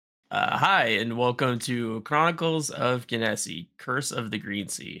Hi, and welcome to Chronicles of Genesi, Curse of the Green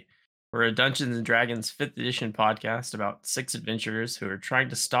Sea. We're a Dungeons and Dragons 5th edition podcast about six adventurers who are trying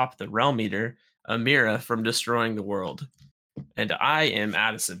to stop the Realm Eater, Amira, from destroying the world. And I am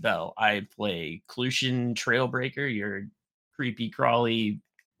Addison Bell. I play Clutian Trailbreaker, your creepy, crawly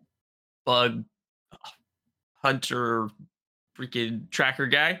bug hunter, freaking tracker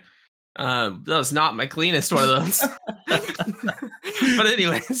guy. That was not my cleanest one of those. But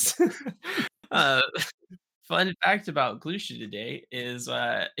anyways, uh, fun fact about Glusha today is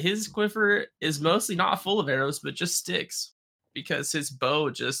his quiver is mostly not full of arrows, but just sticks because his bow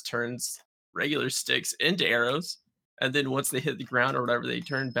just turns regular sticks into arrows. And then once they hit the ground or whatever, they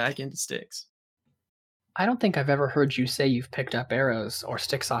turn back into sticks. I don't think I've ever heard you say you've picked up arrows or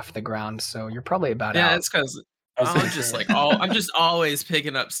sticks off the ground, so you're probably about out. Yeah, it's because I'm just always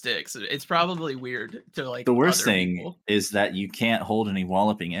picking up sticks. It's probably weird to like. The worst other thing people. is that you can't hold any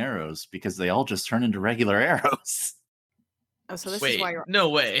walloping arrows because they all just turn into regular arrows. Oh, so this Wait, is why you're. no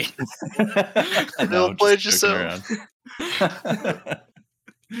way. No, pledge just joking yourself.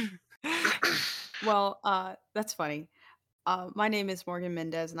 Well, that's funny. My name is Morgan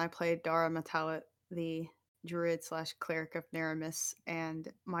Mendez, and I play Dara Matalit, the druid / cleric of Naramis.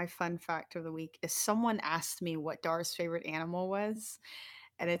 And my fun fact of the week is someone asked me what Dara's favorite animal was,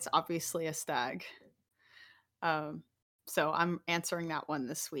 and it's obviously a stag. So I'm answering that one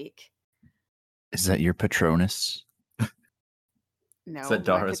this week. Is that your Patronus? No, Is that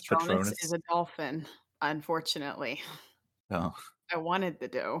Dara's my Patronus? is a dolphin, unfortunately. Oh. I wanted the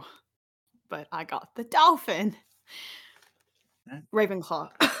doe, but I got the dolphin. Ravenclaw.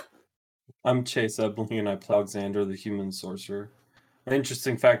 I'm Chase Ebling, and I play Alexander, the human sorcerer. An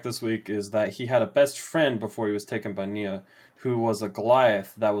interesting fact this week is that he had a best friend before he was taken by Nia, who was a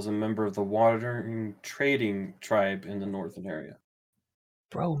Goliath that was a member of the Wandering Trading Tribe in the northern area.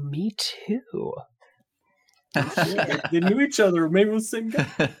 Bro, me too. They knew each other. Maybe it was the same guy.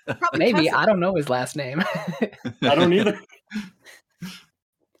 Maybe. I don't know his last name. I don't either.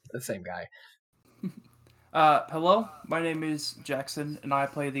 The same guy. Hello, my name is Jackson, and I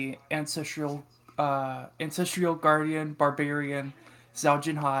play the ancestral guardian barbarian Zhao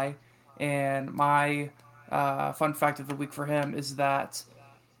Jinhai. And my fun fact of the week for him is that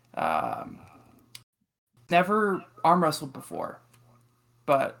never arm wrestled before,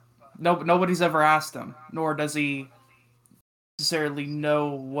 but nobody's ever asked him, nor does he necessarily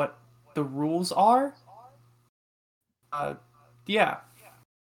know what the rules are. Yeah.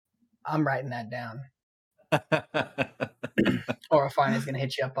 I'm writing that down. Or Fine is going to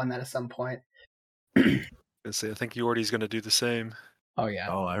hit you up on that at some point. I think Yordi's going to do the same. Oh, yeah.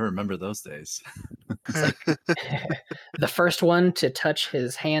 Oh, I remember those days. It's like, the first one to touch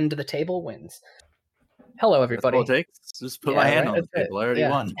his hand to the table wins. Hello, everybody. That's all it takes. Just put my hand on the table. I already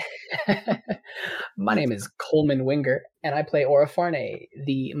won. My name is Coleman Winger, and I play Orafarne,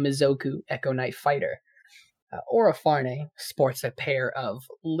 the Mizoku Echo Knight fighter. Orafarne sports a pair of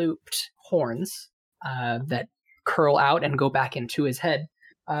looped horns that curl out and go back into his head.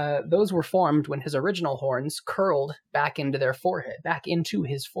 Those were formed when his original horns curled back into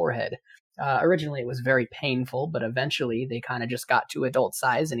his forehead. Originally, it was very painful, but eventually they kind of just got to adult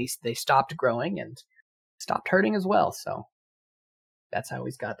size, and they stopped growing and stopped hurting as well. So that's how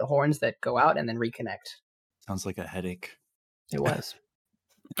he's got the horns that go out and then reconnect. Sounds like a headache. It was.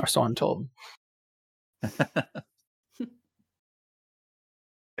 Or so I'm told.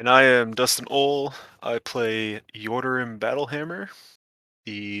 And I am Dustin Ohl. I play Yordarim Battlehammer,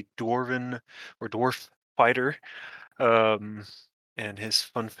 the dwarf fighter. And his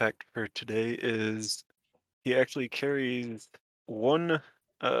fun fact for today is he actually carries one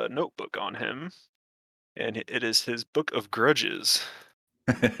notebook on him, and it is his Book of Grudges.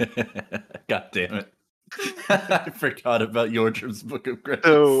 God damn it. I forgot about Yordram's Book of Grudges.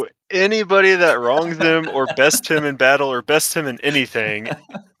 So anybody that wrongs him or bests him in battle or bests him in anything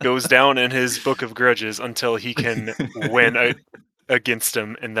goes down in his Book of Grudges until he can win against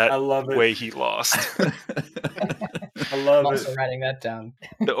him, and that way he lost. I love I'm also it. writing that down.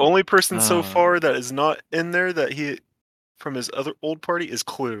 The only person so far that is not in there that he from his other old party is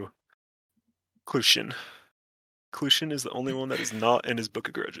Clutian. Clutian is the only one that is not in his Book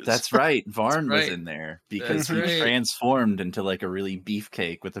of Grudges. That's right. Varn was in there because he transformed into like a really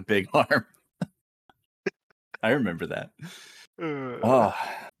beefcake with a big arm. I remember that.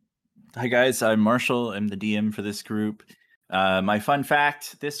 Hi guys, I'm Marshall. I'm the DM for this group. My fun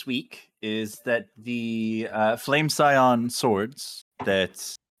fact this week is that the Flame Scion swords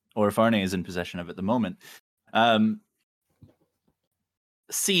that Orafarne is in possession of at the moment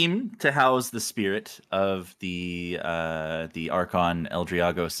seem to house the spirit of the Archon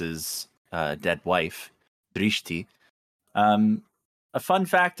Eldriagos's dead wife, Drishti. A fun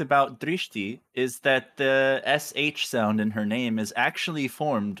fact about Drishti is that the SH sound in her name is actually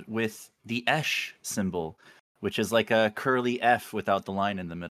formed with the Esh symbol, which is like a curly F without the line in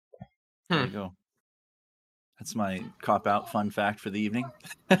the middle. There you go. That's my cop-out fun fact for the evening.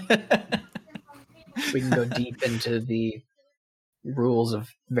 We can go deep into the rules of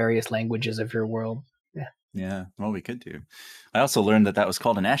various languages of your world. Yeah, well, we could do. I also learned that was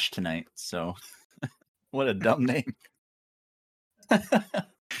called an Esh tonight, so what a dumb name.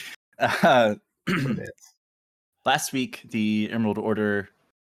 Last week, the Emerald Order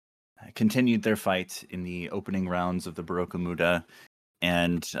continued their fight in the opening rounds of the Baroka Muda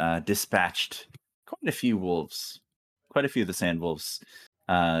and dispatched quite a few wolves, quite a few of the Sand Wolves,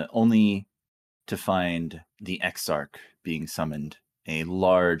 only to find the Exarch being summoned, a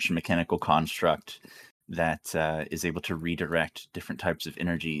large mechanical construct that is able to redirect different types of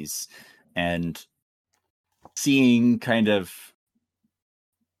energies, and seeing kind of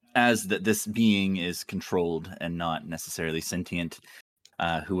as that this being is controlled and not necessarily sentient,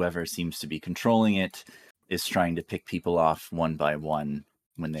 whoever seems to be controlling it is trying to pick people off one by one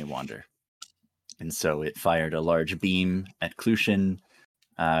when they wander. And so it fired a large beam at Clushin,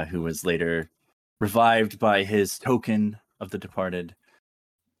 who was later revived by his token of the departed,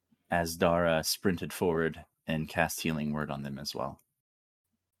 as Dara sprinted forward and cast Healing Word on them as well.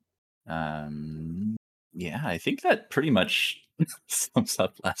 Yeah, I think that pretty much sums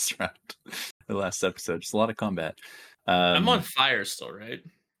up the last episode. Just a lot of combat. I'm on fire still, right?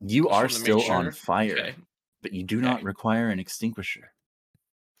 You Just are wanted to make still sure. on fire, Okay. but you do not require an extinguisher.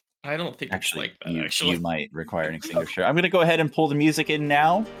 I don't think it's like that, actually. You might require an extinguisher. I'm going to go ahead and pull the music in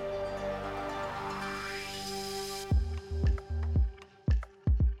now.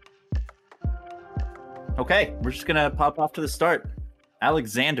 Okay, we're just going to pop off to the start.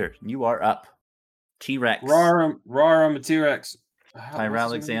 Alexander, you are up. T-Rex. Rar, I'm a T-Rex.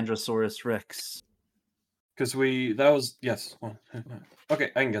 Tyralexandersaurus Rex. Because yes. Okay,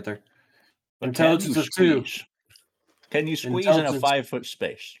 I can get there. But Intelligence of 2. Can you squeeze in a 5-foot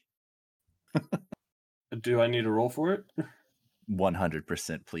space? Do I need to roll for it?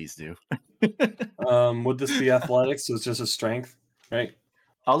 100%, please do. Would this be athletics? So it's just a strength, right?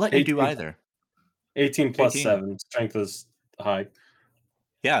 I'll let you do either. 18 plus 7. Strength is high.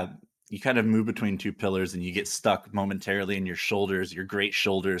 Yeah, you kind of move between two pillars and you get stuck momentarily, and your great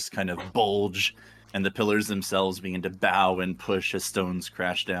shoulders kind of bulge, and the pillars themselves begin to bow and push as stones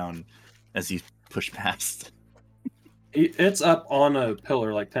crash down as you push past. It's up on a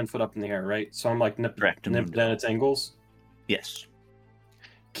pillar, like 10 foot up in the air, right? So I'm like nipped at its angles? Yes.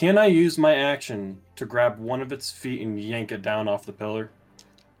 Can I use my action to grab one of its feet and yank it down off the pillar?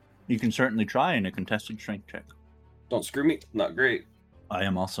 You can certainly try in a contested strength check. Don't screw me. Not great. I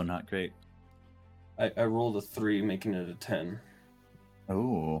am also not great. I rolled a 3, making it a 10.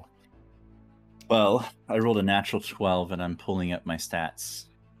 Oh. Well, I rolled a natural 12, and I'm pulling up my stats.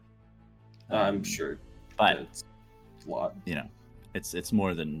 I'm sure. But it's a lot. You know, it's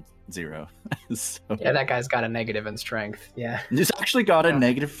more than 0. So, yeah, that guy's got a negative in strength. Yeah. He's actually got a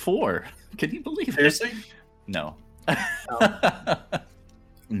 -4. Can you believe it? Seriously? No. Oh.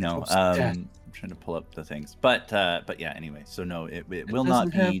 No. I'm trying to pull up the things, but yeah. Anyway, so no, it will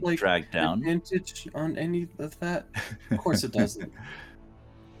not be dragged down. Advantage on any of that? Of course, it doesn't.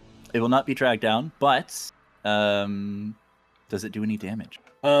 It will not be dragged down, but does it do any damage?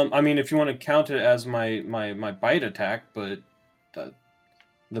 I mean, if you want to count it as my bite attack, but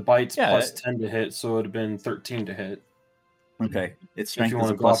the bite's plus 10 to hit, so it would have been 13 to hit. Okay, its strength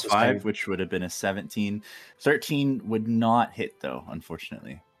is a plus 5, which would have been a 17. 13 would not hit, though,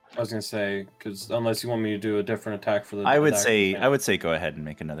 unfortunately. I was gonna say, because unless you want me to do a different attack for the, I would say go ahead and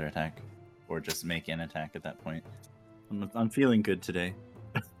make another attack, or just make an attack at that point. I'm feeling good today.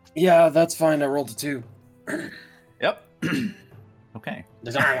 Yeah, that's fine. I rolled a 2. Yep. Okay.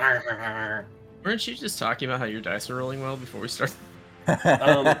 Weren't you just talking about how your dice are rolling well before we start?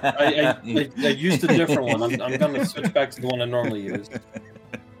 I used a different one. I'm gonna switch back to the one I normally use.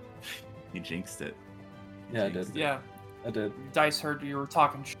 You jinxed it. Yeah, I did. Yeah. I did. Dice heard you were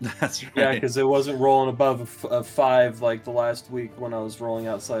talking. That's right. Yeah, because it wasn't rolling above a 5 like the last week when I was rolling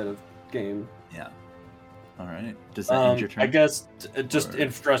outside of game. Yeah. All right. Does that end your turn? I guess just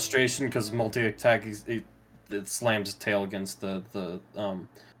in frustration, because multi-attack, it slams its tail against the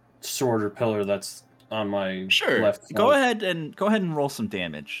sword or pillar that's on my left flank. Go ahead and roll some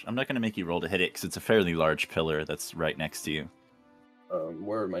damage. I'm not going to make you roll to hit it because it's a fairly large pillar that's right next to you.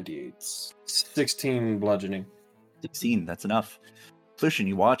 Where are my d8s? 16 bludgeoning. 16, that's enough. Lucian,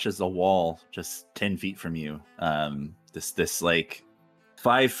 you watch as the wall just 10 feet from you, this like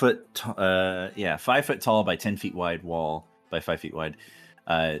 5 foot, 5 foot tall by 10 feet wide wall by 5 feet wide.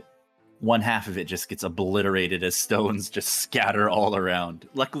 One half of it just gets obliterated as stones just scatter all around.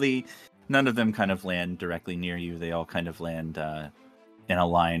 Luckily, none of them kind of land directly near you. They all kind of land in a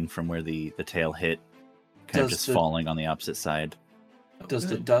line from where the tail hit, kind of just falling on the opposite side. Does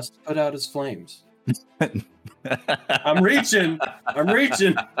the dust put out as flames? I'm reaching.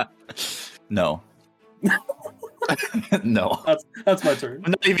 No. No. That's my turn.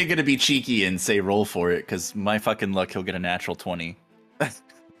 I'm not even going to be cheeky and say roll for it, because my fucking luck, he'll get a natural 20.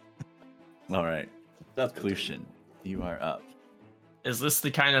 All right. That's Lucian, you are up. Is this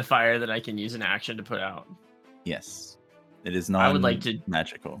the kind of fire that I can use an action to put out? Yes. It is not I would like to...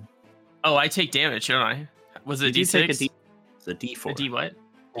 magical. Oh, I take damage, don't I? Was it You D6? take a D... It's a D4. A D what?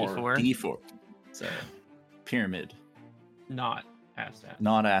 D4? D4. It's a pyramid. Not ass to ass.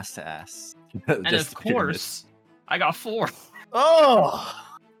 Not ass to ass. And of course, I got 4. Oh!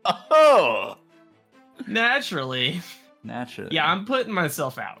 Naturally. Yeah, I'm putting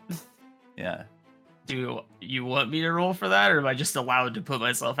myself out. Yeah. Do you want me to roll for that, or am I just allowed to put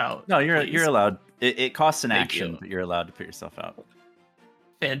myself out? No, you're allowed. It costs an Thank action, you. but you're allowed to put yourself out.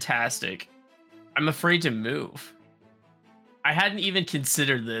 Fantastic. I'm afraid to move. I hadn't even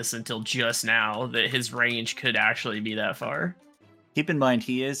considered this until just now, that his range could actually be that far. Keep in mind,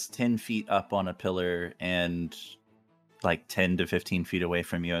 he is 10 feet up on a pillar and like 10 to 15 feet away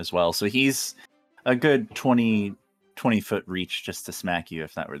from you as well. So he's a good 20 foot reach just to smack you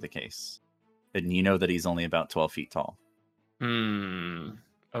if that were the case. And you know that he's only about 12 feet tall.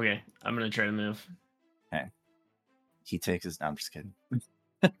 Okay, I'm going to try to move. Okay. He takes his... No, I'm just kidding.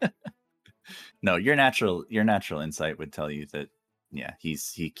 No, your natural insight would tell you that, yeah,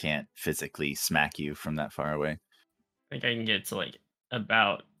 he can't physically smack you from that far away. I think I can get to like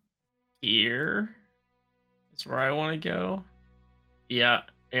about here. That's where I want to go. Yeah.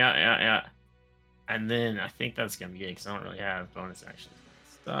 And then I think that's gonna be it because I don't really have bonus action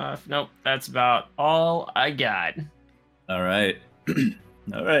stuff. Nope, that's about all I got. All right.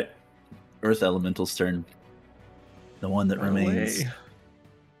 All right. Earth Elemental's turn. The one that remains.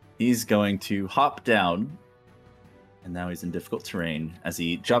 He's going to hop down, and now he's in difficult terrain. As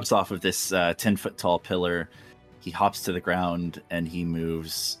he jumps off of this 10-foot tall pillar, he hops to the ground, and he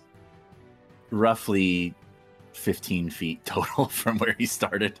moves roughly 15 feet total from where he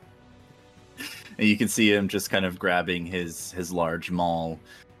started. And you can see him just kind of grabbing his large maul,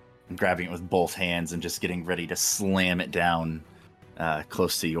 and grabbing it with both hands, and just getting ready to slam it down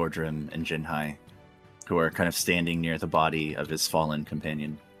close to Yordrim and Jinhai, who are kind of standing near the body of his fallen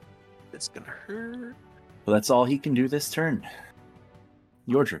companion. It's gonna hurt. Well, that's all he can do this turn.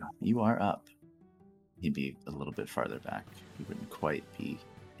 Yordrim, you are up. He'd be a little bit farther back. He wouldn't quite be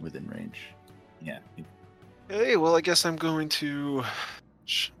within range. Yeah. Hey, well, I guess I'm going to...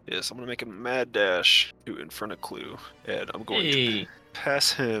 Yes, I'm going to make a mad dash to in front of Clue. And I'm going to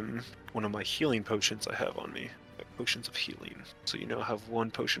pass him one of my healing potions I have on me. Potions of healing. So you now have one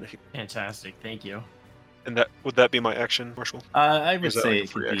potion of healing. Fantastic, thank you. And would that be my action, Marshall? I would say like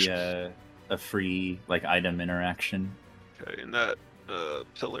it could be a free like item interaction. Okay, and that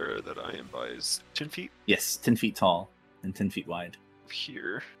pillar that I am by is 10 feet? Yes, 10 feet tall and 10 feet wide.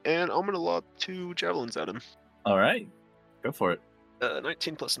 Here. And I'm going to lob 2 javelins at him. All right. Go for it.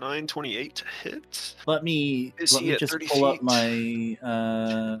 19 plus 9, 28 to hit. Let me just pull up my...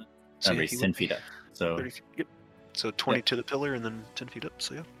 So he's 10 feet up. So 30 feet, yep. So 20 to the pillar and then 10 feet up,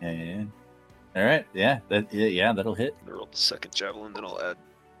 so yeah. Yeah. All right, that'll hit. I'm gonna roll the second javelin, then I'll add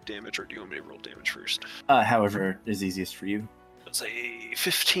damage, or do you want me to roll damage first? However is easiest for you. That's a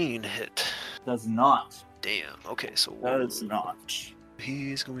 15 hit. Does not. Damn, okay, so... Does not.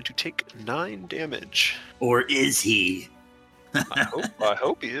 He's going to take 9 damage. Or is he? I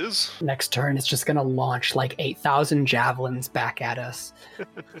hope he is. Next turn, it's just gonna launch like 8,000 javelins back at us.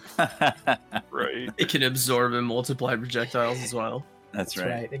 Right. It can absorb and multiply projectiles as well. That's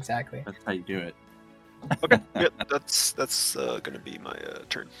right. Exactly. That's how you do it. Okay, yep, that's gonna be my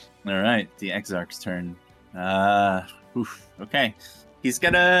turn. All right, the Exarch's turn. Okay. He's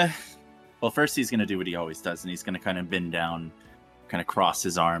gonna... Well, first he's gonna do what he always does, and he's gonna kind of bend down, kind of cross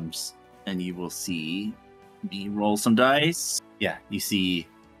his arms, and you will see me roll some dice. Yeah, you see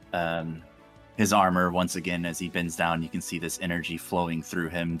his armor once again as he bends down. You can see this energy flowing through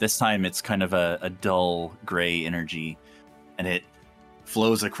him. This time it's kind of a dull gray energy, and it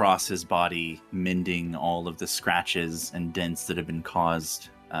flows across his body, mending all of the scratches and dents that have been caused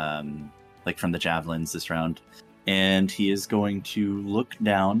like from the javelins this round. And he is going to look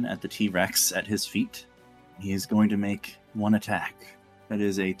down at the T-Rex at his feet. He is going to make one attack. That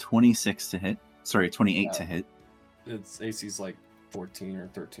is a 26 to hit. Sorry, 28 to hit. Its AC's like 14 or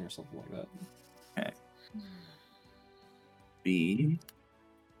 13 or something like that. Okay. Be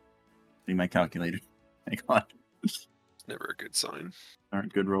my calculator. Hang on. It's never a good sign.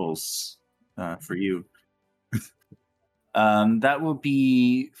 Aren't good rolls for you. That will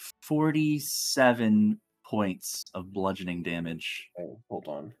be 47 points of bludgeoning damage. Oh, hold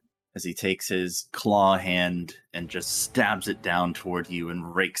on. As he takes his claw hand and just stabs it down toward you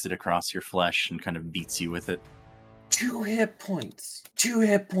and rakes it across your flesh and kind of beats you with it. 2 hit points. 2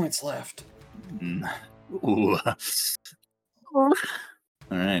 hit points left. Ooh. All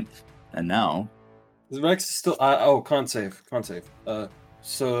right. And now... Rex is still... con save.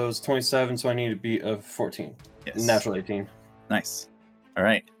 So it was 27, so I need to beat a 14. Yes. Natural 18. Nice. All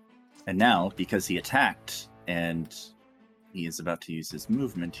right. And now, because he attacked and he is about to use his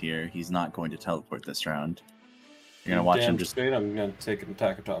movement here, he's not going to teleport this round. You're going to watch him just... straight, I'm going to take an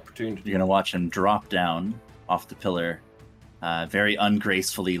attack of opportunity. You're going to watch him drop down off the pillar, very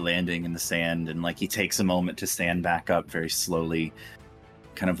ungracefully landing in the sand, and like he takes a moment to stand back up very slowly,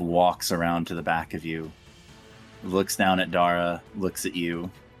 kind of walks around to the back of you, looks down at Dara, looks at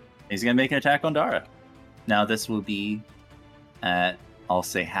you. He's going to make an attack on Dara. Now this will be at, I'll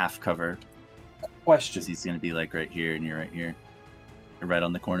say, half cover. Question. He's going to be like right here, and you're right here. You're right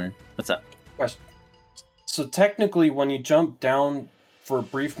on the corner. What's up? Question. So technically, when you jump down for a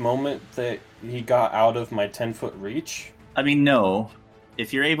brief moment, that he got out of my 10-foot reach? I mean, no.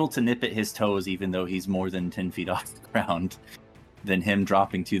 If you're able to nip at his toes, even though he's more than 10 feet off the ground, then him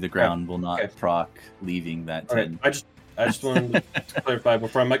dropping to the ground will not proc leaving that 10. Right. I just wanted to clarify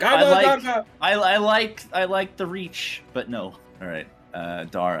before I'm like, I like the reach, but no. All right,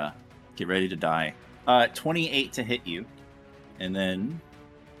 Dara, get ready to die. 28 to hit you, and then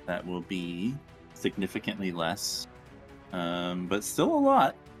that will be significantly less, but still a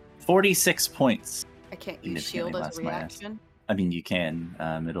lot. 46 points. I can't use shield as a reaction. I mean, you can.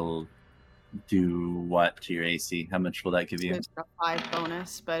 It'll do what to your AC? How much will that give you? There's a 5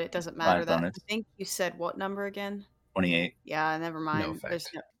 bonus, but it doesn't matter. 5 bonus. I think you said what number again? 28. Yeah, never mind. No effect.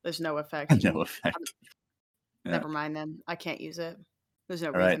 There's no effect. No effect. Never mind then. I can't use it. There's no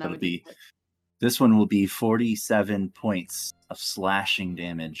All reason right, I would use it. This one will be 47 points of slashing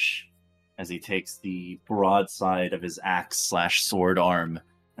damage as he takes the broadside of his axe/sword arm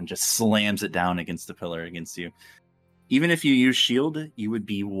and just slams it down against the pillar against you. Even if you use shield, you would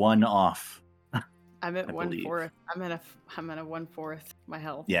be 1 off. I'm at 1/4. I'm at a 1/4 my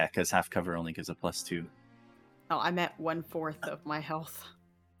health. Yeah, because half cover only gives a +2. Oh, I'm at 1/4 of my health.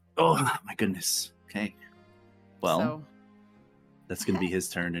 Oh my goodness. Okay. Well, So, that's gonna be his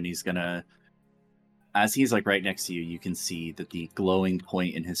turn, and he's gonna, as he's like right next to you, you can see that the glowing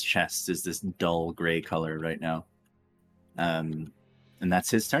point in his chest is this dull gray color right now. And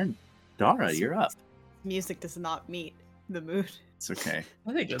that's his turn. Dara, you're up. music does not meet the mood. It's okay.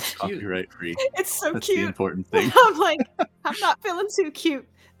 I think that's cute. Copyright free. It's so That's the cute. important thing. I'm like, I'm not feeling too cute.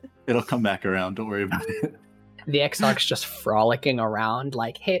 It'll come back around. Don't worry about it. The Exarch's just frolicking around,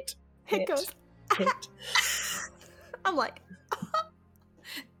 like hit. It goes. hit. I'm like,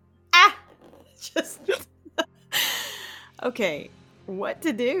 ah, just okay. What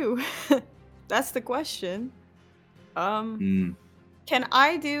to do? That's the question. Can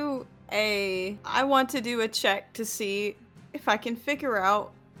I do I want to do a check to see if I can figure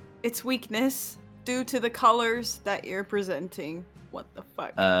out its weakness due to the colors that you're presenting. What the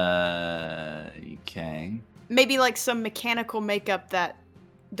fuck? Okay. Maybe like some mechanical makeup that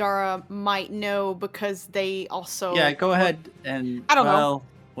Dara might know because they also... Yeah, go ahead and... I don't know.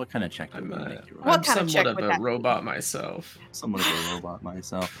 What kind of check do you make? What kind of check somewhat would of a that robot myself. Somewhat of a robot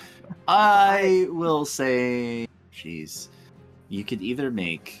myself. I will say... Jeez. You could either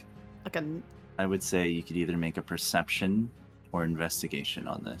make... I would say you could either make a perception or investigation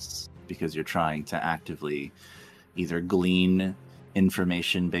on this, because you're trying to actively either glean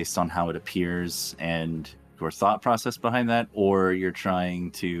information based on how it appears and your thought process behind that, or you're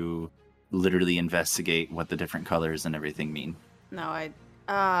trying to literally investigate what the different colors and everything mean. No,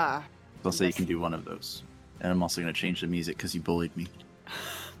 I'll say you can do one of those. And I'm also going to change the music because you bullied me.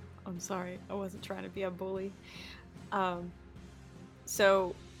 I'm sorry. I wasn't trying to be a bully.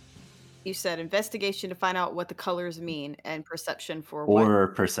 So you said investigation to find out what the colors mean, and perception for what? Or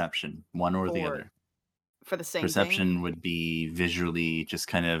perception, one or the other. For the same Perception thing? would be visually just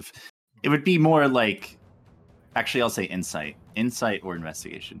kind of... It would be more like... Actually, I'll say insight. Insight or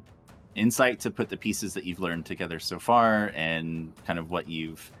investigation. Insight to put the pieces that you've learned together so far and kind of what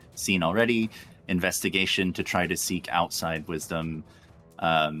you've seen already. Investigation to try to seek outside wisdom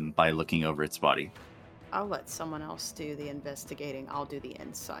by looking over its body. I'll let someone else do the investigating. I'll do the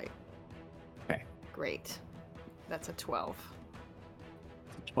insight. Okay. Great. That's a 12.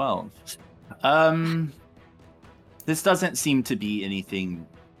 12. This doesn't seem to be anything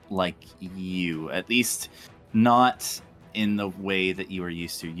like you, at least not in the way that you are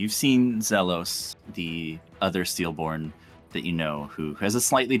used to. You've seen Zelos, the other Steelborn that you know, who has a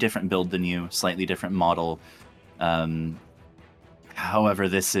slightly different build than you, slightly different model. However,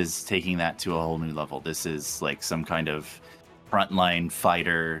 this is taking that to a whole new level. This is like some kind of frontline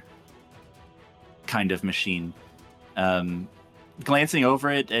fighter kind of machine. Glancing over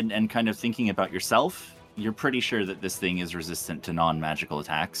it and kind of thinking about yourself, you're pretty sure that this thing is resistant to non-magical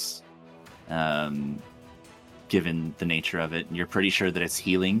attacks. Given the nature of it, you're pretty sure that it's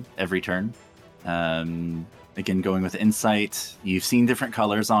healing every turn. Again, going with insight, you've seen different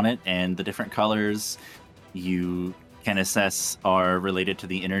colors on it, and the different colors you can assess are related to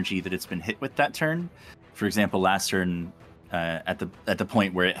the energy that it's been hit with that turn. For example, last turn, at the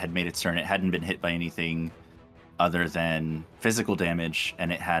point where it had made its turn, it hadn't been hit by anything other than physical damage,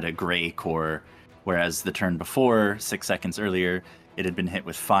 and it had a gray core, whereas the turn before, 6 seconds earlier, it had been hit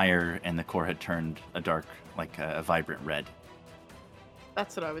with fire, and the core had turned a dark, like a vibrant red.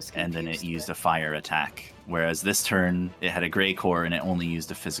 That's what I was confused And then it used with. a fire attack, whereas this turn, it had a gray core, and it only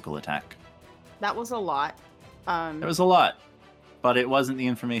used a physical attack. That was a lot. It was a lot, but it wasn't the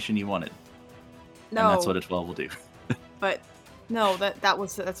information you wanted. No, And that's what a 12 will do. but no,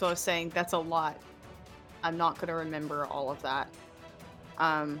 that's what I was saying. That's a lot. I'm not gonna remember all of that.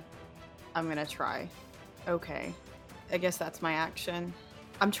 I'm gonna try. Okay. I guess that's my action.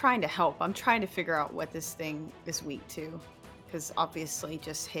 I'm trying to help. I'm trying to figure out what this thing is weak to. Because obviously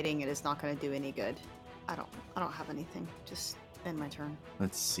just hitting it is not gonna do any good. I don't have anything. Just end my turn.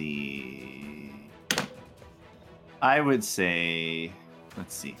 Let's see. I would say,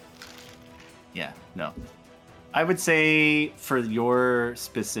 let's see. Yeah, no. I would say for your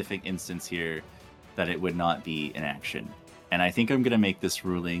specific instance here that it would not be an action. And I think I'm going to make this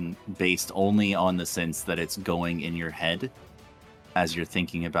ruling based only on the sense that it's going in your head as you're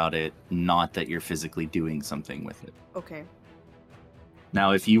thinking about it, not that you're physically doing something with it. Okay.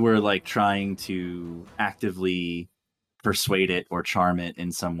 Now, if you were like trying to actively persuade it or charm it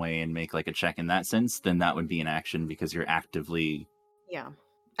in some way and make like a check in that sense, then that would be an action because you're actively. Yeah.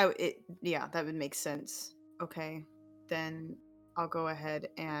 Yeah, that would make sense. Okay. Then I'll go ahead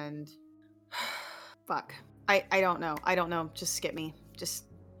and fuck. I don't know. I don't know. Just skip me. Just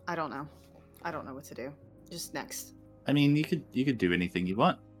I don't know. I don't know what to do. Just next. I mean, you could do anything you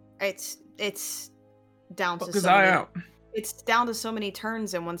want. It's down to Fuck his so eye many, out. It's down to so many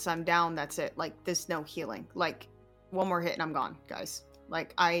turns, and once I'm down, that's it. Like there's no healing. Like one more hit and I'm gone, guys.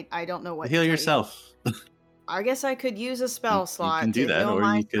 Like I don't know what Heal to tell you. yourself. I guess I could use a spell slot. You can do to that, heal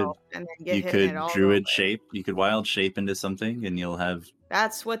or you could myself and then get you hit could it all druid over. shape. You could wild shape into something, and you'll have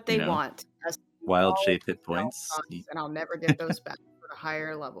That's what they you know, want. That's wild all shape hit spell points. slots, and I'll never get those back for the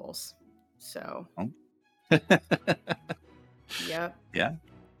higher levels. So, yep. Yeah,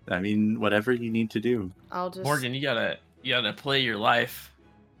 I mean, whatever you need to do. I'll just Morgan, you gotta play your life.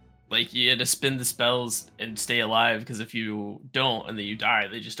 Like you had to spin the spells and stay alive, because if you don't and then you die,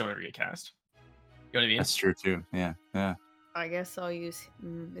 they just don't ever get cast. You know what I mean? That's true too. Yeah. I guess I'll use.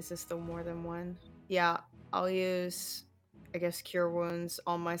 Is this the more than one? Yeah, I'll use. I guess cure wounds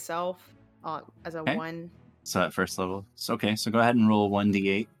on myself as a Okay. 1. So at first level, so okay. So go ahead and roll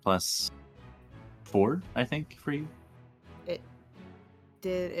 1d8 plus 4, I think, for you.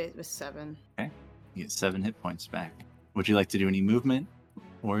 It was 7. You get 7 hit points back. Would you like to do any movement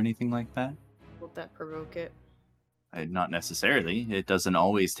or anything like that? Will that provoke it? Not necessarily. It doesn't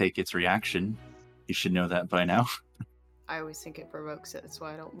always take its reaction. You should know that by now. I always think it provokes it. That's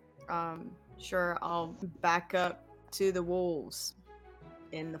why I don't. Sure, I'll back up to the wolves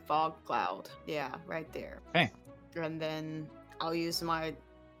in the fog cloud. Yeah, right there. Okay. And then I'll use my.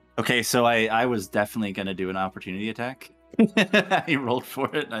 Okay, so I was definitely going to do an opportunity attack. I rolled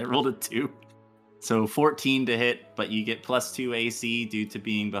for it, and I rolled a 2. So 14 to hit, but you get +2 AC due to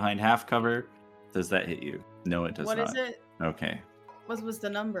being behind half cover. Does that hit you? No, it does What not. is it? Okay. What was the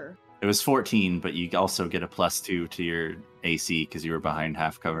number? It was 14, but you also get a +2 to your AC because you were behind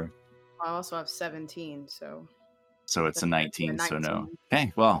half cover. I also have 17, so. So it's a That's 19, so no. 19.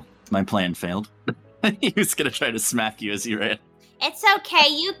 Okay, well, my plan failed. He was going to try to smack you as you ran. It's okay,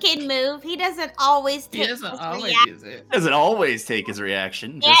 you can move. He doesn't always take his reaction. use it. Doesn't always take his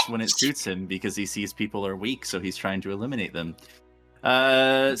reaction, just when it suits him, because he sees people are weak, so he's trying to eliminate them.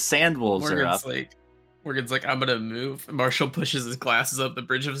 Sand wolves are up. Morgan's like, Morgan's like, I'm gonna move. Marshall pushes his glasses up the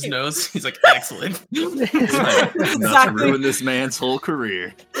bridge of his nose. He's like, excellent. Enough to Exactly. ruin this man's whole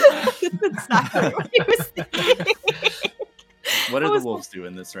career. That's exactly what he was thinking. What I do was the wolves do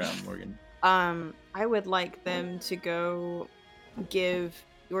in this round, Morgan? I would like them to go give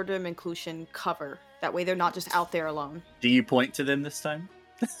Yordam and Clushin cover. That way they're not just out there alone. Do you point to them this time?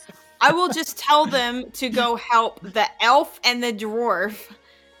 I will just tell them to go help the elf and the dwarf.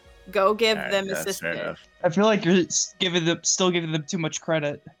 Go give Alright, them that's fair assistance. enough. I feel like you're still giving them too much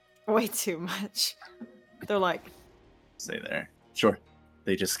credit. Way too much. They're like, Stay there. Sure.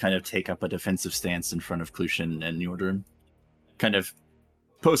 They just kind of take up a defensive stance in front of Clushin and Yordam. Kind of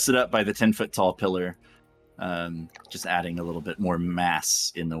posted up by the 10-foot tall pillar. Just adding a little bit more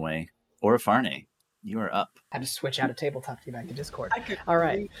mass in the way. Orofarne, you are up. I had to switch out of tabletop to get back to Discord. I could All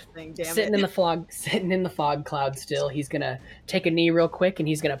right. read the thing, damn Sitting it. in the fog cloud still. He's gonna take a knee real quick, and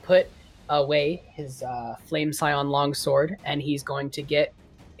he's gonna put away his flame scion longsword, and he's going to get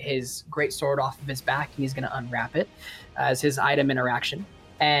his great sword off of his back, and he's gonna unwrap it as his item interaction.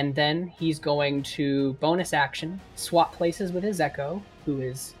 And then he's going to bonus action swap places with his Echo, who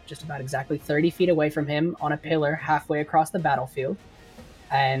is just about exactly 30 feet away from him on a pillar halfway across the battlefield.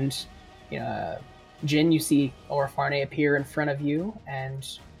 And Jin, you see Orofarne appear in front of you, and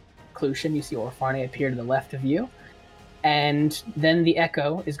Clushin, you see Orofarne appear to the left of you. And then the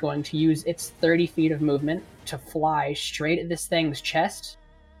Echo is going to use its 30 feet of movement to fly straight at this thing's chest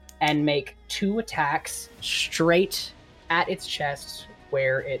and make 2 attacks straight at its chest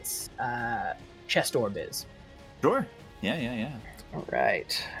where its chest orb is. Sure. Yeah. All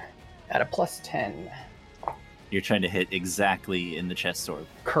right. At a +10. You're trying to hit exactly in the chest orb.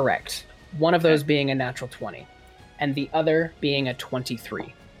 Correct. One of those being a natural 20, and the other being a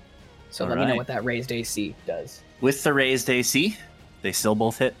 23. So let me know Alright. what that raised AC does. With the raised AC, they still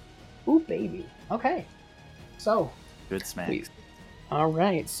both hit. Ooh, baby. Okay. So, Good smack. all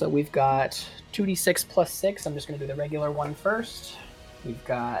right. So we've got 2d6 plus 6. I'm just going to do the regular one first. We've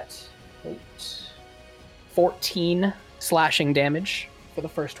got 14 slashing damage for the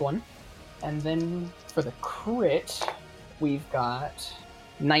first one. And then for the crit, we've got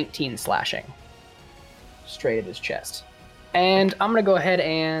 19 slashing straight at his chest. And I'm going to go ahead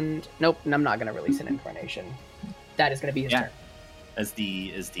and... Nope, I'm not going to release an incarnation. That is going to be his turn. As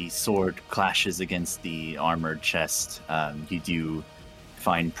the sword clashes against the armored chest, you do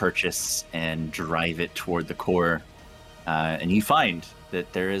find purchase and drive it toward the core. And you find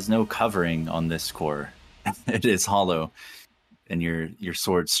that there is no covering on this core. It is hollow. And your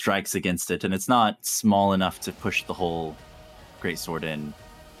sword strikes against it, and it's not small enough to push the whole greatsword in.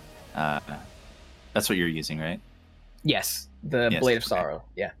 That's what you're using, right? Yes, the Yes, Blade of okay. Sorrow.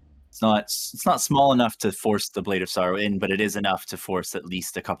 Yeah. It's not small enough to force the Blade of Sorrow in, but it is enough to force at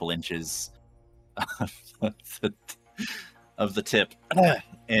least a couple inches of the tip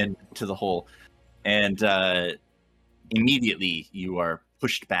into the hole. And immediately you are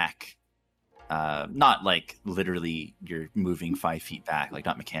pushed back. Not like literally you're moving 5 feet back, like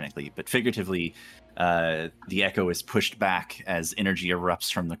not mechanically, but figuratively, the Echo is pushed back as energy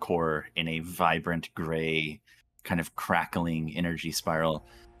erupts from the core in a vibrant gray, kind of crackling energy spiral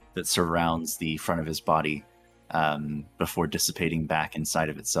that surrounds the front of his body before dissipating back inside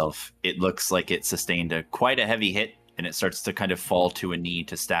of itself. It looks like it sustained quite a heavy hit, and it starts to kind of fall to a knee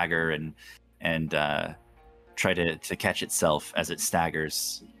to stagger and try to catch itself as it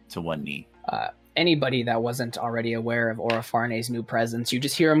staggers to one knee. Anybody that wasn't already aware of Orofarne's new presence, you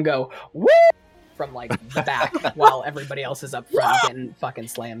just hear him go, "Woo!" from like the back while everybody else is up front getting fucking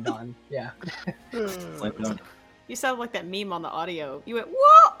slammed on. Yeah. You sound like that meme on the audio. You went,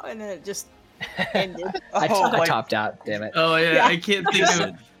 whoa! And then it just ended. I like- topped out, damn it. Oh yeah, Yeah. I can't think of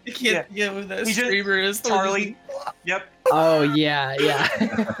who that He just- streamer is. Charlie. Yep. Oh, yeah.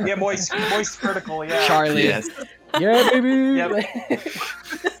 Yeah, moist critical. Yeah. Charlie. Yes. Yeah, baby. Yep.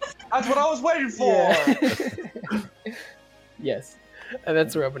 That's what I was waiting for. Yeah. Yes. And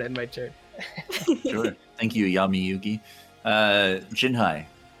that's where I'm going to end my turn. Sure. Thank you, Yami Yugi. Jinhai,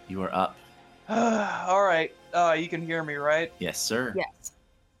 you are up. All right. You can hear me, right? Yes, sir. Yes.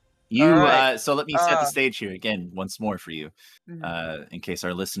 You. All right. So let me set the stage here again once more for you, Mhm. in case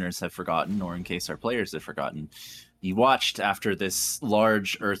our listeners have forgotten, or in case our players have forgotten. You watched after this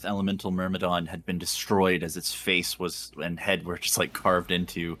large Earth Elemental Myrmidon had been destroyed, as its face and head were just like carved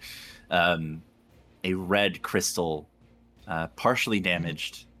into. A red crystal, partially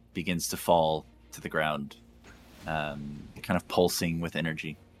damaged, begins to fall to the ground, kind of pulsing with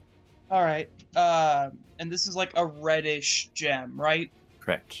energy. All right. And this is like a reddish gem, right?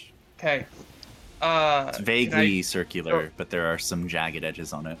 Correct. Okay. It's vaguely can circular, but there are some jagged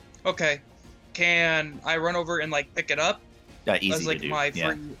edges on it. Okay. can I run over and like pick it up? Easy As like to do. my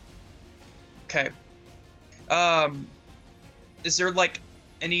Yeah. free. Okay. Is there like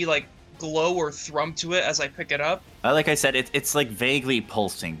any like glow or thrum to it as I pick it up? Like I said, it's like vaguely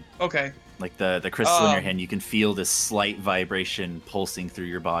pulsing. Okay. Like the crystal in your hand, you can feel this slight vibration pulsing through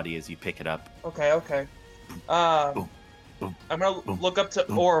your body as you pick it up. Okay. Boom, boom, I'm gonna boom, look up to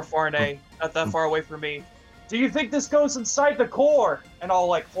boom, Orofarne, not that far away from me. Do you think this goes inside the core? And I'll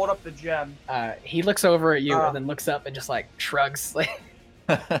like hold up the gem. He looks over at you and then looks up and just like shrugs.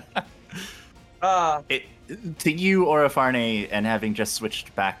 To you, Orofarne, and having just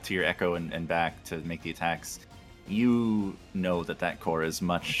switched back to your echo and back to make the attacks, you know that core is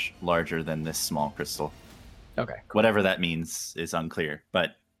much larger than this small crystal. Okay. Cool. Whatever that means is unclear,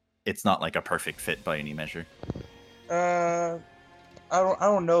 but it's not like a perfect fit by any measure. I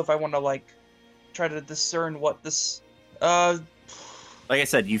don't know if I want to like try to discern what this. Like I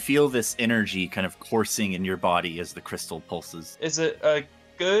said, you feel this energy kind of coursing in your body as the crystal pulses. Is it a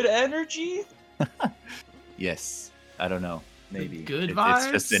good energy? Yes. I don't know. Maybe. Good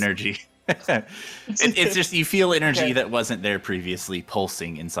It's just vibes? energy. It's just, you feel energy Okay. that wasn't there previously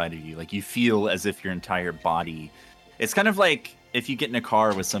pulsing inside of you. Like, you feel as if your entire body... It's kind of like if you get in a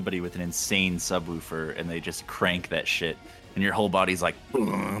car with somebody with an insane subwoofer and they just crank that shit and your whole body's like...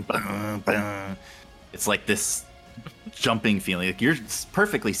 boom, boom, boom. It's like this jumping feeling. Like, you're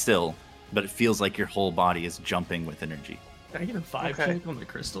perfectly still, but it feels like your whole body is jumping with energy. Can I get a 5 Okay. check on the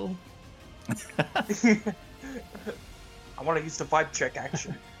crystal? I want to use the vibe check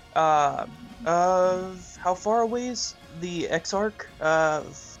action. How far away is the X-Arc? I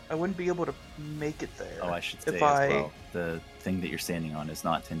wouldn't be able to make it there. Oh, I should say if as well, the thing that you're standing on is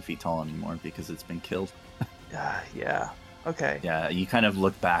not 10 feet tall anymore because it's been killed. Yeah. Okay. Yeah, you kind of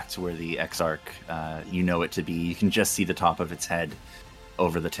look back to where the X-Arc, you know it to be. You can just see the top of its head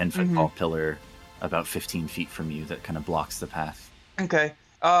over the 10-foot tall pillar about 15 feet from you that kind of blocks the path. Okay.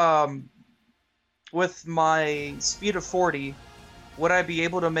 With my speed of 40, would I be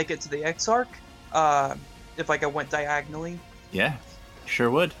able to make it to the X-Arc? If like I went diagonally? Yeah, sure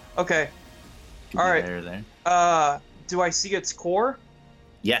would. Okay. Could All be right. there. Do I see its core?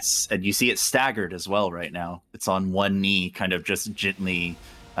 Yes, and you see it staggered as well right now. It's on one knee, kind of just gently,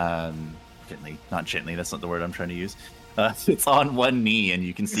 not gently, that's not the word I'm trying to use. It's on one knee, and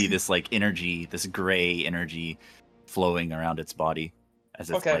you can see this like energy, this gray energy flowing around its body as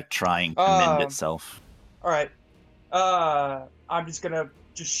it's Okay. like trying to mend itself. All right. I'm just gonna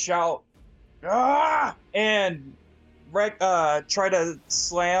shout, ah! And try to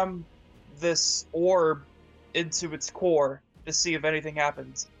slam this orb into its core to see if anything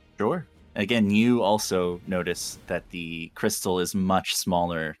happens. Sure. Again, you also notice that the crystal is much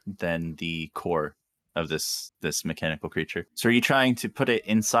smaller than the core of this mechanical creature. So are you trying to put it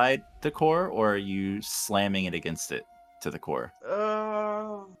inside the core, or are you slamming it against it to the core?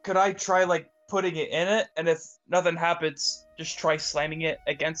 Could I try like putting it in it, and if nothing happens, just try slamming it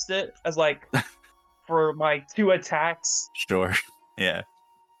against it as like for my 2 attacks? Sure. Yeah.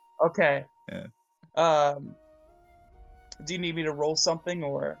 Okay. Yeah. Do you need me to roll something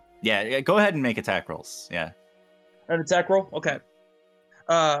or Yeah, go ahead and make attack rolls. Yeah. an attack roll? Okay.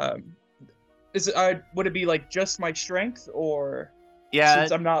 Is it? Would it be like just my strength, or Yeah.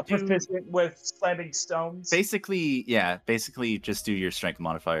 since I'm not do- proficient with slamming stones? Basically just do your strength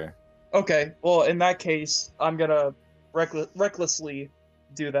modifier. Okay. Well, in that case, I'm gonna recklessly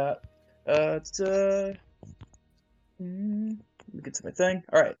do that. Let me get to my thing.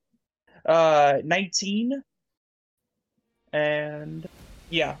 All right. 19. And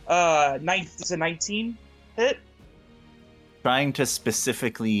yeah, it's a 19 hit. Trying to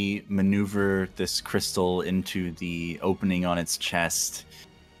specifically maneuver this crystal into the opening on its chest.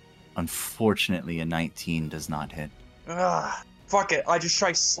 Unfortunately, a 19 does not hit. Fuck it. I just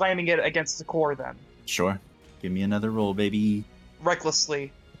try slamming it against the core then. Sure. Give me another roll, baby.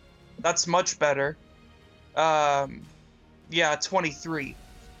 Recklessly. That's much better. Yeah, 23.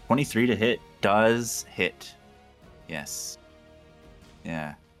 23 to hit does hit. Yes.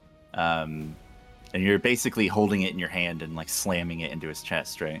 Yeah. And you're basically holding it in your hand and like slamming it into his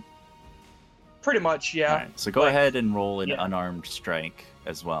chest, right? Pretty much, yeah. All right. So go Like, ahead and roll an yeah. unarmed strike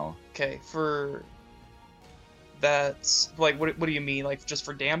as well. Okay, for that's like what do you mean? Like just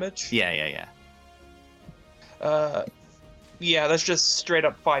for damage? Yeah. Yeah, that's just straight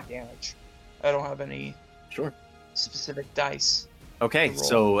up 5 damage. I don't have any Sure. specific dice. Okay, roll.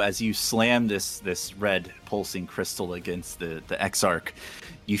 so as you slam this red pulsing crystal against the X-Arc,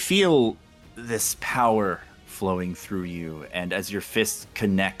 you feel this power flowing through you, and as your fist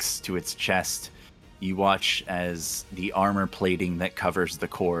connects to its chest, you watch as the armor plating that covers the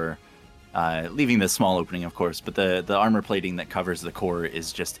core leaving the small opening, of course, but the armor plating that covers the core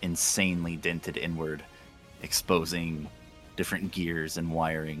is just insanely dented inward, exposing different gears and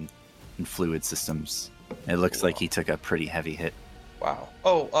wiring and fluid systems. It looks like he took a pretty heavy hit. Wow.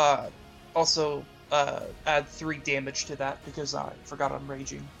 Oh, also, add 3 damage to that because I forgot I'm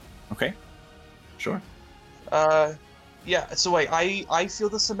raging. Okay. Sure. Yeah, so wait, I feel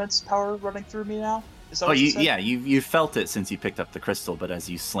this immense power running through me now? Is that what you said? Yeah, you felt it since you picked up the crystal, but as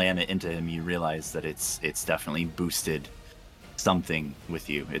you slam it into him, you realize that it's definitely boosted something with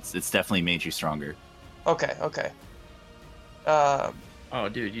you. It's definitely made you stronger. Okay. Oh,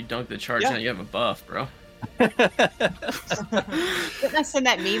 dude, you dunked the charge, now you have a buff, bro. Didn't I send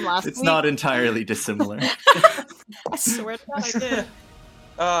that meme last week? It's not entirely dissimilar. I swear to God I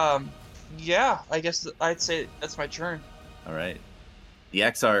did. Yeah, I guess I'd say that's my turn. All right. The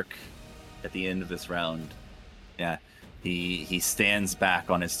Exarch, at the end of this round, he stands back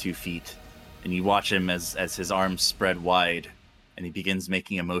on his 2 feet, and you watch him as his arms spread wide, and he begins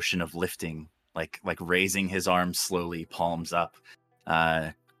making a motion of lifting, like raising his arms slowly, palms up.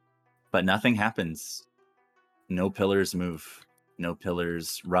 But nothing happens. No pillars move. No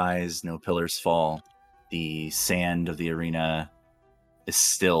pillars rise. No pillars fall. The sand of the arena is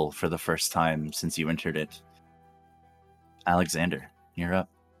still for the first time since you entered it. Alexander, you're up.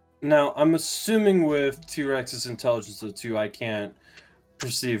 Now, I'm assuming with T-Rex's intelligence of 2, I can't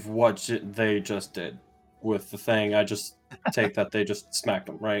perceive what they just did with the thing. I just take that they just smacked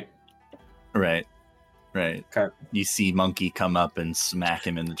him, right? Right. Okay. You see Monkey come up and smack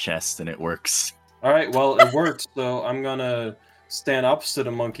him in the chest, and it works. All right, well, it worked, so I'm going to stand opposite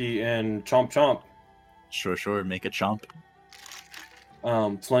of Monkey and chomp. Sure. Make a chomp.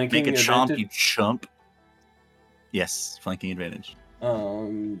 Flanking Make a advantage. chomp, you chump. Yes, flanking advantage.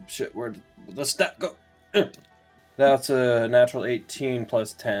 Shit, where'd the stat go? That's a natural 18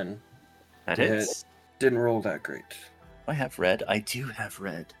 plus 10. That to hits. hit. Didn't roll that great. I have red. I do have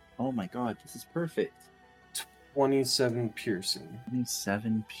red. Oh my god, this is perfect. 27 piercing.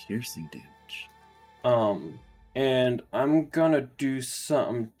 27 piercing damage. And I'm gonna do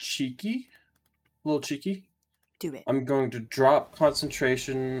something cheeky. A little cheeky. Do it. I'm going to drop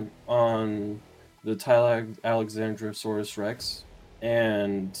concentration on the Tyralexandersaurus Rex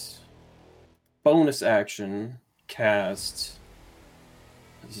and bonus action cast.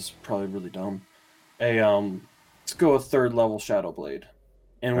 This is probably really dumb. Let's go with 3rd level Shadow Blade.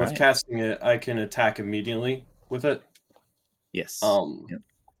 And with casting it, I can attack immediately with it. Yes. Yep.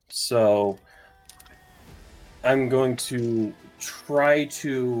 So I'm going to try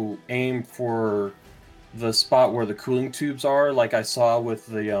to aim for the spot where the cooling tubes are, like I saw with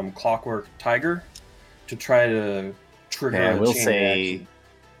the Clockwork Tiger, to try to trigger Okay, a chain reaction.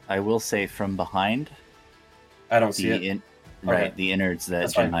 I will say from behind. I don't see it. Right, the innards that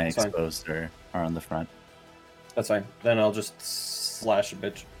That's fine, Genhai that's fine. exposed are on the front. That's fine. Then I'll just slash a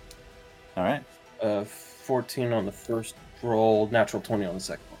bitch. All right. 14 on the first roll, natural 20 on the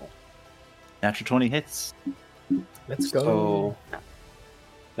second roll. Natural 20 hits. Let's go. So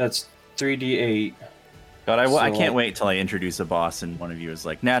that's 3d8. God, I So- can't wait till I introduce a boss and one of you is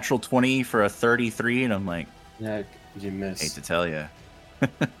like, natural 20 for a 33, and I'm like, Yeah, you hate miss. to tell you.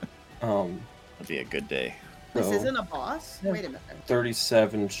 Um, It'll be a good day. This so isn't a boss? Yeah. Wait a minute.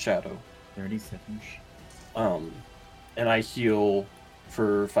 37 shadow. 37. And I heal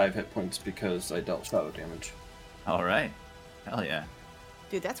for 5 hit points because I dealt shadow damage. All right. Hell yeah.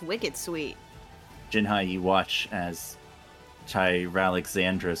 Dude, that's wicked sweet. Genhai, you watch as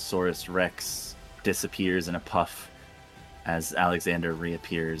Tyralexandersaurus Rex disappears in a puff as Alexander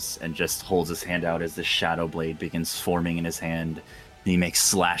reappears and just holds his hand out as the shadow blade begins forming in his hand. And he makes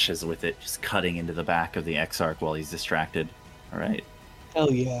slashes with it, just cutting into the back of the Exarch while he's distracted. All right.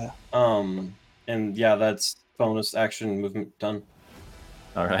 Hell yeah. And yeah, that's bonus action movement done.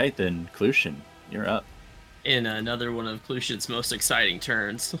 All right, then, Clutian, you're up. In another one of Clutian's most exciting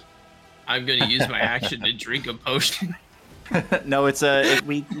turns, I'm going to use my action to drink a potion. No,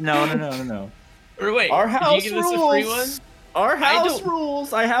 no. Or wait, Our house did you give us a free one? rules. Our house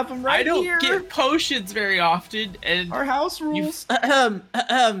rules. I have them right I don't here. get potions very often, and Our house rules. I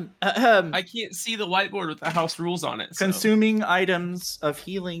can't see the whiteboard with the house rules on it. So. Consuming items of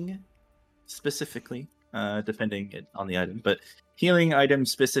healing, specifically, depending on the item, but healing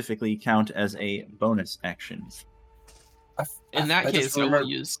items specifically count as a bonus action. In that case, I will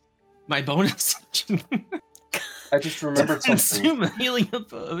use my bonus action. I just remembered something. Consume a healing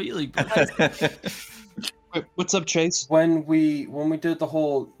potion. Wait, what's up, Chase? When we did the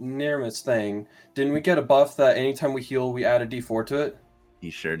whole Nearmus thing, didn't we get a buff that anytime we heal, we add a d4 to it?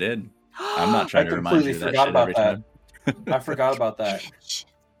 You sure did. I'm not trying to remind you of that forgot shit about every that. time. I forgot about that.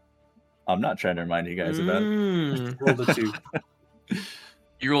 I'm not trying to remind you guys about it. Rolled a 2.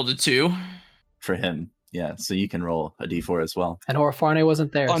 You rolled a 2. For him. Yeah, so you can roll a d4 as well. And Orafarne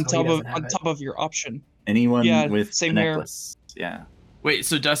wasn't there, On so he top doesn't have on it. top of your option. Anyone Yeah, with same a here. necklace. Yeah. Wait,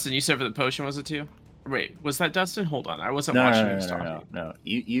 so Dustin, you said for the potion was a 2? Wait, was that Dustin? Hold on, I wasn't No, watching no, who was no, talking. no.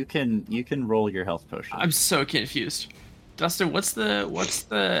 You can roll your health potion. I'm so confused. Dustin, what's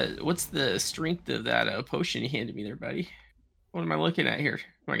the strength of that potion you handed me there, buddy? What am I looking at here,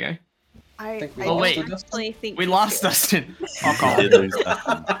 my guy? I think we Oh, lost wait. it, actually think We he's lost here. Dustin. I'll call We him. did lose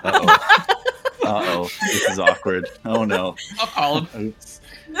Dustin. Uh-oh. This is awkward. Oh no. I'll call him. Oops.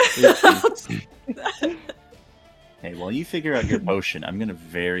 Oopsie. Hey, while you figure out your potion, I'm gonna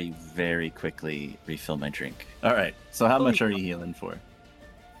very, very quickly refill my drink. Alright, so how much are you healing for?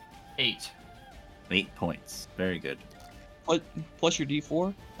 8. 8 points. Very good. Plus your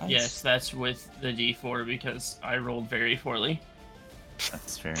D4. Nice. Yes, that's with the D4 because I rolled very poorly.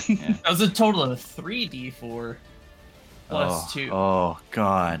 That's fair. Yeah. That was a total of 3 D4 plus 2. Oh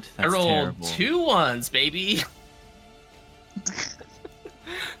god. I That's rolled terrible. 2 ones, baby.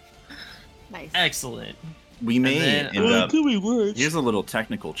 Nice. Excellent. We may then- end Well, it up could be worse. Here's a little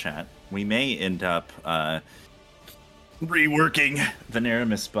technical chat. We may end up reworking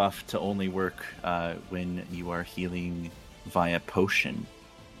Venerimus buff to only work when you are healing via potion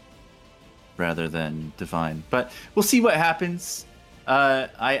rather than divine. But we'll see what happens.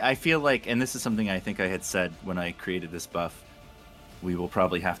 I feel like, and this is something I think I had said when I created this buff, we will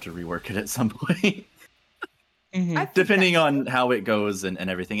probably have to rework it at some point. Mhm. I think Depending that's- on how it goes and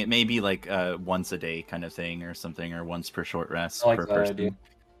everything. It may be like once a day kind of thing or something, or once per short rest I like per that person. idea.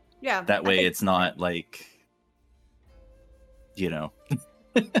 Yeah. That I way think it's not like, you know,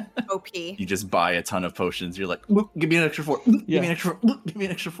 OP. you just buy a ton of potions. You're like, "Whoop, give me an extra 4. Give Yeah. me an extra 4. Whoop, give me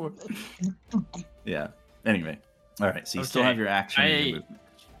an extra 4. Yeah. Anyway. All right. So you still Okay. have your action and your movement.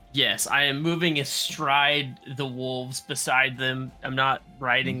 Yes, I am moving astride the wolves beside them. I'm not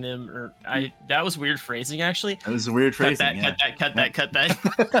riding them, or that was weird phrasing actually. That was a weird Cut phrasing. that, Yeah. cut that, cut that,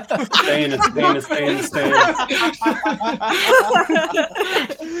 cut that. Staying, it's staying, it's staying, it's staying.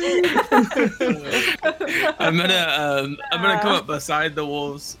 I'm gonna come up beside the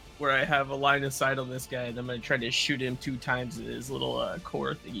wolves where I have a line of sight on this guy, and I'm gonna try to shoot him 2 times at his little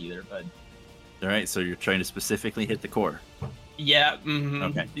core thingy there, bud. All right. So you're trying to specifically hit the core. Yeah,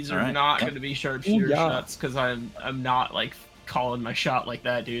 Okay, these are alright, not yeah. going to be sharpshooter yeah. shots because I'm not like calling my shot like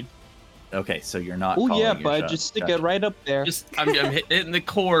that, dude. Okay. So you're not. Oh calling yeah, your bud. shot. Just stick Gotcha. it right up there. Just I'm hitting the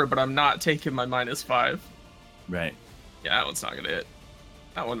core, but I'm not taking my -5. Right. Yeah, that one's not gonna hit.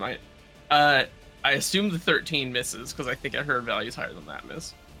 That one might. I assume the 13 misses because I think I heard values higher than that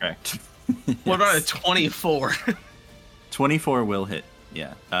miss. Correct. What about a Yes. 24? 24 will hit.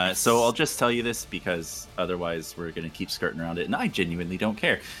 Yeah. So I'll just tell you this because otherwise we're going to keep skirting around it, and I genuinely don't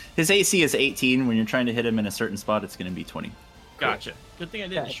care. His AC is 18. When you're trying to hit him in a certain spot, it's going to be 20. Gotcha. Good thing I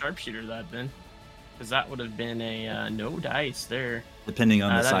didn't Okay. sharpshooter that then, because that would have been a no dice there. Depending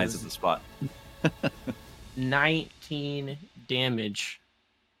on the that size is- of the spot. 19 damage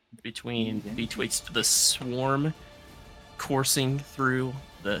between the swarm coursing through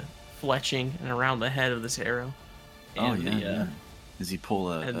the fletching and around the head of this arrow. Oh, and yeah, the, yeah. As you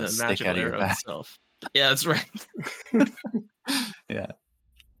pull and a the stick magical out of your arrow back. itself. Yeah, that's right. Yeah.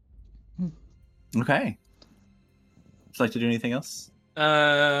 Okay. Would you like to do anything else?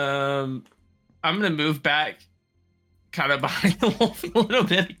 I'm gonna move back, kind of behind the wolf a little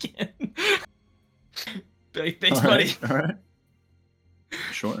bit again. Thanks, All buddy. right, all right.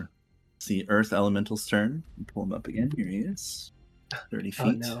 Sure. It's the Earth Elemental's turn. Pull him up again. Here he is. 30 Oh,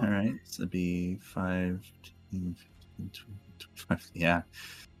 feet. no. All right. So it'd be 5, 10, 15, 20, 25. Yeah.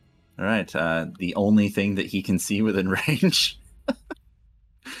 All right. The only thing that he can see within range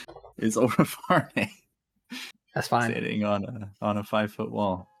is Orafarne That's fine. sitting on a 5-foot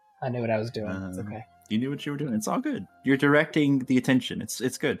wall. I knew what I was doing. It's Um, okay. You knew what you were doing. It's all good. You're directing the attention.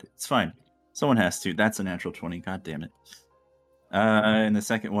 It's good. It's fine. Someone has to. That's a natural 20. God damn it. And the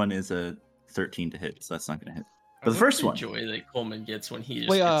second one is a 13 to hit, so that's not going to hit. I But the love first the one. joy that Coleman gets when he just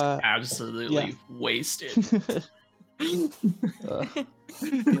Wait, gets absolutely yeah. wasted. He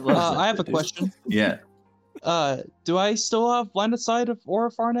loves I it, have a dude. question. Yeah. Do I still have line of sight of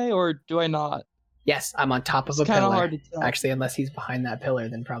Orafarne, or do I not? Yes, I'm on top of a It's kind of pillar. hard to tell. Actually, unless he's behind that pillar,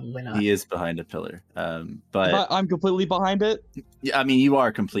 then probably not. He is behind a pillar. If But I'm completely behind it. yeah, I mean, you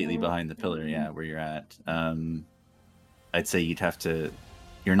are completely behind the pillar, yeah, where you're at. I'd say you'd have to.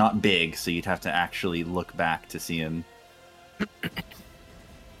 You're not big, so you'd have to actually look back to see him.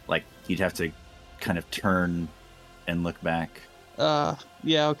 Like, you'd have to kind of turn and look back.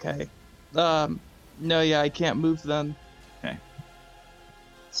 Yeah, okay. No, yeah, I can't move then.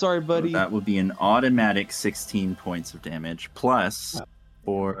 Sorry, So buddy. that would be an automatic 16 points of damage, plus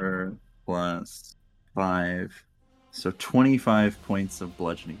 4 plus 5. So 25 points of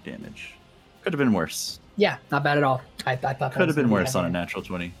bludgeoning damage. Could have been worse. Yeah, not bad at all. I thought that Could was have been gonna be worse on a heavy. natural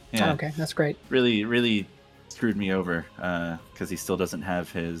 20. Oh, Yeah. okay, that's great. Really screwed me over because he still doesn't have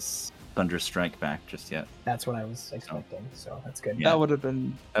his Thunder Strike back just yet. That's what I was expecting, so that's good. Yeah. That would have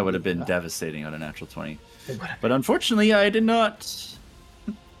been. That would have been devastating on a natural 20. It would've But unfortunately, I did not.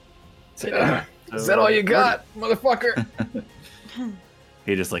 Is that all you got, motherfucker?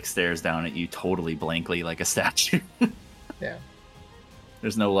 He just like stares down at you totally blankly like a statue. Yeah.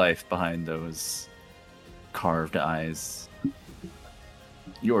 There's no life behind those carved eyes.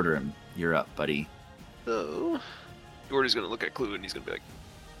 Yordrim, you're up, buddy. So, Jordy's gonna look at Clue and he's gonna be like,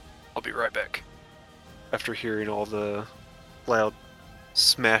 I'll be right back. After hearing all the loud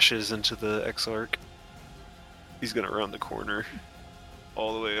smashes into the Exarch, he's gonna round the corner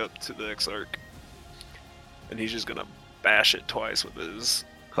all the way up to the Exarch. And he's just gonna bash it twice with his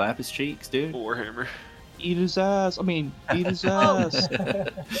Clap his cheeks, dude. warhammer. Eat his ass. I mean, eat his ass.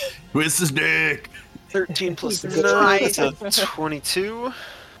 Twist his dick. 13 plus Jesus 9, Christ. so 22.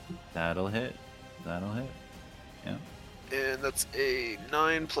 That'll hit. Yeah. And that's a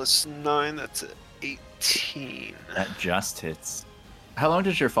 9 plus 9, that's a 18. That just hits. How long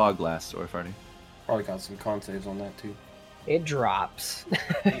does your fog last, Orfarty? Probably got some con saves on that too. It drops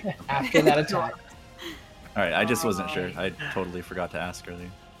after that attack. All right, I just wasn't sure. I totally forgot to ask earlier.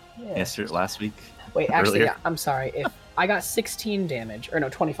 Yeah. Yesterday, last week. Wait, actually, earlier. yeah, I'm sorry. If I got 16 damage, or no,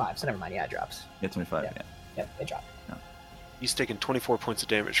 25, so never mind. Yeah, it drops. Yeah, 25. Yeah. Yeah. Yep, it dropped. He's taken 24 points of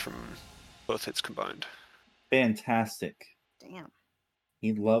damage from both hits combined. Fantastic. Damn.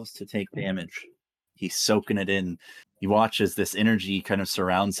 He loves to take damage. He's soaking it in. You watch as this energy kind of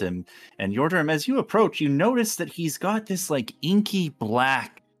surrounds him. And Yordrim, as you approach, you notice that he's got this like inky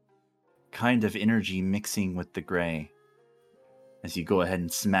black kind of energy mixing with the gray. As you go ahead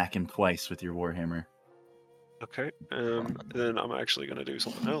and smack him twice with your warhammer. Okay, then I'm actually gonna do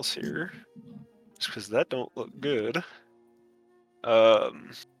something else here, just because that don't look good.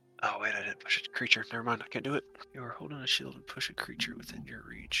 Oh wait, I didn't push a creature. Never mind, I can't do it. You are holding a shield and push a creature within your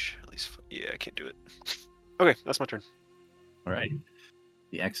reach. At least, yeah, I can't do it. Okay, that's my turn. All right.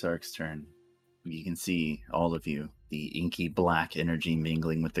 The Exarch's turn. You can see all of you, the inky black energy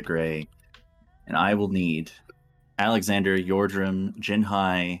mingling with the gray. And I will need Alexander, Yordrim,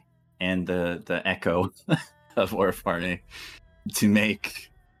 Jinhai, and the Echo of Orfarne to make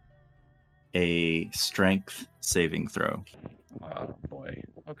a strength saving throw. Oh boy.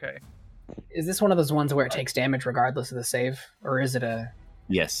 Okay. Is this one of those ones where it takes damage regardless of the save, or is it a?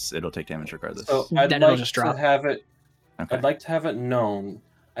 Yes, it'll take damage regardless. So Then I'd it'll like just to drop. have it. Okay. I'd like to have it known.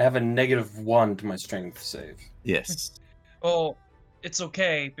 I have a -1 to my strength save. Yes. Well, it's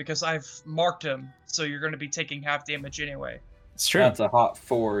okay because I've marked him, so you're going to be taking half damage anyway. It's true. That's a hot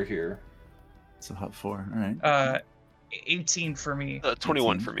 4 here. It's a hot 4. All right. 18 for me.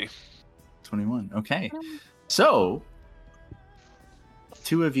 21 18. for me. 21. Okay. So,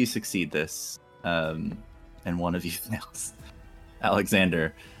 2 of you succeed this, and 1 of you fails.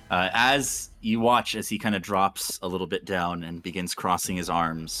 Alexander, as you watch as he kind of drops a little bit down and begins crossing his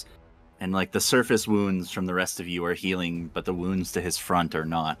arms, and like the surface wounds from the rest of you are healing, but the wounds to his front are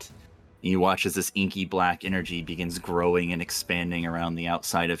not. And you watch as this inky black energy begins growing and expanding around the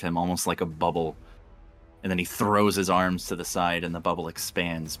outside of him, almost like a bubble. And then he throws his arms to the side and the bubble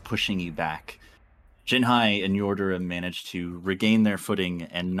expands, pushing you back. Jinhai and Yordrim manage to regain their footing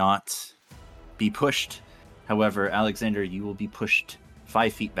and not be pushed. However, Alexander, you will be pushed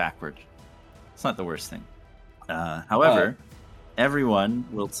 5 feet backward. It's not the worst thing. However, everyone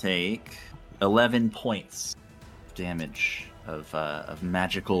will take 11 points of damage of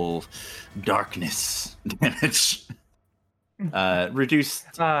magical darkness damage. Reduced.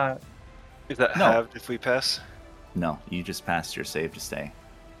 Is that No. halved if we pass? No, you just passed your save to stay.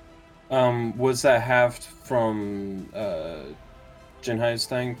 Was that halved from Jinhai's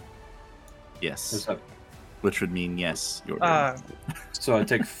thing? Yes. Was that... Which would mean yes, Yordrim. So I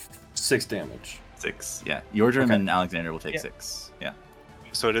take 6 damage. 6. Yeah. Yordrim Okay. and Alexander will take Yeah. 6. Yeah.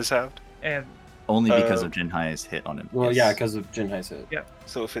 So it is halved? And Only because of Jinhai's hit on him. Well, Yes. yeah, because of Jinhai's hit.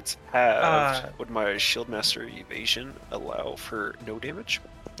 So if it's halved, would my Shieldmaster evasion allow for no damage?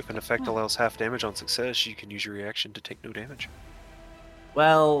 If an effect allows half damage on success, you can use your reaction to take no damage.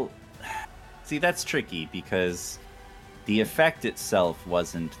 Well, see, that's tricky because the effect itself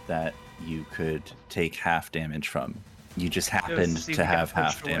wasn't that you could take half damage from. You just happened so you to get have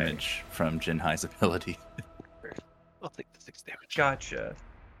half pushed away. damage from Jinhai's ability. I'll take the 6 damage. gotcha.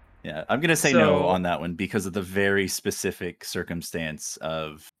 Yeah, I'm gonna say no So- on that one because of the very specific circumstance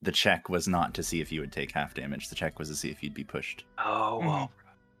of the check was not to see if you would take half damage. The check was to see if you'd be pushed. Oh, well.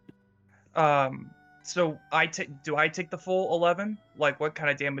 So do I take the full 11? Like, what kind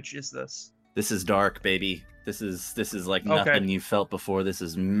of damage is this? This is dark, baby. This is like Okay. nothing you've felt before. This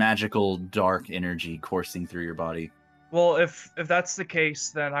is magical dark energy coursing through your body. Well, if that's the case,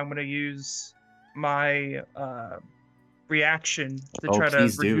 then I'm gonna use my reaction to Oh, try to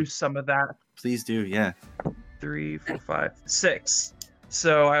please do. reduce some of that. Please do, yeah. 3, 4, 5, 6.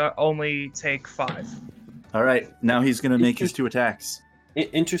 So I only take 5. All right, now he's gonna make his 2 attacks.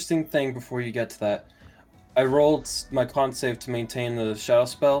 Interesting thing before you get to that. I rolled my con save to maintain the shadow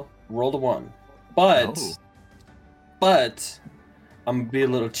spell. Rolled a 1. But I'm gonna be a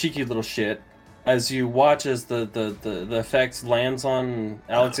little cheeky little shit. As you watch as the effect lands on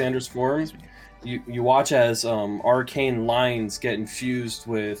Alexander's form, you watch as arcane lines get infused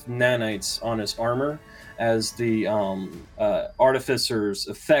with nanites on his armor, as the artificer's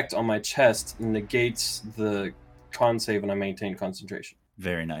effect on my chest negates the con save and I maintain concentration.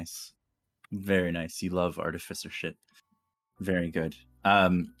 Very nice. Very nice. You love artificer shit. Very good.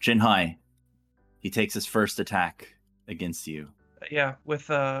 Jinhai, he takes his first attack against you Yeah, with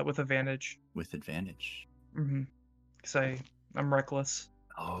advantage. with advantage. Mm-hmm. Cause I'm reckless.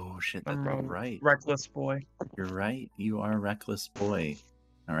 Oh shit, I'm that's a right. reckless boy. You're right. You are a reckless boy.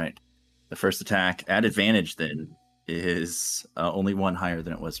 All right. The first attack at advantage then is only 1 higher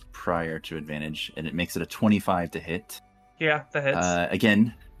than it was prior to advantage, and it makes it a 25 to hit. Yeah, that hits.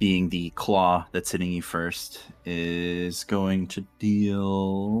 Again, being the claw that's hitting you first is going to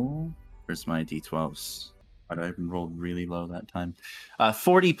deal. Where's my d12s? I rolled really low that time.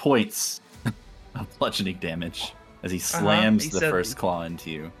 40 points of bludgeoning damage as he slams He the said- first claw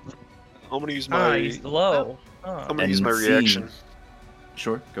into you. I'm gonna use my. He's low. I'm Oh. gonna use my And seeing- reaction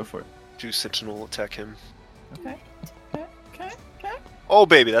Sure, go for it. to Sentinel attack him. Okay. Oh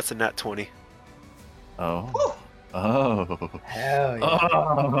baby, that's a nat 20. Oh. Oh. Hell yeah.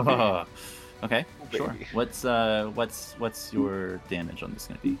 Oh. Okay, Oh, sure. baby. What's your damage on this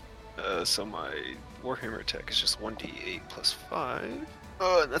gonna be? So my Warhammer attack is just 1d8 plus 5.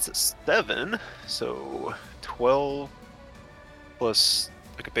 And that's a 7. So 12 plus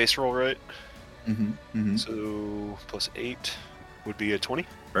like a base roll, right? Mm-hmm. So plus 8 would be a 20.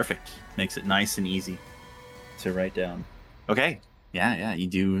 Perfect. Makes it nice and easy to write down. Okay. Yeah. You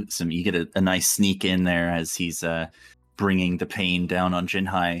get a nice sneak in there as he's bringing the pain down on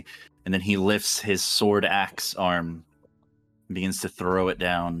Jinhai, and then he lifts his sword axe arm and begins to throw it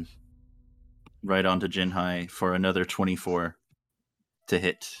down right onto Jinhai for another 24 to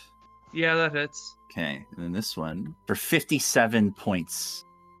hit. Yeah, that hits. Okay, and then this one for 57 points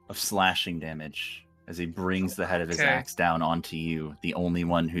of slashing damage as he brings the head of his Okay. axe down onto you, the only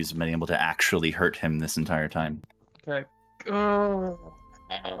one who's been able to actually hurt him this entire time. Okay. Oh.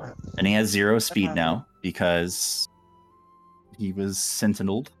 And he has 0 speed now because he was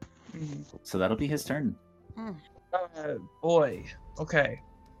sentineled. Mhm. So that'll be his turn. Boy. Okay.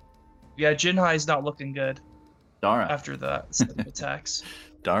 Yeah, Jinhai's not looking good Dara. after that set of attacks.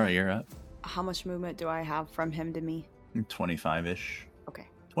 Dara, you're up. How much movement do I have from him to me? 25-ish. Okay.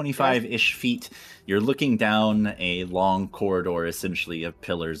 25-ish feet. You're looking down a long corridor, essentially, of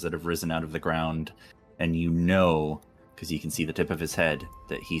pillars that have risen out of the ground. And you know, because you can see the tip of his head,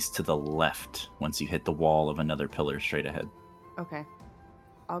 that he's to the left once you hit the wall of another pillar straight ahead. Okay.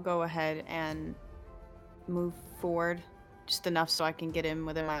 I'll go ahead and move forward just enough so I can get him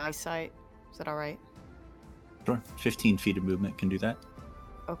within my eyesight. Is that all right? Sure. 15 feet of movement can do that.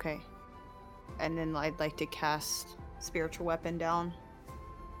 Okay. And then I'd like to cast Spiritual Weapon down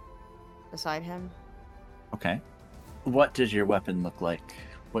beside him. Okay. What does your weapon look like?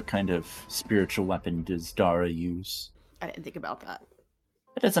 What kind of spiritual weapon does Dara use? I didn't think about that.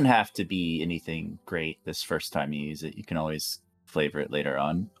 It doesn't have to be anything great this first time you use it. You can always flavor it later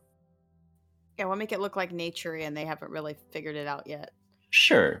on. Yeah, we'll make it look like nature-y and they haven't really figured it out yet.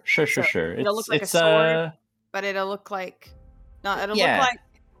 Sure. So, it'll look like a sword, but it'll look like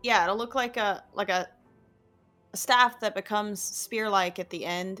it'll look like a staff that becomes spear-like at the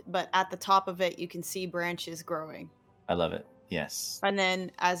end, but at the top of it you can see branches growing. I love it. Yes. And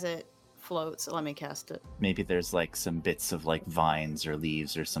then as it floats, let me cast it. Maybe there's like some bits of like vines or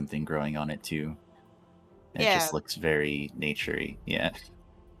leaves or something growing on it too. And It Yeah. just looks very nature-y. Yeah.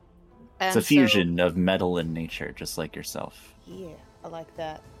 And It's a so- fusion of metal and nature, just like yourself. Yeah, I like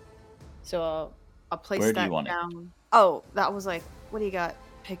that. So I'll place Where do that you want it? down. Oh, that was like, what do you got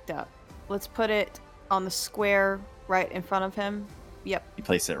picked up? Let's put it on the square right in front of him. Yep. You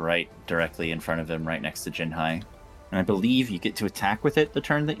place it right directly in front of him, right next to Jinhai. And I believe you get to attack with it the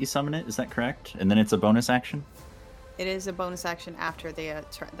turn that you summon it. Is that correct? And then it's a bonus action? It is a bonus action after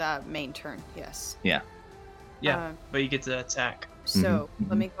the main turn, yes. Yeah. Yeah, but you get to attack. So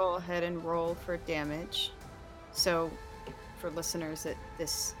let me go ahead and roll for damage. So for listeners,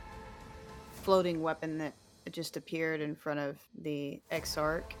 this floating weapon that just appeared in front of the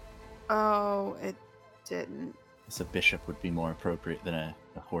Exarch. Oh, it didn't. So a bishop would be more appropriate than a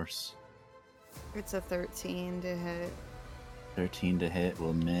horse. It's a 13 to hit. 13 to hit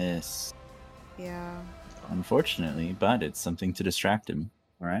will miss. Yeah. Unfortunately, but it's something to distract him.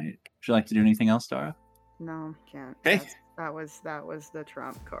 All right. Would you like to do anything else, Dara? No, can't. Okay. That was the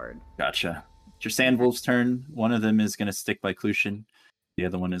trump card. Gotcha. It's your Sandwolf's turn. One of them is going to stick by Clushin. The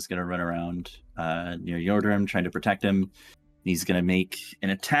other one is going to run around near Yordrim, trying to protect him. He's going to make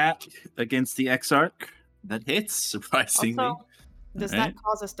an attack against the Exarch. That hits, surprisingly. Also, does that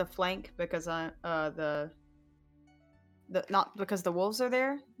cause us to flank because not because the wolves are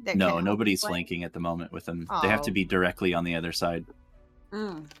there? No, nobody's flanking at the moment with them. They have to be directly on the other side.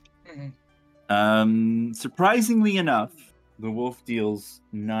 Surprisingly enough, the wolf deals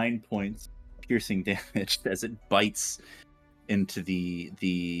 9 points piercing damage as it bites into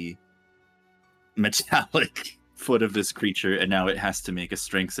the metallic foot of this creature, and now it has to make a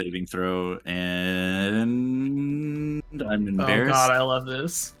strength saving throw, and I'm embarrassed. Oh god, I love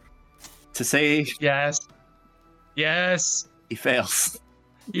this. To say Yes. he fails.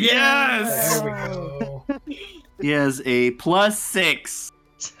 Yes! There we go. He has a +6.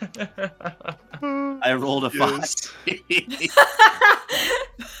 I rolled a 5.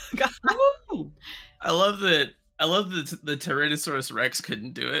 I love that the Tyrannosaurus Rex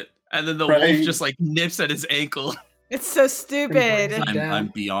couldn't do it. And then the Right. wolf just like nips at his ankle. It's so stupid. I'm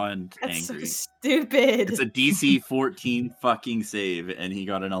beyond That's angry. so stupid. It's a DC 14 fucking save, and he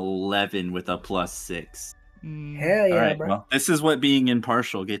got an 11 with a +6. Hell yeah, All right, bro. well, this is what being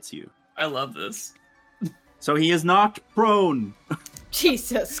impartial gets you. I love this. So he is knocked prone.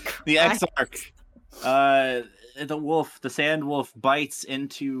 Jesus Christ. The Exarch. The wolf, the sand wolf, bites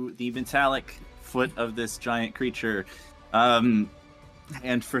into the metallic foot of this giant creature.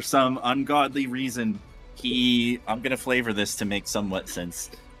 And for some ungodly reason, I'm going to flavor this to make somewhat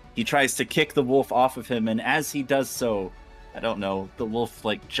sense. He tries to kick the wolf off of him, and as he does so, I don't know, the wolf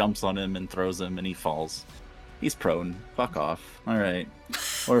like jumps on him and throws him, and he falls. He's prone. Fuck off. All right.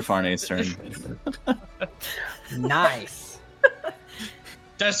 Or Farnay's turn. Nice.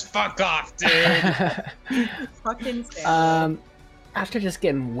 Just fuck off, dude. Fucking sad. After just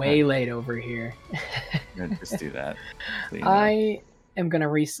getting waylaid over here, Just do that. So you know. I am going to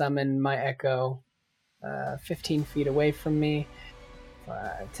resummon my Echo 15 feet away from me.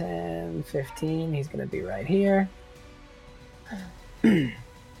 5, 10, 15. He's going to be right here.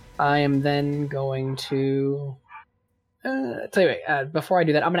 I am then going to... tell you what, before I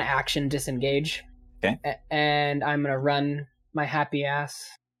do that, I'm going to action disengage. Okay. And I'm going to run my happy ass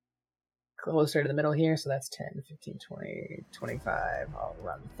closer to the middle here. So that's 10, 15, 20, 25. I'll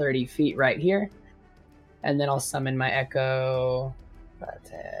run 30 feet right here. And then I'll summon my Echo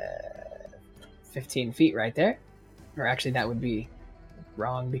 15 feet right there. Or actually, that would be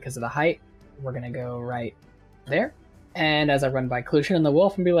wrong because of the height. We're going to go right there. And as I run by Clushin and the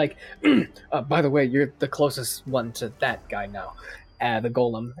wolf and be like, by the way, you're the closest one to that guy now, the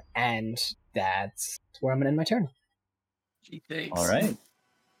golem. And that's where I'm going to end my turn. Gee, thanks. All right.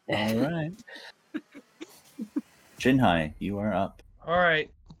 Jinhai, you are up. All right.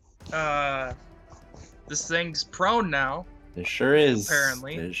 This thing's prone now. It sure is.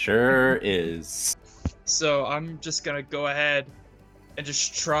 Apparently. It sure is. So I'm just gonna go ahead and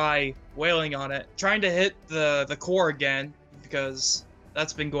just try wailing on it, trying to hit the core again because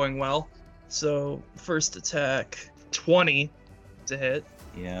that's been going well. So first attack, 20 to hit.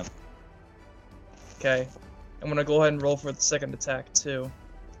 Yeah. Okay, I'm gonna go ahead and roll for the second attack too,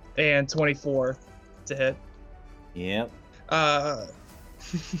 and 24 to hit. Yep.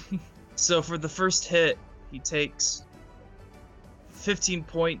 So for the first hit, he takes 15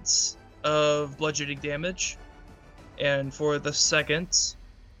 points of bludgeoning damage, and for the second,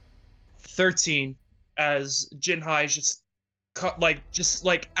 13, as Jinhai just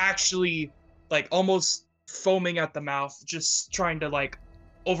actually almost foaming at the mouth, just trying to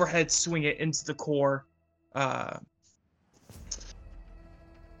overhead swing it into the core.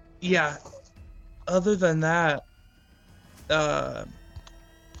 Yeah. Other than that,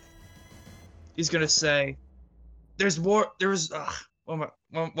 he's gonna say, "What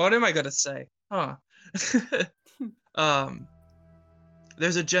am I gonna say? Huh?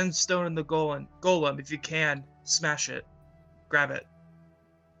 There's a gemstone in the golem. If you can, smash it, grab it."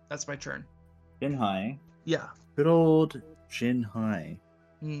 That's my turn. Jinhai, Yeah. Good old Jin Hai.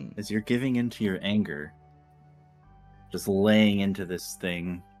 Hmm. As you're giving into your anger, just laying into this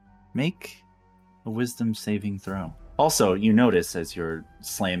thing, make a wisdom saving throw. Also, you notice as you're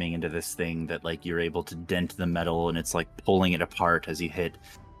slamming into this thing that like you're able to dent the metal and it's like pulling it apart as you hit,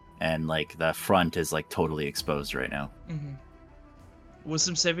 and like the front is like totally exposed right now. Mm-hmm.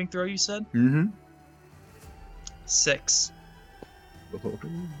 Wisdom saving throw, you said? Mm-hmm. 6.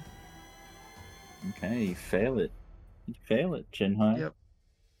 Okay, you fail it. You fail it, Jinhai. Yep.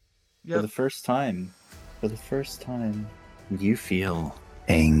 For the first time, you feel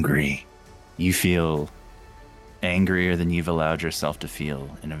angry. You feel angrier than you've allowed yourself to feel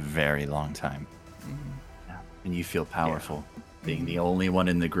in a very long time. Mm-hmm. And you feel powerful, being the only one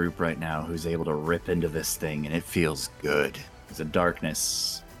in the group right now who's able to rip into this thing, and it feels good. There's a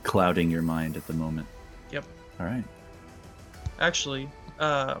darkness clouding your mind at the moment. Yep. All right. Actually,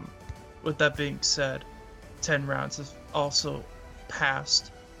 with that being said, 10 rounds have also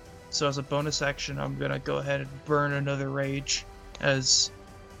passed. So as a bonus action, I'm going to go ahead and burn another rage as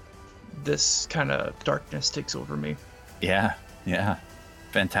this kind of darkness takes over me. Yeah.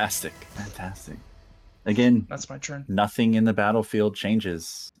 Fantastic. Again, That's my turn. nothing in the battlefield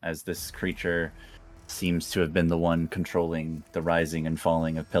changes as this creature seems to have been the one controlling the rising and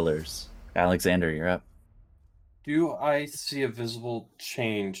falling of pillars. Alexander, you're up. Do I see a visible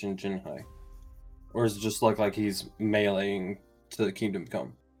change in Jinhai? Or is it just look like he's meleeing to the Kingdom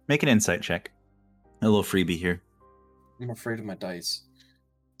Come? Make an insight check. A little freebie here. I'm afraid of my dice.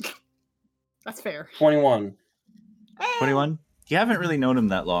 That's fair. 21. 21? You haven't really known him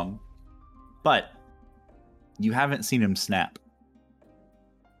that long, but you haven't seen him snap.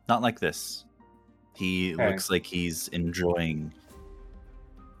 Not like this. He Okay. looks like he's enjoying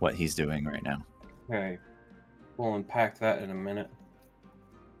what he's doing right now. Okay. We'll unpack that in a minute.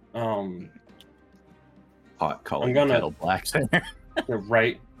 Pot calling I'm gonna- kettle black there. You're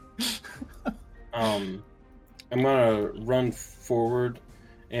right. I'm gonna run forward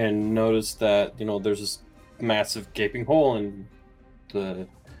and notice that, there's this massive gaping hole in the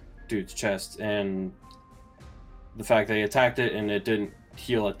dude's chest, and the fact that he attacked it and it didn't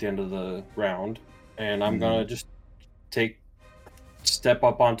heal at the end of the round. And I'm gonna just step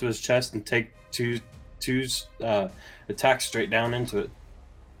up onto his chest and take two attacks straight down into it.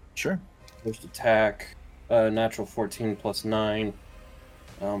 Sure. First attack, natural 14 plus 9.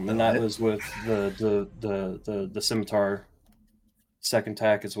 And that was with the scimitar. Second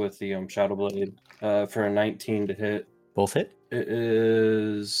attack is with the shadow blade for a 19 to hit. Both hit? It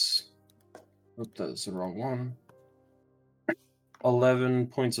is. Oops, that's the wrong one. 11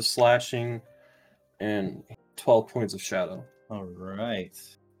 points of slashing and 12 points of shadow. All right.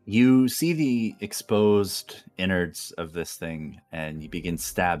 You see the exposed innards of this thing, and you begin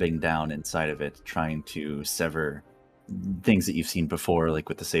stabbing down inside of it, trying to sever things that you've seen before, like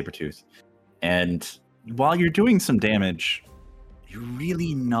with the sabertooth. And while you're doing some damage, you're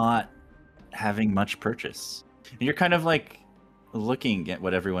really not having much purchase. And you're kind of like looking at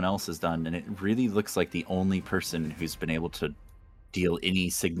what everyone else has done, and it really looks like the only person who's been able to deal any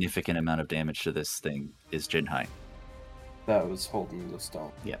significant amount of damage to this thing is Jinhai. That was holding the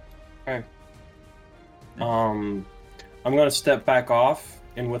stone. Yep. Okay. I'm going to step back off,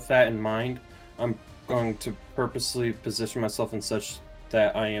 and with that in mind, I'm going to purposely position myself in such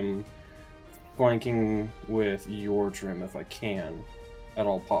that I am flanking with your trim if I can, at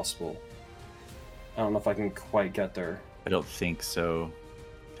all possible. I don't know if I can quite get there. I don't think so.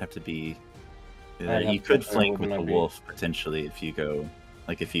 Have to be. I'd have You to could get there, flank with wouldn't the I be? wolf potentially if you go.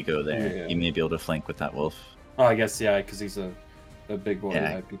 Like if you go there, Yeah. you may be able to flank with that wolf. Oh, I guess, yeah, because he's a big boy.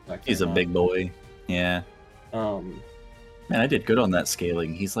 Yeah, I'd be back He's there a now. big boy. Yeah. Man, I did good on that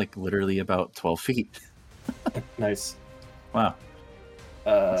scaling. He's like literally about 12 feet. Nice. Wow.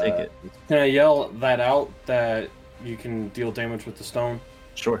 I'll take it. Can I yell that out that you can deal damage with the stone?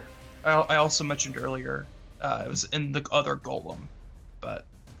 Sure. I also mentioned earlier it was in the other golem, but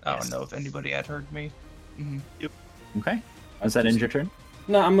I don't Yes. know if anybody had heard me. Mm-hmm. Okay. Was that end your turn?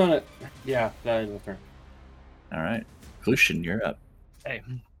 No, I'm gonna. Yeah, that is my turn. All right. Lucian, you're up. Hey.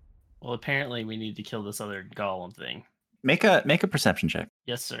 Well, apparently we need to kill this other golem thing. Make a perception check.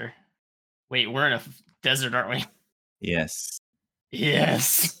 Yes, sir. Wait, we're in a desert, aren't we? Yes.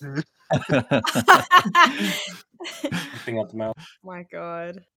 Yes. Thing out the mouth. My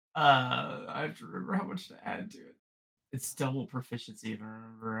God. I have to remember how much to add to it. It's double proficiency, if I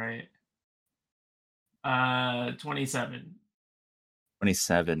remember right. 27.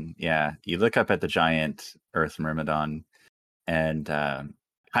 27. Yeah. You look up at the giant Earth Myrmidon and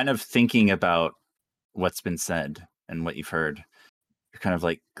kind of thinking about what's been said and what you've heard. You're kind of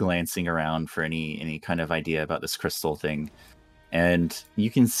like glancing around for any kind of idea about this crystal thing. And you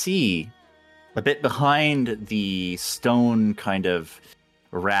can see a bit behind the stone kind of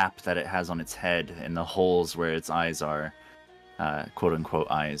wrap that it has on its head and the holes where its eyes are, quote unquote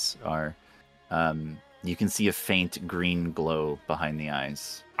eyes are, you can see a faint green glow behind the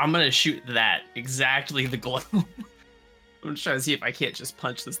eyes. I'm gonna shoot that, exactly the glow. I'm just trying to see if I can't just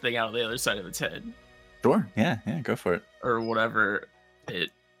punch this thing out of the other side of its head. Sure, yeah, go for it. Or whatever it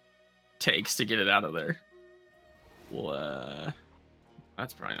takes to get it out of there. Well,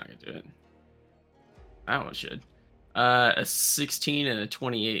 that's probably not gonna do it. That one should. A 16 and a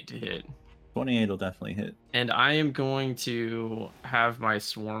 28 to hit. 28 will definitely hit. And I am going to have my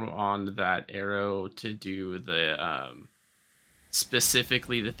swarm on that arrow to do the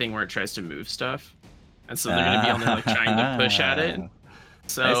specifically the thing where it tries to move stuff. And so they're gonna be on there like trying to push at it.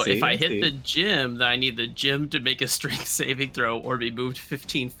 So if I hit the gym, then I need the gym to make a strength saving throw or be moved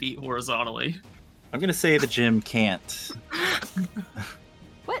 15 feet horizontally. I'm gonna say the gym can't.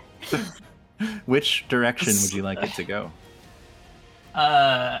 What? Which direction would you like it to go?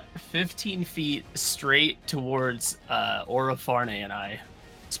 15 feet straight towards Orofarne and I,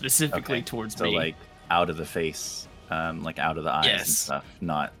 specifically towards so me. So like out of the face, like out of the eyes and stuff,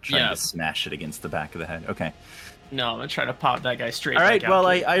 not trying to smash it against the back of the head. Okay. No, I'm gonna try to pop that guy straight. All right. Back Well,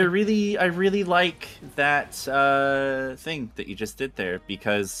 out I really like that thing that you just did there,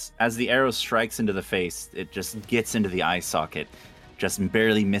 because as the arrow strikes into the face, it just gets into the eye socket, just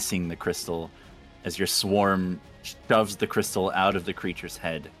barely missing the crystal, as your swarm shoves the crystal out of the creature's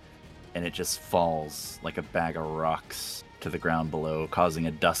head, and it just falls like a bag of rocks to the ground below, causing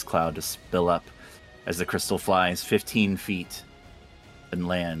a dust cloud to spill up as the crystal flies 15 feet and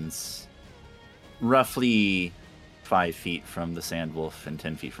lands roughly 5 feet from the Sand Wolf and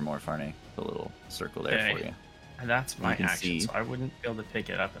 10 feet from Orfarne. A little circle there for you. And that's my can action, see- so I wouldn't be able to pick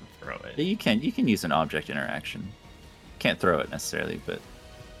it up and throw it. Yeah, you can use an object interaction. Can't throw it necessarily, but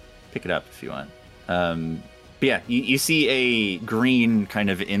pick it up if you want. But yeah, you see a green kind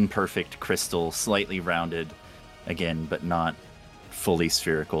of imperfect crystal, slightly rounded again, but not fully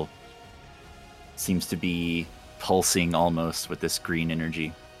spherical. Seems to be pulsing almost with this green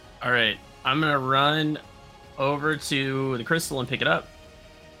energy. All right, I'm gonna run over to the crystal and pick it up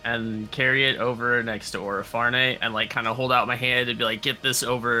and carry it over next to Orofarne and like kind of hold out my hand and be like, get this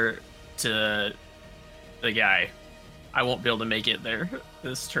over to the guy. I won't be able to make it there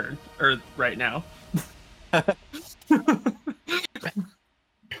this turn or right now. You're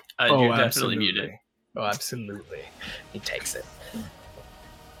definitely muted. Oh, absolutely. He takes it.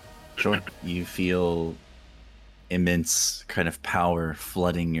 Sure. You feel immense kind of power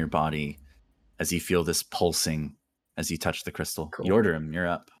flooding your body as you feel this pulsing as you touch the crystal. Cool. Yordarim, you're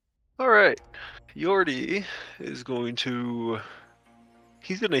up. All right. Yordi is going to...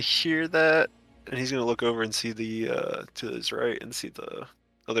 He's going to hear that, and he's going to look over and see the, to his right, and see the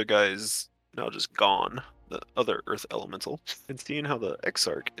other guy's now just gone, the other earth elemental. And seeing how the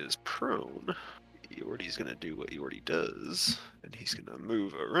Exarch is prone, Yordi's going to do what Yordi does, and he's going to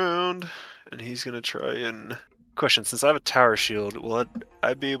move around, and he's going to try and... Question, since I have a tower shield, will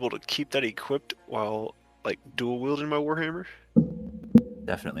I be able to keep that equipped while, like, dual wielding my Warhammer?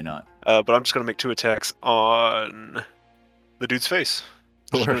 Definitely not. But I'm just going to make 2 attacks on the dude's face.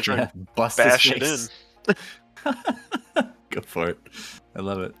 Just gonna try and Bust bash his it in. face. Go for it. I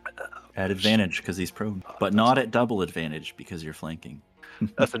love it. At advantage because he's prone, but not at double advantage because you're flanking.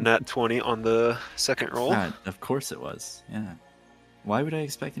 That's a nat 20 on the second roll. Of course it was. Yeah. Why would I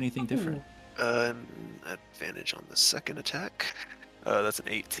expect anything different? Advantage on the second attack. That's an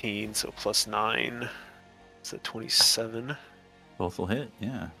 18, so plus 9. It's a 27. Both will hit.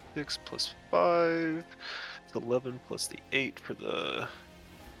 Yeah. 6 plus 5. It's 11 plus the 8 for the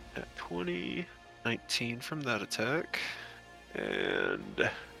at 20. 19 from that attack. And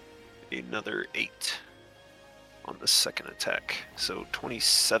another 8 on the second attack. So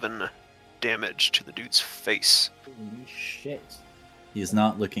 27 damage to the dude's face. Holy shit. He is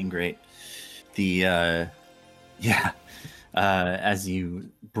not looking great. As you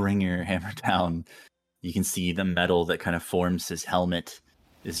bring your hammer down, you can see the metal that kind of forms his helmet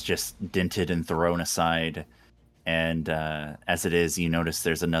is just dented and thrown aside. And as it is, you notice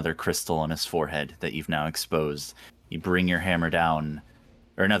there's another crystal on his forehead that you've now exposed. You bring your hammer down,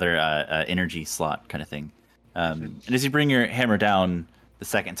 or another energy slot kind of thing. And as you bring your hammer down the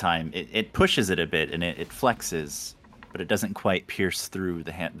second time, it pushes it a bit and it flexes, but it doesn't quite pierce through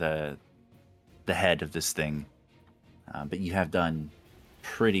the head of this thing. But you have done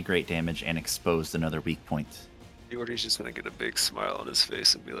pretty great damage and exposed another weak point. Yordi's just gonna get a big smile on his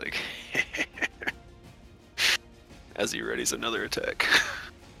face and be like, as he readies another attack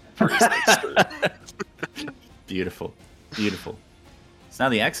for his next turn. Beautiful. Beautiful. It's now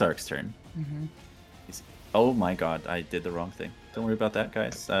the Exarch's turn. Mm-hmm. Oh my god, I did the wrong thing. Don't worry about that,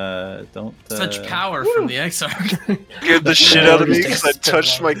 guys. Don't. Such power from the Exarch. Scared the shit out of me Just because I takes so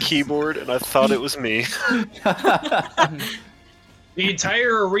touched my long. keyboard and I thought it was me. The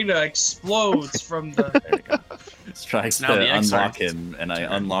entire arena explodes from the. There we go. Just trying now the to unlock Exarch's him, and I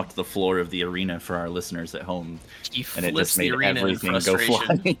unlocked the floor of the arena for our listeners at home, He and it flips just the made arena in everything go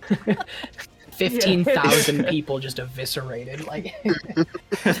frustration. flying. 15,000 people just eviscerated. Like,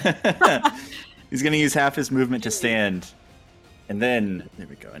 He's gonna use half his movement to stand, and then there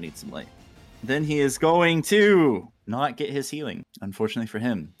we go. I need some light. Then he is going to not get his healing, unfortunately for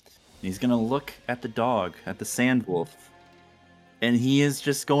him. He's gonna look at the dog, at the sand wolf, and he is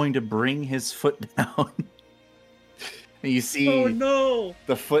just going to bring his foot down. And you see Oh no!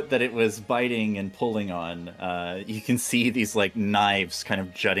 the foot that it was biting and pulling on. You can see these like knives kind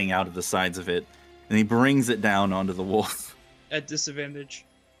of jutting out of the sides of it, and he brings it down onto the wolf. At disadvantage.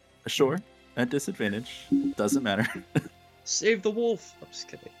 Sure, at disadvantage, doesn't matter. Save the wolf. I'm just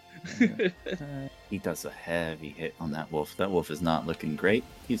kidding. He does a heavy hit on that wolf. That wolf is not looking great.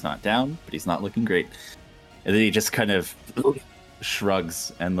 He's not down, but he's not looking great. And then he just kind of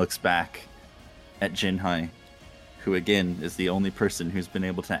shrugs and looks back at Jinhai, who again is the only person who's been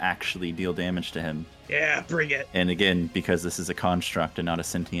able to actually deal damage to him. Yeah, bring it. And again, because this is a construct and not a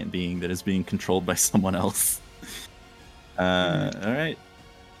sentient being that is being controlled by someone else. Alright.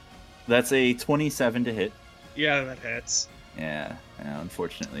 That's a 27 to hit. Yeah, that hits. Yeah,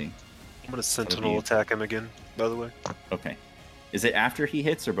 unfortunately. I'm gonna sentinel attack him again, by the way. Okay. Is it after he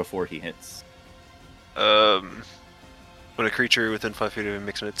hits or before he hits? When a creature within 5 feet of him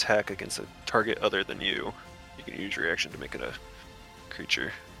makes an attack against a target other than you, you can use your action to make it a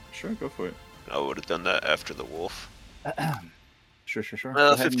creature. Sure, go for it. I would have done that after the wolf. Sure. Go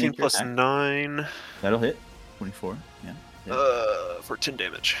ahead and 15 make your plus attack. 9. That'll hit. 24, yeah. For 10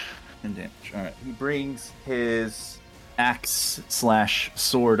 damage. 10 damage. Alright. He brings his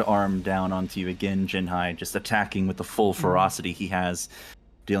axe/sword arm down onto you again, Jinhai, just attacking with the full ferocity he has,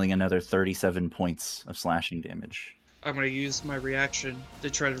 dealing another 37 points of slashing damage. I'm gonna use my reaction to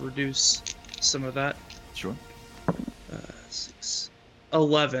try to reduce some of that. Sure.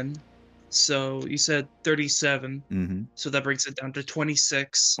 11. So you said 37. Mm-hmm. So that brings it down to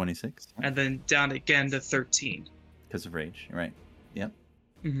 26. 26. And then down again to 13. Because of rage. Right. Yep.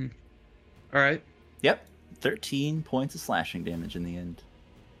 Mm-hmm. All right. Yep. 13 points of slashing damage in the end.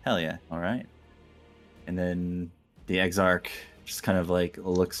 Hell yeah. All right. And then the Exarch just kind of like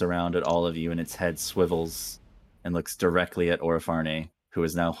looks around at all of you, and its head swivels and looks directly at Orofarne, who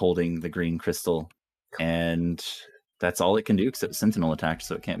is now holding the green crystal. And that's all it can do except sentinel attack,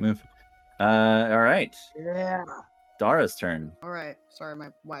 so it can't move. All right. Yeah. Dara's turn. All right. Sorry, my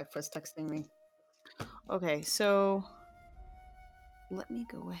wife was texting me. Okay, so let me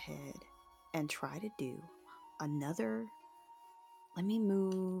go ahead and try to do another. Let me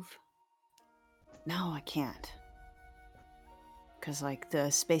move. No, I can't. Because, like,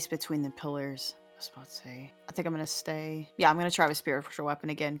 the space between the pillars. I was about to say. I think I'm going to stay. Yeah, I'm going to try with spiritual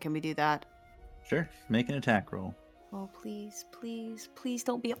weapon again. Can we do that? Sure. Make an attack roll. Oh, please, please, please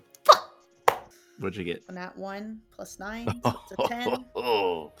don't be a. What'd you get? On that 1 plus 9, so it's a 10.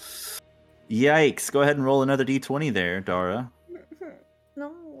 Oh. Yikes. Go ahead and roll another d20 there, Dara.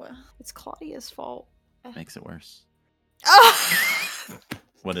 No, it's Claudia's fault. Makes it worse. Ah!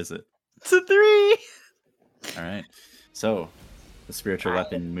 What is it? It's a 3. All right. So, the spiritual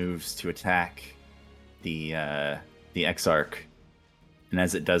weapon moves to attack the Exarch, and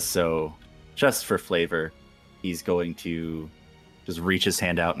as it does so, just for flavor, he's going to just reach his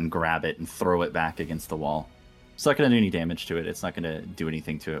hand out and grab it and throw it back against the wall. It's not going to do any damage to it. It's not going to do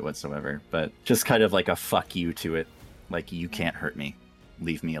anything to it whatsoever, but just kind of like a fuck you to it. Like, you can't hurt me.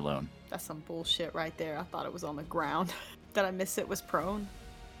 Leave me alone. That's some bullshit right there. I thought it was on the ground. Did I miss it was prone?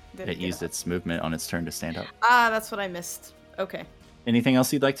 Did It get used up? its movement on its turn to stand up. Ah, that's what I missed. Okay. Anything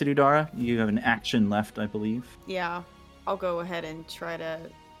else you'd like to do, Dara? You have an action left, I believe. Yeah, I'll go ahead and try to...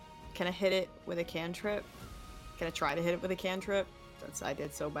 Can I hit it with a cantrip? Can I try to hit it with a cantrip? Since I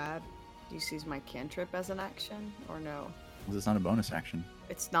did so bad. Do you use my cantrip as an action, or no? This is not a bonus action.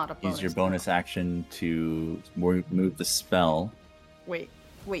 It's not a bonus. Use your bonus action to move the spell. Wait,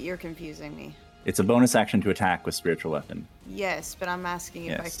 you're confusing me. It's a bonus action to attack with spiritual weapon. Yes, but I'm asking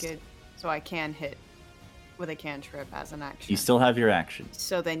if Yes. I could... So I can hit with a cantrip as an action. You still have your action.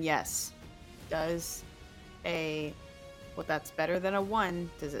 So then yes. Does a... Well, that's better than a 1.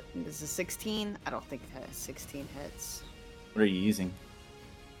 Does a 16? I don't think a 16 hits. What are you using?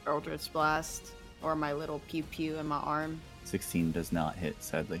 Eldritch Blast. or my little pew pew in my arm. 16 does not hit,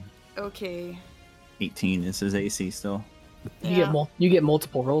 sadly. Okay. 18 is his AC still. You get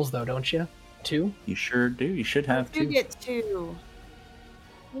multiple rolls though, don't you? 2? You sure do. You should have You 2. get 2.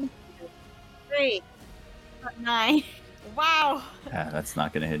 3. 9. Wow. That's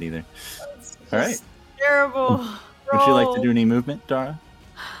not going to hit either. That's All right. just terrible. Would you like to roll. do any movement, Dara?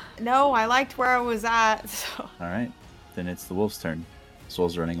 No, I liked where I was at. So. All right. Then it's the wolf's turn. This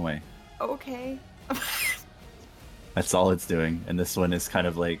wolf's running away. Okay. That's all it's doing. And this one is kind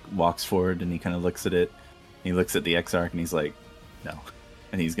of like walks forward and he kind of looks at it. He looks at the Exarch and he's like, no.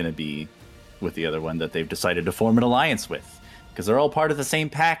 And he's going to be with the other one that they've decided to form an alliance with. Because they're all part of the same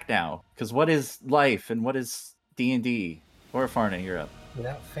pack now. Because what is life and what is D&D? Or Farna, you're up.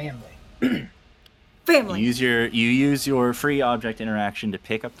 Without family. Family. You use your free object interaction to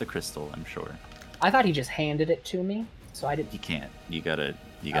pick up the crystal, I'm sure. I thought he just handed it to me, so I didn't. You can't. You gotta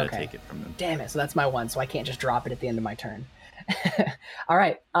Okay. take it from him. Damn it! So that's my one. So I can't just drop it at the end of my turn. All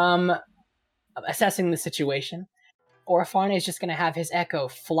right. Assessing the situation, Orifane is just gonna have his echo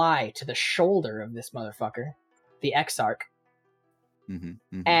fly to the shoulder of this motherfucker, the Exarch,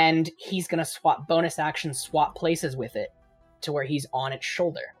 and he's gonna bonus action swap places with it to where he's on its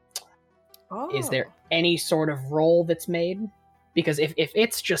shoulder. Oh. Is there any sort of roll that's made? Because if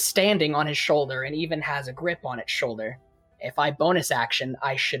it's just standing on his shoulder and even has a grip on its shoulder, if I bonus action,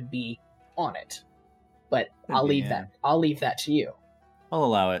 I should be on it. But I'll leave that to you. I'll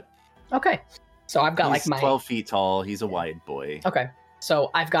allow it. Okay. So I've got He's 12 feet tall. He's a wide boy. Okay.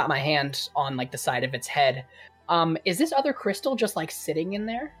 So I've got my hand on like the side of its head. Is this other crystal just like sitting in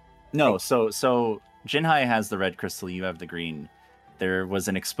there? No, so Jinhai has the red crystal, you have the green. There was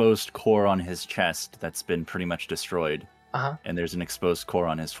an exposed core on his chest that's been pretty much destroyed. And there's an exposed core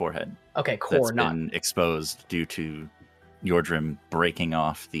on his forehead. Okay, core, that's been exposed due to Yordrim breaking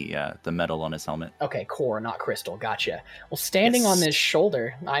off the metal on his helmet. Okay, core, not crystal. Gotcha. Well, standing on this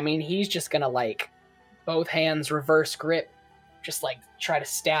shoulder, I mean, he's just gonna like both hands reverse grip, just like try to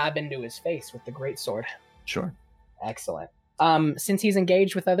stab into his face with the greatsword. Sure. Excellent. Since he's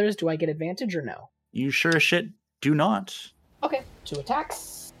engaged with others, do I get advantage or no? You sure as shit do not. Okay, 2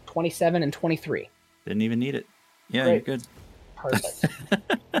 attacks, 27 and 23. Didn't even need it. Yeah, Great. You're good. Perfect.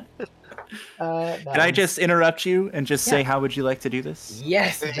 Can I just interrupt you and just say, how would you like to do this?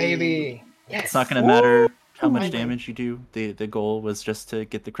 Yes, baby. Yes. It's not going to matter how much damage you do. The goal was just to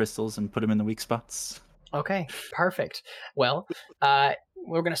get the crystals and put them in the weak spots. Okay, perfect. Well,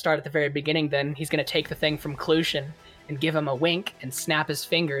 we're going to start at the very beginning then. He's going to take the thing from Clutian and give him a wink and snap his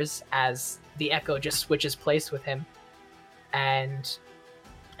fingers as the echo just switches place with him. And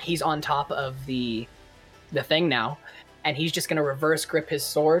he's on top of the thing now. And he's just going to reverse grip his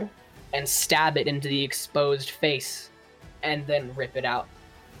sword and stab it into the exposed face and then rip it out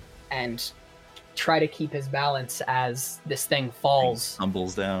and try to keep his balance as this thing falls.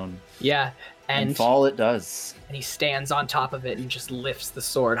 Tumbles down. Yeah. And fall it does. And he stands on top of it and just lifts the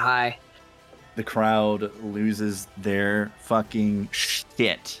sword high. The crowd loses their fucking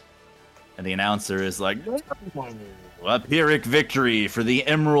shit. And the announcer is like, a Pyrrhic victory for the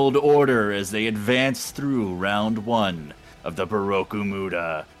Emerald Order as they advance through round 1 of the Baroku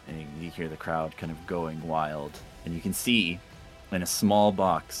Muda. And you hear the crowd kind of going wild. And you can see in a small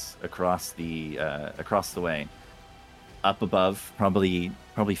box across the way, up above, probably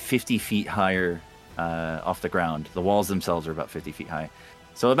 50 feet higher off the ground. The walls themselves are about 50 feet high.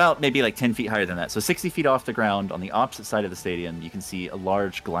 So about maybe like 10 feet higher than that. So 60 feet off the ground on the opposite side of the stadium, you can see a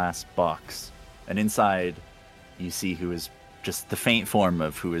large glass box. And inside, you see who is just the faint form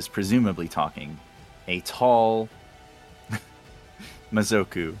of who is presumably talking. A tall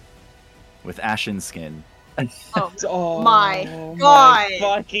Mazoku with ashen skin. Oh my god! My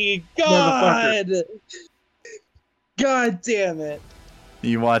fucking god! God damn it!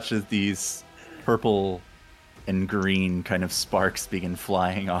 You watch as these purple and green kind of sparks begin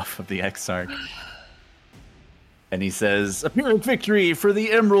flying off of the Exarch. And he says, a Pyrrhic victory for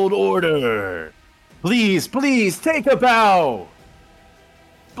the Emerald Order! Please, please, take a bow!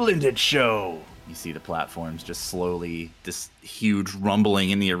 Splendid show! You see the platforms just slowly, this huge rumbling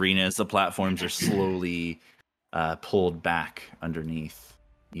in the arena as the platforms are slowly pulled back underneath.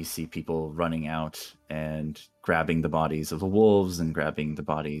 You see people running out and grabbing the bodies of the wolves and grabbing the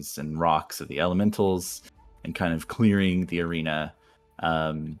bodies and rocks of the elementals and kind of clearing the arena.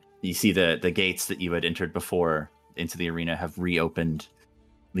 You see the gates that you had entered before into the arena have reopened,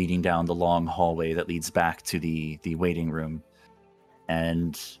 leading down the long hallway that leads back to the waiting room.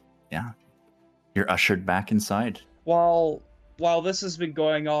 And yeah, you're ushered back inside. While this has been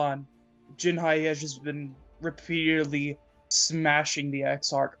going on, Jinhai has just been repeatedly smashing the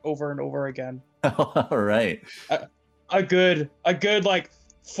Exarch over and over again. All right. A good like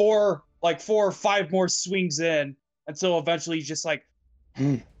four or five more swings in until eventually he's just like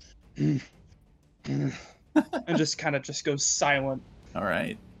and just kind of just goes silent. All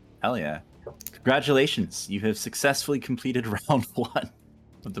right. Hell yeah. Congratulations. You have successfully completed round 1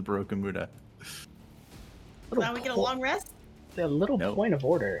 of the Baroka Muda. Now we get a long rest? A little No. point of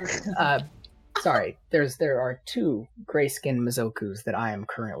order. Sorry, there are 2 gray-skinned Mizokus that I am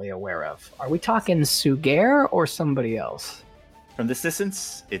currently aware of. Are we talking Sugair or somebody else? From this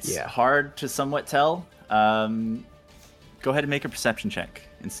distance, it's Yeah. hard to somewhat tell. Go ahead and make a perception check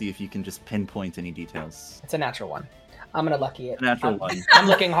and see if you can just pinpoint any details. It's a natural one. I'm gonna lucky it. Natural I'm, one. I'm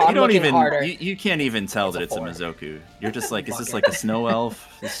looking hard. You don't looking even. harder. You can't even tell It's that a it's a 4. Mizoku. You're just like, is this Fuck like it. a snow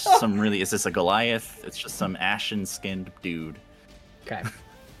elf? Is this a Goliath? It's just some ashen-skinned dude. Okay.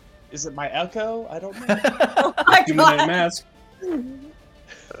 Is it my echo? I don't know. Oh my Humanite god! mask.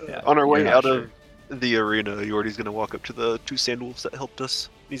 Yeah, On our way you're not out sure. of the arena, Yordi's gonna walk up to the 2 sandwolves that helped us.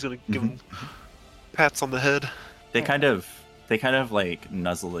 He's gonna give them pats on the head. They kind of like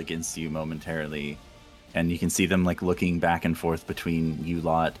nuzzle against you momentarily, and you can see them like looking back and forth between you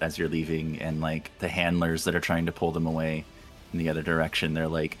lot as you're leaving, and like the handlers that are trying to pull them away in the other direction. They're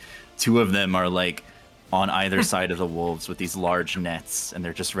like, 2 of them are like on either side of the wolves with these large nets, and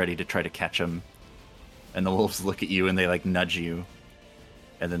they're just ready to try to catch them. And the wolves look at you and they like nudge you,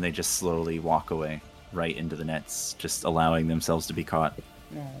 and then they just slowly walk away right into the nets, just allowing themselves to be caught.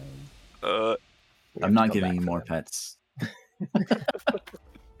 Uh, We I'm have to not go giving back you for more them. pets.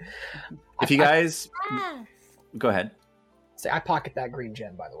 If you guys Ah. go ahead. Say, I pocket that green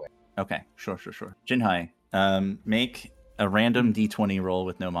gem, by the way. Okay, sure. Jinhai, make a random d20 roll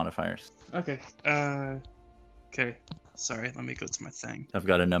with no modifiers. Okay. Okay. Sorry, let me go to my thing. I've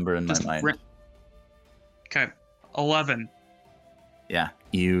got a number in my Just mind. Okay. 11. Yeah,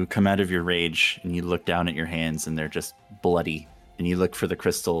 you come out of your rage and you look down at your hands and they're just bloody. And you look for the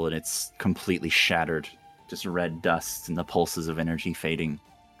crystal and it's completely shattered. Just red dust and the pulses of energy fading.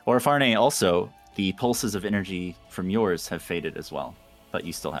 Orofarne, also, the pulses of energy from yours have faded as well, but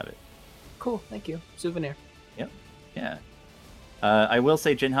you still have it. Cool, thank you. Souvenir. Yeah. I will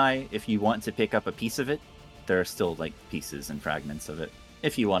say, Jinhai, if you want to pick up a piece of it, there are still like pieces and fragments of it.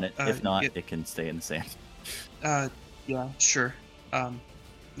 If you want it. If not, yeah. it can stay in the sand. Yeah, sure.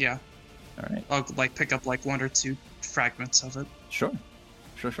 Yeah. All right. I'll like pick up like 1 or 2 fragments of it. Sure.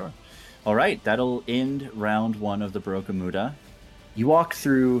 All right, that'll end round 1 of the Baroka Muda. You walk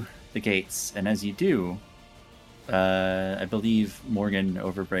through the gates, and as you do, I believe Morgan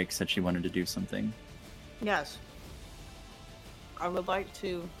Overbreak said she wanted to do something. Yes. I would like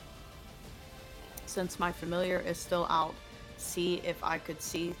to, since my familiar is still out, see if I could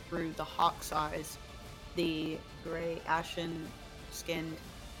see through the hawk's eyes the gray ashen skinned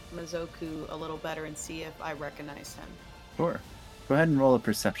Mizoku a little better and see if I recognize him. Sure. Go ahead and roll a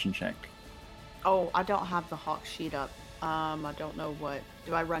perception check. Oh, I don't have the hawk sheet up. I don't know what.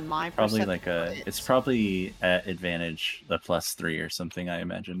 Do I run my Probably perception like or it's probably at advantage, a +3 or something, I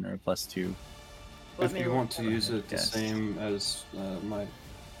imagine, or a +2. Let If me you roll want to use it the Yes. same as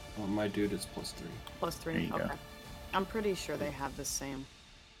my dude, it's +3, +3. There you go. Okay. I'm pretty sure they have the same.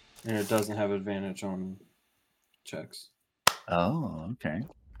 and it doesn't have advantage on checks. Oh, okay.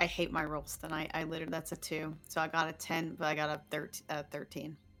 I hate my rolls tonight. I literally that's a 2, so I got a 10, but I got a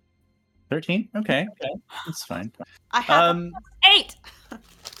 13. 13? Okay. That's fine. I have Um, a 8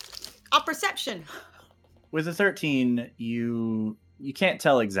 on perception. with a 13, you can't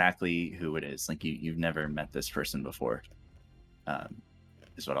tell exactly who it is. Like you've never met this person before.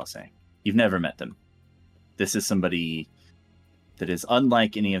 Is what I'll say. You've never met them. This is somebody that is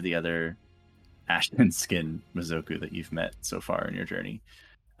unlike any of the other ashen skin Mizoku that you've met so far in your journey.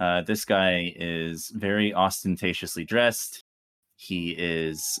 This guy is very ostentatiously dressed. He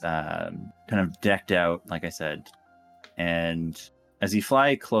is kind of decked out, like I said. And as you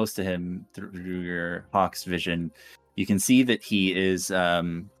fly close to him through your hawk's vision, you can see that he is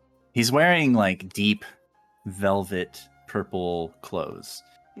he's wearing like deep velvet purple clothes.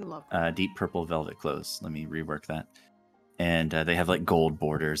 You love Deep purple velvet clothes. Let me rework that. And they have like gold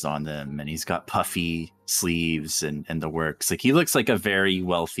borders on them, and he's got puffy sleeves and the works. Like he looks like a very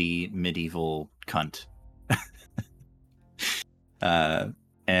wealthy medieval cunt.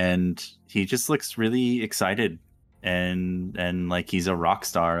 And he just looks really excited and like he's a rock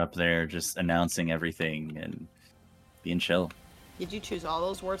star up there, just announcing everything and being chill. Did you choose all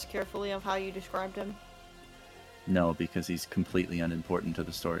those words carefully of how you described him? No, because he's completely unimportant to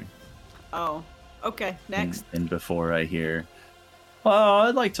the story. Oh, okay. Next. And before I hear, oh,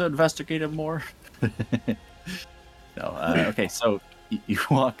 I'd like to investigate him more. No, okay, so you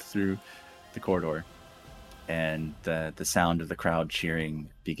walk through the corridor, and the sound of the crowd cheering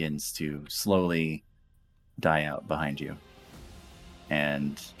begins to slowly die out behind you.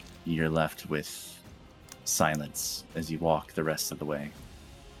 And you're left with silence as you walk the rest of the way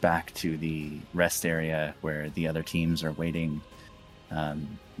back to the rest area where the other teams are waiting.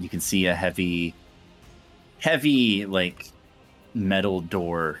 You can see a heavy, like, metal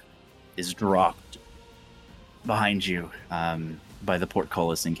door is dropped behind you by the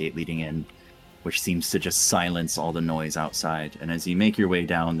portcullis and gate leading in, which seems to just silence all the noise outside. And as you make your way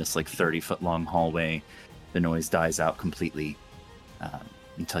down this like 30-foot long hallway, the noise dies out completely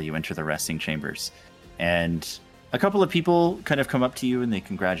until you enter the resting chambers. And a couple of people kind of come up to you and they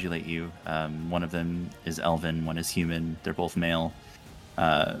congratulate you. One of them is Elven, one is human. They're both male.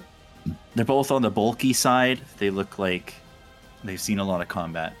 They're both on the bulky side. They look like they've seen a lot of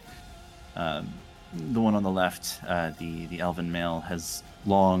combat. The one on the left, the Elven male, has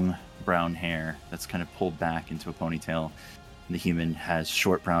long brown hair that's kind of pulled back into a ponytail. And the human has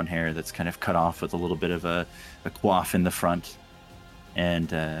short brown hair that's kind of cut off with a little bit of a coif in the front. And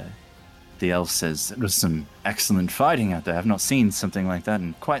the elf says, "It was some excellent fighting out there. I've not seen something like that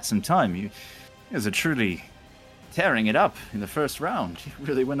in quite some time. You guys are truly tearing it up in the first round. You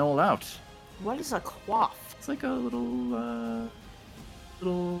really went all out." What is a coif? It's like a little.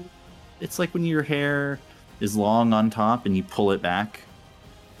 It's like when your hair is long on top and you pull it back.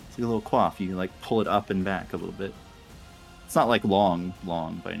 It's like a little coif. You like pull it up and back a little bit. It's not like long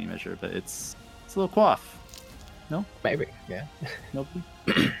by any measure, but it's a little coif. No? Maybe, yeah. Nobody?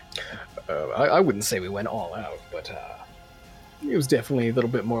 I wouldn't say we went all out, but it was definitely a little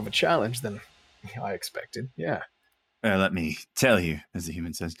bit more of a challenge than I expected, yeah. Let me tell you, as the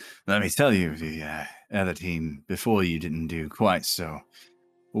human says, let me tell you, the other team before you didn't do quite so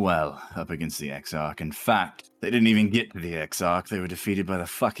well up against the Exarch. In fact, they didn't even get to the Exarch. They were defeated by the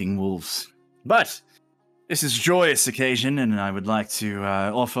fucking wolves. But this is a joyous occasion, and I would like to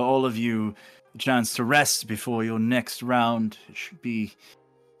offer all of you a chance to rest before your next round. It should be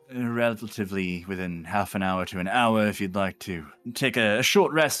relatively within half an hour to an hour if you'd like to take a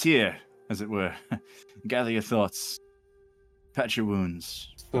short rest here, as it were. Gather your thoughts. Patch your wounds.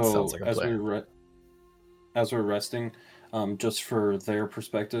 So like as we're resting, just for their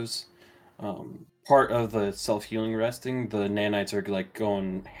perspectives, part of the self-healing resting, the nanites are like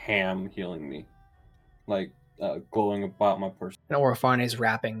going ham healing me, like glowing about my person. And Orifane is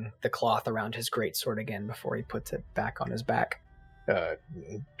wrapping the cloth around his greatsword again before he puts it back on his back.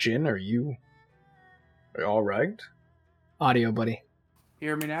 Jin, are you all right? Audio, buddy.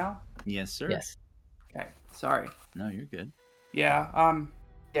 Hear me now? Yes, sir. Yes. Okay, sorry. No, you're good. Yeah, I'm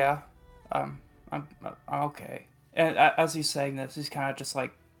okay. And as he's saying this, he's kind of just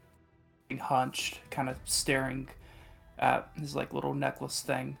like hunched, kind of staring at his like little necklace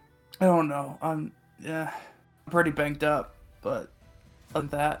thing. I don't know. I'm pretty banged up, but other than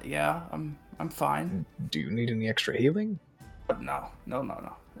that, yeah, I'm fine. Do you need any extra healing? No.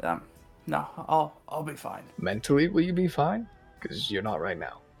 No, I'll be fine. Mentally, will you be fine? Because you're not right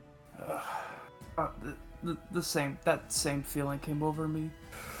now. That same feeling came over me.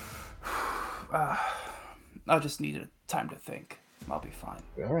 I just needed time to think. I'll be fine.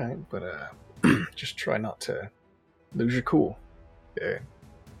 All right, but just try not to lose your cool.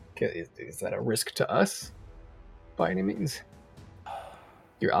 Is that a risk to us, by any means?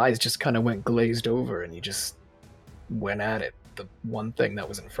 Your eyes just kind of went glazed over, and you just went at it. The one thing that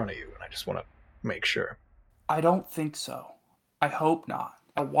was in front of you, and I just want to make sure. I don't think so. I hope not.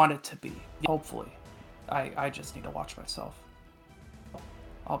 I want it to be. Hopefully. I just need to watch myself.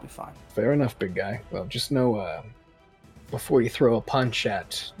 I'll be fine. Fair enough, big guy. Well, just know, before you throw a punch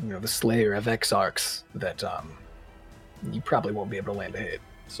at, the Slayer of Exarchs, that, you probably won't be able to land a hit,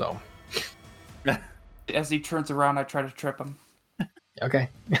 so. As he turns around, I try to trip him. Okay.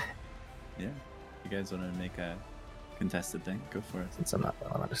 Yeah. You guys want to make a contested thing? Go for it. Since I'm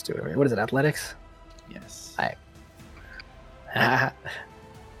not just do it. What is it, athletics? Yes.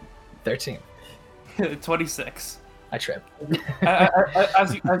 13. 26. I trip.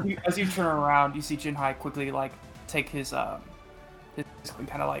 As you turn around, you see Jinhai quickly like take his and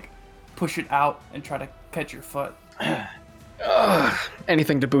kind of like push it out and try to catch your foot.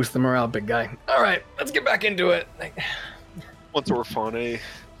 Anything to boost the morale, big guy. All right, let's get back into it. Once Orifane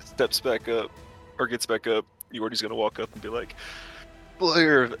steps back up, or gets back up, Yordi's gonna walk up and be like,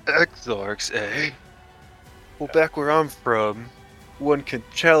 "Slayer of Exarchs, eh? Well, back where I'm from, one can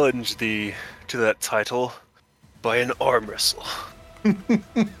challenge thee to that title by an arm wrestle."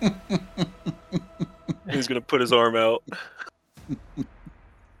 He's gonna put his arm out.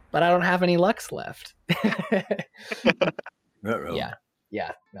 But I don't have any Lux left. Ruh-roh. Yeah.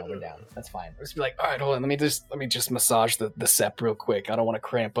 Yeah, no, we're down. That's fine. Just be like, all right, hold on. Let me just massage the sep real quick. I don't want to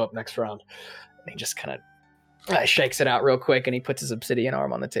cramp up next round. And he just kind of shakes it out real quick, and he puts his obsidian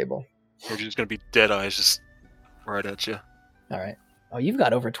arm on the table. We're just gonna be dead eyes, just right at you. All right. Oh, you've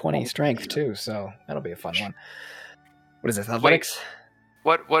got over 20 strength too, so that'll be a fun one. What is this? Athletics?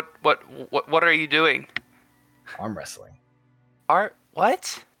 What are you doing? Arm wrestling.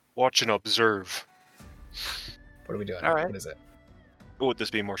 What? Watch and observe. What are we doing? All right. What is it? What would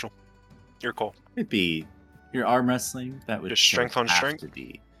this be, Marshall? Your call. It'd be your arm wrestling. That would Just strength on strength?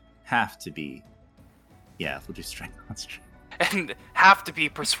 Have to be. Yeah, we'll do strength on strength. And have to be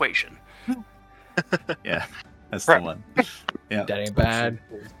persuasion. Yeah, that's the one. Yeah. That ain't bad.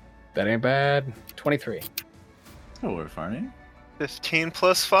 That ain't bad. 23. Oh, we're farting. 15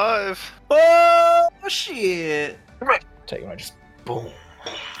 plus 5. Oh, shit. Tell you when I just boom.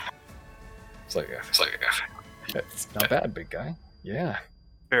 It's like it's not bad, big guy. Yeah.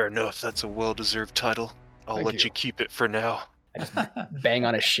 Fair enough. That's a well-deserved title. I'll Thank let you. you keep it for now. I just bang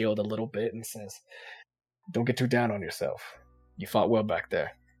on his shield a little bit and says, "Don't get too down on yourself. You fought well back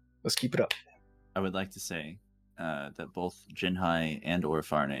there. Let's keep it up." I would like to say that both Jinhai and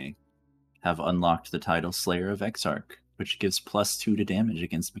Orfarne have unlocked the title Slayer of Exarch, which gives +2 to damage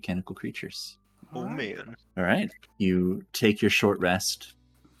against mechanical creatures. Oh, man. All right. You take your short rest.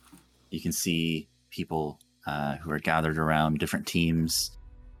 You can see people who are gathered around different teams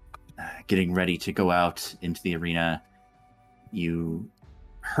getting ready to go out into the arena. You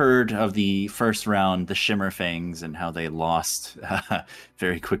heard of the first round, the Shimmerfangs, and how they lost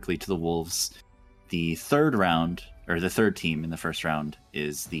very quickly to the Wolves. The third round, or the third team in the first round,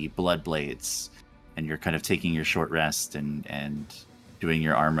 is the Bloodblades. And you're kind of taking your short rest and doing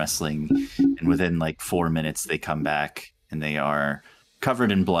your arm wrestling. And within like 4 minutes, they come back and they are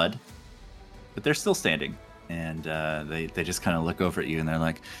covered in blood, but they're still standing. And they just kind of look over at you and they're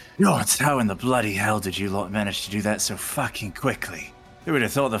like, "No, it's how in the bloody hell did you lot manage to do that so fucking quickly? Who would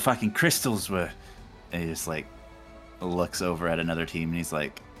have thought the fucking crystals were..." And he just like looks over at another team and he's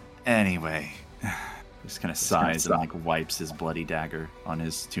like, "Anyway," just kind of sighs and like wipes his bloody dagger on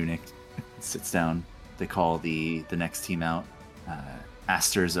his tunic, sits down. They call the next team out,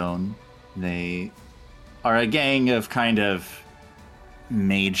 Aster's Own. They are a gang of kind of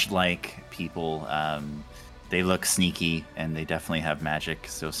mage-like people. They look sneaky and they definitely have magic,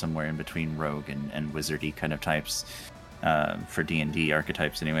 so somewhere in between rogue and wizardy kind of types, for D&D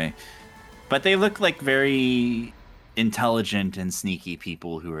archetypes anyway. But they look like very intelligent and sneaky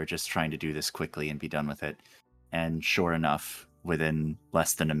people who are just trying to do this quickly and be done with it. And sure enough, within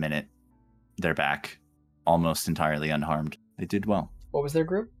less than a minute, they're back, almost entirely unharmed. They did well. What was their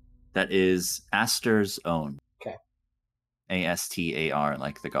group? That is Aster's Own. Okay. Astar,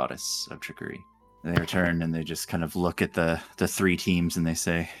 like the goddess of trickery. They return and they just kind of look at the three teams and they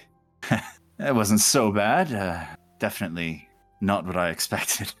say, "That wasn't so bad. Definitely not what I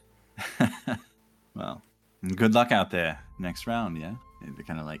expected." Well, good luck out there. Next round, yeah? They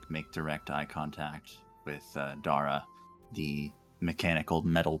kind of like make direct eye contact with Dara, the mechanical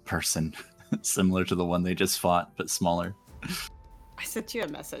metal person, similar to the one they just fought, but smaller. I sent you a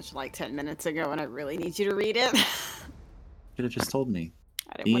message like 10 minutes ago and I really need you to read it. Could have just told me.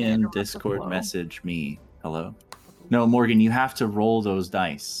 I didn't want to Ian, interrupt the Discord flow. message me. Hello? No, Morgan, you have to roll those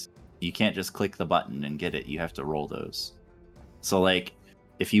dice. You can't just click the button and get it. You have to roll those. So, like,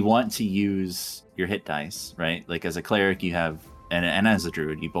 if you want to use your hit dice, right? Like, as a cleric, you have, and as a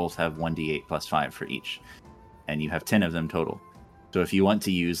druid, you both have 1d8 plus 5 for each. And you have 10 of them total. So if you want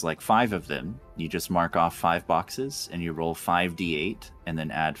to use, like, 5 of them, you just mark off 5 boxes, and you roll 5d8, and then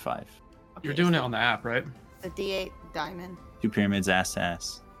add 5. You're doing it on the app, right? The D8 diamond. 2 pyramids, ass to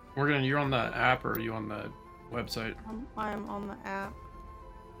ass. Morgan, you're on the app or are you on the website? I'm on the app.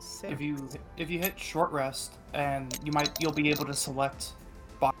 So If you hit short rest, and you'll be able to select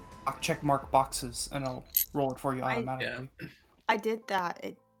check mark boxes, and it'll roll it for you automatically. I did that.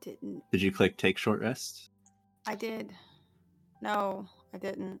 It didn't. Did you click take short rest? I did. No, I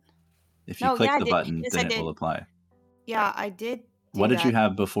didn't. If you No, click yeah, I the did. button, Yes, then I it did. will apply. Yeah, I did. What did you that.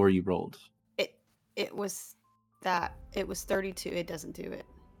 have before you rolled? It was that. It was 32. It doesn't do it.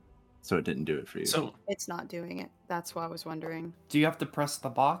 So it didn't do it for you. So It's not doing it. That's why I was wondering. Do you have to press the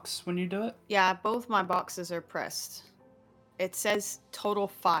box when you do it? Yeah, both my boxes are pressed. It says total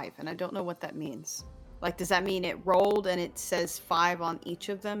 5, and I don't know what that means. Like, does that mean it rolled and it says 5 on each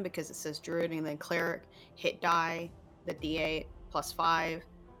of them because it says druid and then cleric, hit die, the d8 plus 5.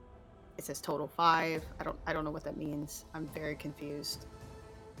 It says total 5. I don't know what that means. I'm very confused.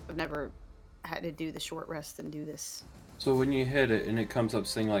 I've never had to do the short rest and do this. So when you hit it and it comes up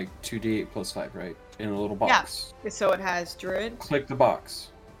saying like 2d8 plus 5, right? In a little box. Yeah. So it has Druid. Click the box.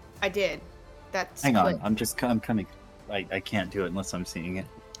 I did. That's Hang on, clicked. I'm coming. I can't do it unless I'm seeing it.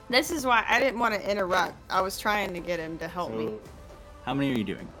 This is why I didn't want to interrupt. I was trying to get him to help me. How many are you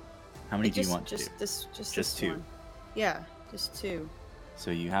doing? How many do you want to do? Just Just 2. one. Yeah, just 2.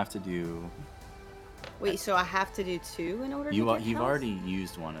 So you have to do. Wait, so I have to do 2 in order to get You've health? already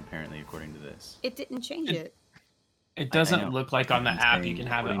used one apparently, according to this. It didn't change it. It I know. doesn't look like on the I'm app you saying can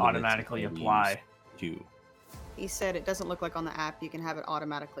have it according to this, automatically you've already apply. used 2. He said it doesn't look like on the app you can have it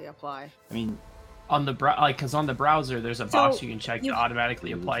automatically apply. I mean, On the because on the browser there's a box So, you can check you- to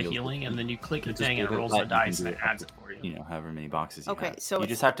automatically You apply heal- healing, and then you click a just thing and it did it, rolls but the you can dice do and it it adds it for you. you know, however many boxes you Okay, have. so you it's-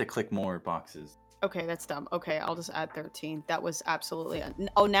 just have to click more boxes. Okay, that's dumb. Okay, I'll just add 13. That was absolutely...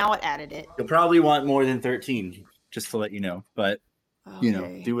 Oh, now it added it. You'll probably want more than 13, just to let you know. But, you know,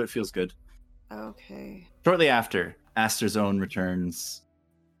 Okay. do what feels good. Okay. Shortly after, Aster's Own returns.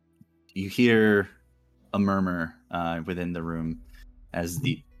 You hear a murmur within the room as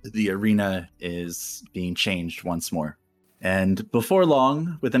the arena is being changed once more. And before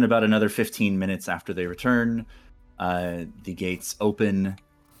long, within about another 15 minutes after they return, the gates open,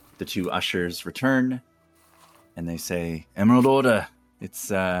 the 2 ushers return, and they say, Emerald Order, it's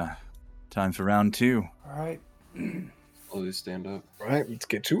time for round 2. All right. Slowly stand up. Right, let's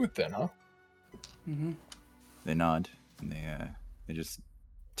get to it then, huh? Mm-hmm. They nod, and they just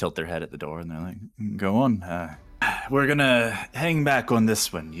tilt their head at the door, and they're like, go on. We're gonna hang back on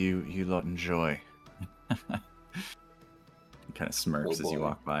this one. You lot enjoy. He kind of smirks Oh, as you boy.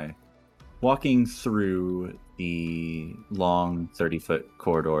 walk by. Walking through the long 30-foot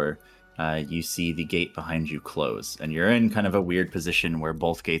corridor, you see the gate behind you close, and you're in kind of a weird position where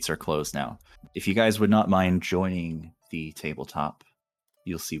both gates are closed now. If you guys would not mind joining the tabletop,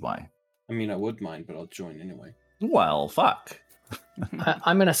 you'll see why. I mean, I would mind, but I'll join anyway. Well, fuck.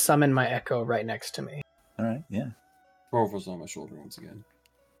 I'm gonna summon my echo right next to me. All right, yeah. Corval's on my shoulder once again.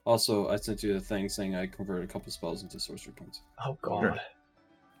 Also, I sent you the thing saying I converted a couple spells into sorcery points. Oh god. Sure.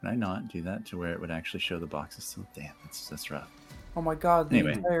 Can I not do that to where it would actually show the boxes still? Damn, that's rough. Oh my god, the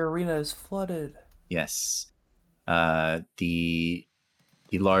Anyway. entire arena is flooded. Yes. The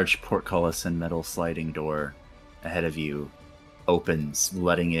large portcullis and metal sliding door ahead of you opens,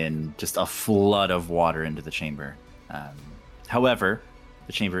 letting in just a flood of water into the chamber. However,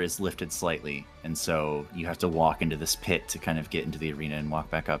 the chamber is lifted slightly, and so you have to walk into this pit to kind of get into the arena and walk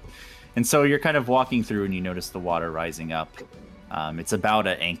back up. And so you're kind of walking through, and you notice the water rising up. It's about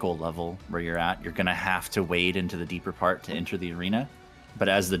at ankle level where you're at. You're going to have to wade into the deeper part to enter the arena. But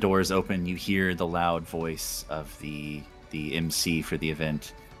as the doors open, you hear the loud voice of the MC for the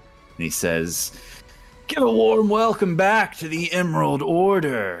event. And he says, "Give a warm welcome back to the Emerald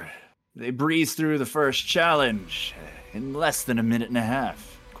Order. They breezed through the first challenge in less than a minute and a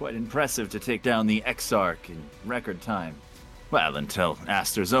half. Quite impressive to take down the Exarch in record time. Well, until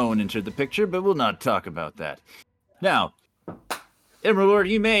Aster's Own entered the picture, but we'll not talk about that. Now, Emerald Order,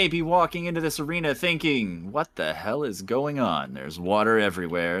 you may be walking into this arena thinking, what the hell is going on? There's water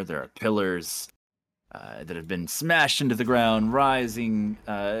everywhere. There are pillars that have been smashed into the ground, rising,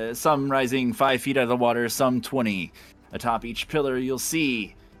 some rising 5 feet out of the water, some 20. Atop each pillar, you'll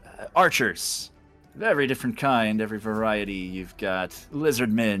see archers of every different kind, every variety. You've got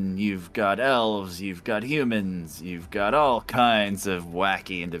lizard men, you've got elves, you've got humans, you've got all kinds of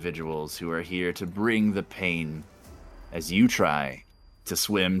wacky individuals who are here to bring the pain as you try to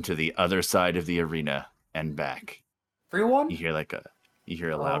swim to the other side of the arena and back." Everyone? You hear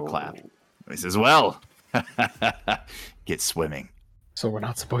a loud clap. Oh. He says, "Well, get swimming." So we're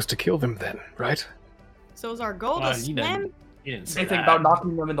not supposed to kill them then, right? So is our goal Well, to you didn't- swim? You didn't say Anything that. about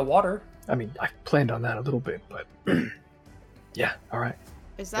knocking them in the water? I mean, I planned on that a little bit, but yeah, all right.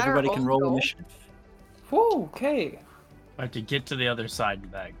 Is that Everybody our can only roll goal? initiative. Whoa, okay. I have to get to the other side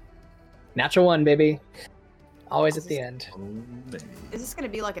and back. Natural 1, baby. Always at the end. Oh, baby. Is this going to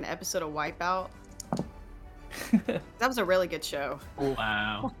be like an episode of Wipeout? That was a really good show.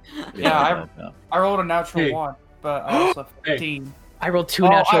 Wow. Yeah, no. I rolled a natural Hey. 1, but I also have Hey. 15. I rolled 2 Oh,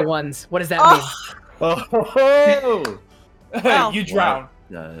 natural I- ones. What does that Oh, Well- You drown.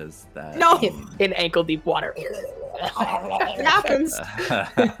 does that No. mean? In ankle deep water. It happens.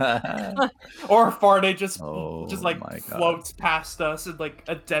 Or Farnay just Oh like my God. floats past us in like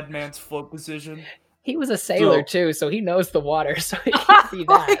a dead man's float position. He was a sailor So- too, so he knows the water, so he can see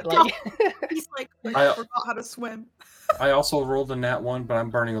that. Like, He's like, I- I forgot how to swim. I also rolled a nat 1, but I'm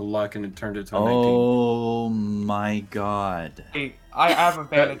burning a luck and it turned it to a 19. Oh my God. Hey, I have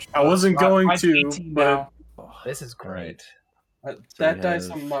advantage. I wasn't going Mine's to, 18 but- now. this is great. That So that we dice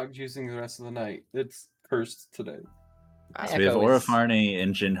have- I'm not using the rest of the night. It's cursed today. So we have Echo is- Orafarne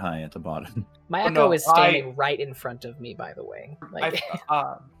and Jinhai at the bottom. My Oh, Echo no, is standing right in front of me, by the way. Like,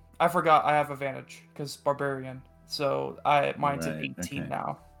 I forgot I have advantage because barbarian. So mine's at Right, 18 okay.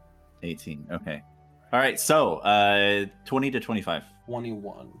 now. 18. Okay. All right. So 20 to 25.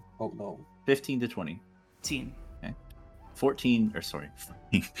 21. Oh no. 15 to 20. 18. 14 or sorry.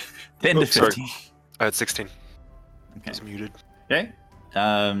 10 Oh, to sorry. 15. I had 16. I Okay. was muted. Okay.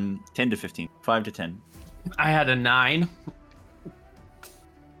 10 to 15. 5 to 10. I had a 9.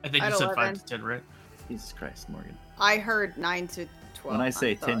 I think I you had said 5 11. to 10, right? Jesus Christ, Morgan. I heard 9 to 12. When I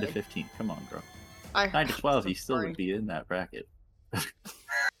say I'm 10 to sorry. 15, come on, bro. 9 I to 12, you I'm still sorry. would be in that bracket.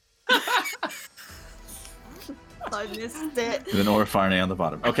 I missed it. With an Orafarne on the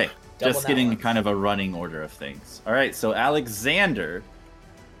bottom. Okay. Double Just that getting one. kind of a running order of things. All right. So Alexander,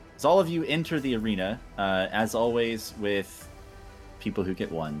 as all of you enter the arena, as always with people who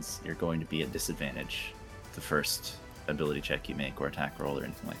get ones, you're going to be at disadvantage the first ability check you make or attack roll or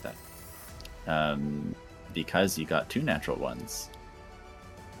anything like that. Because you got 2 natural ones.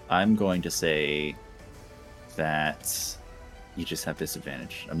 I'm going to say that you just have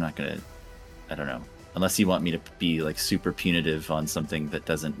disadvantage. I'm not going to, I don't know. Unless you want me to be like super punitive on something that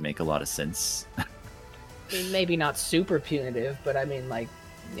doesn't make a lot of sense. I mean, maybe not super punitive, but I mean, like,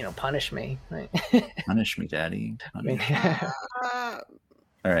 punish me. Like, Punish me, daddy. I mean,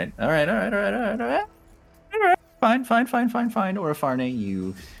 All right. Fine. Orafarne,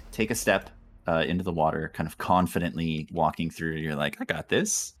 you take a step into the water, kind of confidently walking through. You're like, I got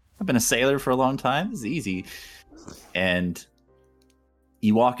this. I've been a sailor for a long time. This is easy. And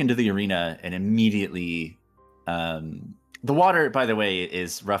you walk into the arena, and immediately, the water, by the way,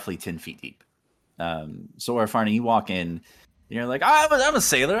 is roughly 10 feet deep. So Orafarne, you walk in, and you're like, I'm a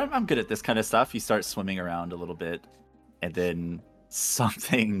sailor. I'm good at this kind of stuff. You start swimming around a little bit, and then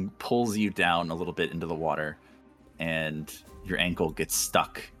something pulls you down a little bit into the water, and your ankle gets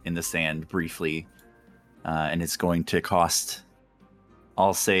stuck in the sand briefly, and it's going to cost,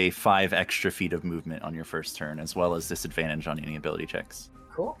 I'll say, 5 extra feet of movement on your first turn, as well as disadvantage on any ability checks.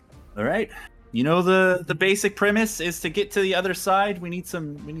 cool. All right. You know the basic premise is to get to the other side. We need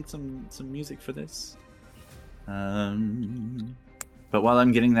some music for this. But while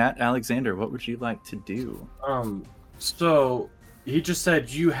I'm getting that, Alexander, what would you like to do? So he just said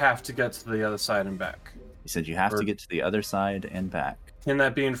you have to get to the other side and back. He said you have to get to the other side and back. Can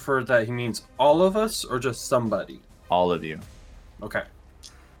that be inferred that he means all of us or just somebody? All of you. Okay.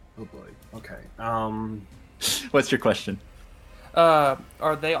 Oh boy. Okay. What's your question?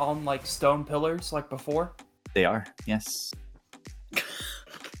 Are they on like stone pillars like before? They are. Yes.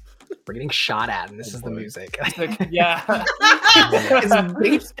 We're getting shot at, and this Oh, is the boy. music. Yeah. It's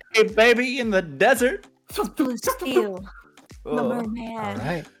beach day, baby, in the desert. Blue steel. The Oh. merman. All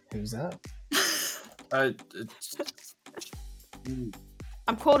right, who's up? I'm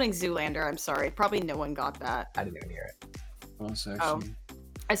quoting Zoolander. I'm sorry. Probably no one got that. I didn't even hear it. one section. Oh.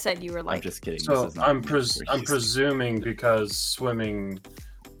 I said you were I'm like. just kidding. So This is not I'm where he's- presuming because swimming,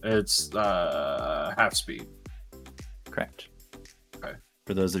 it's half speed. Correct. Okay.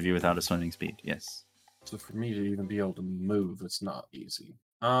 For those of you without a swimming speed, yes. So for me to even be able to move, it's not easy.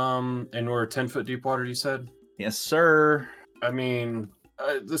 And we're 10-foot deep water. You said. Yes, sir. I mean,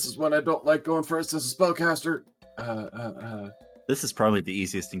 this is when I don't like going first as a spellcaster. This is probably the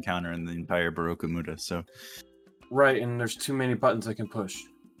easiest encounter in the entire Baroku Muda, so. Right, and there's too many buttons I can push.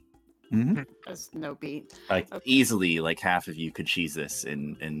 Mm-hmm. That's no beat. Like, Okay. easily, like, half of you could cheese this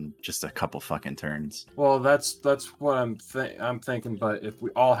in just a couple fucking turns. Well, that's what I'm thinking. But if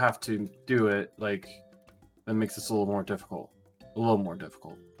we all have to do it, like, that makes this a little more difficult. A little more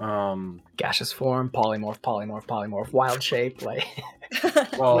difficult. Gaseous form, polymorph, wild shape, like.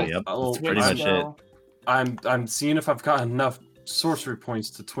 Well, Yep, I'll- that's pretty much it. I'm seeing if I've got enough sorcery points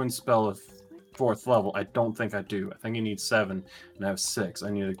to twin spell of 4th level. I don't think I do. I think I need 7, and I have 6.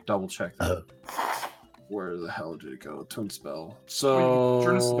 I need to double check that. Where the hell did it go? Twin spell. So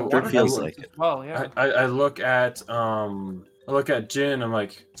Turn us into Sure water feels dragons like it. as well, yeah. I look at Jin. I'm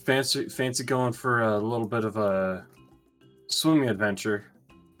like, fancy going for a little bit of a swimming adventure.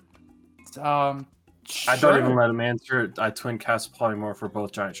 I don't even let him answer it. I twin cast polymorph for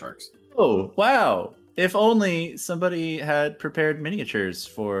both giant sharks. Oh, wow. If only somebody had prepared miniatures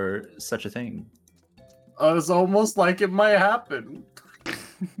for such a thing. It's almost like it might happen.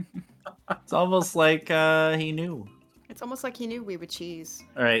 It's almost like he knew. It's almost like he knew we would cheese.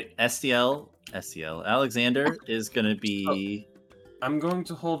 All right, STL. Alexander is going to be... I'm going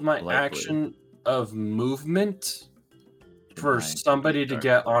to hold my Likely. action of movement for Right. somebody to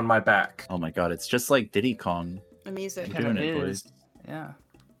get on my back. Oh my god, it's just like Diddy Kong. The music. We're doing Kinda it, is. boys. Yeah.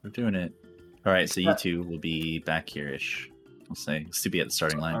 We're doing it. All right, so you two will be back here-ish. I'll say. Still be at the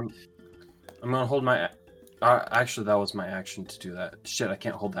starting line. I'm gonna hold my. Actually, that was my action to do that. Shit, I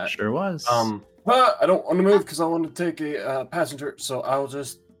can't hold that. Sure was. I don't want to move because I want to take a passenger, so I'll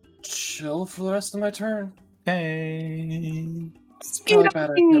just chill for the rest of my turn. Okay.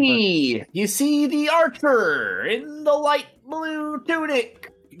 Probably You see the archer in the light blue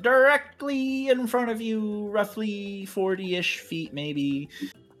tunic directly in front of you, roughly 40-ish feet, maybe.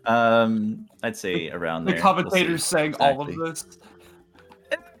 I'd say around The there. commentator's saying all of exactly. this.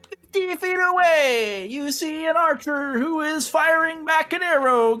 50 feet away, you see an archer who is firing back an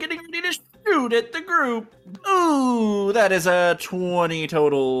arrow, getting ready to shoot at the group. Ooh, that is a 20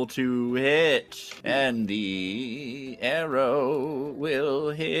 total to hit. And the arrow will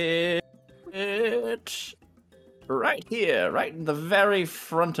hit right here, right in the very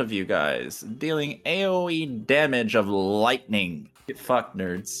front of you guys, dealing AoE damage of lightning. Get fucked,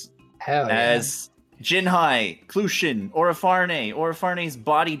 nerds. Hell yeah. As Jinhai, Klushin, Orofarne's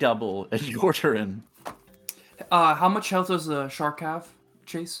body double, and Yortarin. How much health does the shark have,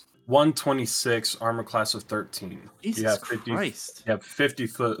 Chase? 126, armor class of 13. Jesus Christ. You have 50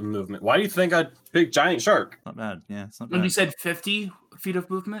 foot of movement. Why do you think I'd pick giant shark? Not bad. Yeah, it's not When bad. you said 50 feet of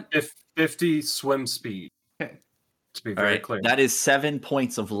movement? 50 swim speed. Okay. To be very clear. That is 7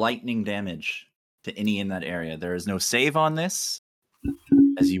 points of lightning damage to any in that area. There is no save on this,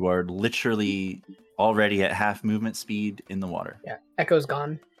 as you are literally already at half movement speed in the water. Yeah, Echo's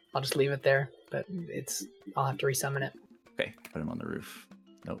gone. I'll just leave it there, but I'll have to resummon it. Okay, put him on the roof.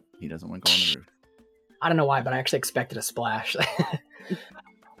 Nope, he doesn't want to go on the roof. I don't know why, but I actually expected a splash.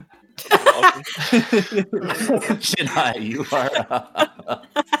 Jinhai, you are.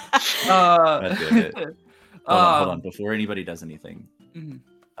 Hold on. Before anybody does anything, I'm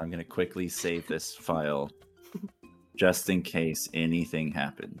going to quickly save this file just in case anything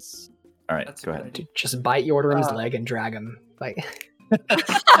happens. All right, go ahead. Dude, just bite Yordarim's leg and drag him. Like,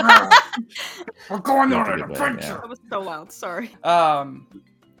 we're going on an adventure. adventure. That was so loud. Sorry. I'm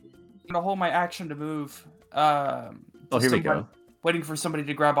gonna hold my action to move. Oh, here we go. Waiting for somebody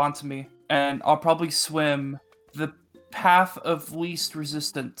to grab onto me, and I'll probably swim the path of least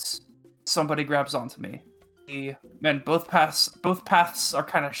resistance. Somebody grabs onto me. Man, both paths are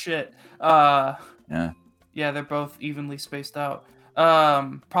kind of shit. Yeah, they're both evenly spaced out.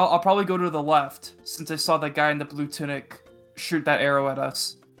 I'll probably go to the left since I saw that guy in the blue tunic shoot that arrow at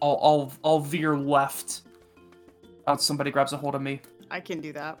us. I'll veer left. Somebody grabs a hold of me. I can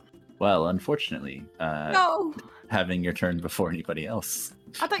do that. Well, unfortunately, No. having your turn before anybody else.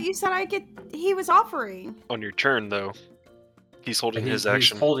 I thought you said he was offering. On your turn, though, he's holding his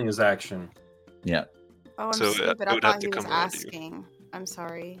action. He's holding his action. Yeah. Oh, I'm So, stupid. it I would have thought to he was come around to you. asking. I'm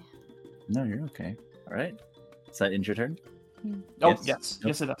sorry. No, you're okay. All right. Is that in your turn? Oh, yes.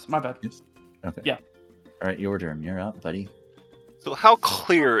 Yes, it does. My bad. Yes. Okay. Yeah. All right, your turn. You're up, buddy. So how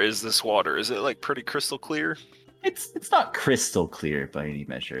clear is this water? Is it like pretty crystal clear? It's not crystal clear by any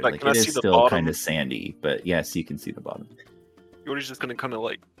measure. Like, Like can I it is see the still bottom? kind of sandy, but yes, you can see the bottom. You're just gonna kind of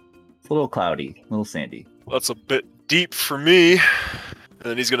like, It's a little cloudy, a little sandy. that's a bit deep for me. And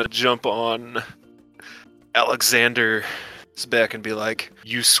then he's gonna jump on Alexander's back and be like,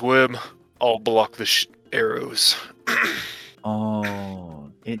 "You swim, I'll block the arrows."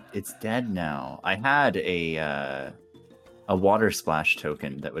 Oh, it's dead now. I had a water splash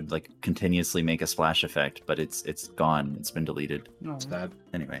token that would like continuously make a splash effect, but it's gone. It's been deleted. No. It's bad.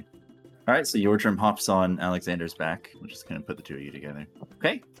 Anyway. All right, so Yordrim hops on Alexander's back. We're just gonna put the two of you together.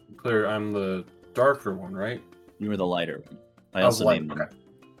 Okay. Clear, I'm the darker one, right? You were the lighter one. I Oh, also light, named them. okay.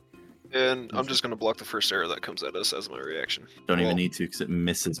 And I'm just gonna block the first arrow that comes at us as my reaction. Don't Well, even need to because it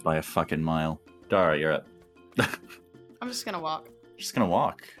misses by a fucking mile. Dara, you're up. I'm just gonna walk. Just gonna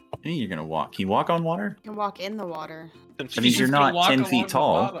walk. What do you mean you're gonna walk? Can you walk on water? I can walk in the water. That means you're not 10 feet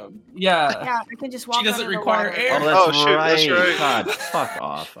tall. Yeah. Yeah, I can just walk. She doesn't under the require water. air. Oh, that's Oh, shit, right. that's right. God, fuck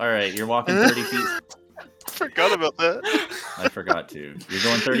off. All right, you're walking 30 feet. Forgot about that. I forgot to. You're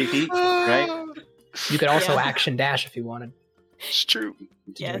going 30 feet, right? You could also Yeah. action dash if you wanted. It's true. to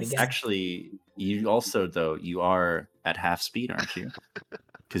do it Yes. again. Actually, you also, though, you are at half speed, aren't you?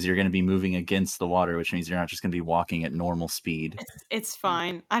 Because you're going to be moving against the water, which means you're not just going to be walking at normal speed. It's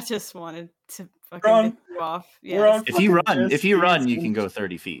fine. I just wanted to fucking Run. get you off. We're on Yes. If you run, you can go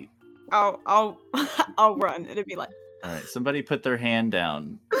 30 feet. I'll I'll run. It'll be like All right, somebody put their hand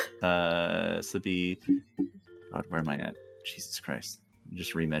down. So be. God, where am I at? Jesus Christ.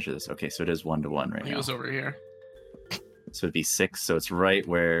 Just remeasure this. Okay, so it is 1-to-1 right He now. was over here. So it'd be 6. So it's right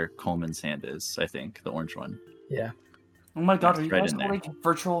where Coleman's hand is, I think, the orange one. Yeah. Oh my god, are you Right guys in there. holding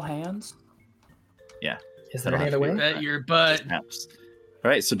virtual hands? Yeah. Is there That'll any have other to way? be Bet your butt. Snaps.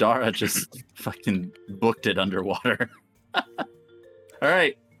 right, so Dara just fucking booked it underwater. All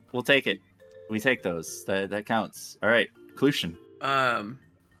right, we'll take it. We take those. That counts. All right, Clution.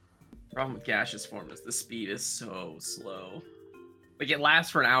 Problem with gaseous form is the speed is so slow. Like it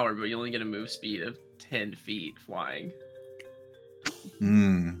lasts for an hour, but you only get a move speed of 10 feet flying.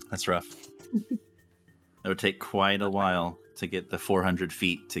 That's rough. It would take quite a while to get the 400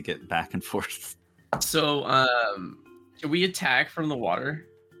 feet to get back and forth. So, can we attack from the water?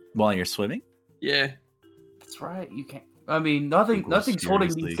 While you're swimming? Yeah. That's right. You can't. I mean, nothing's holding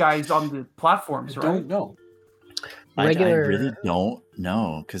these seriously. guys on the platforms, I right? don't know. I Regular. really don't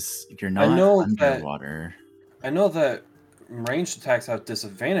know, because you're not know that- underwater. I know that ranged attacks have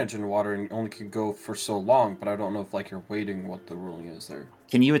disadvantage in water and only can go for so long, but I don't know if like you're waiting what the ruling is there.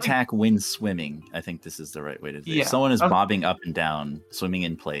 Can you attack when swimming? I think this is the right way to do it. Yeah. If someone is bobbing up and down, swimming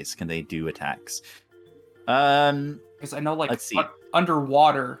in place, can they do attacks? Because I know, like, Let's see.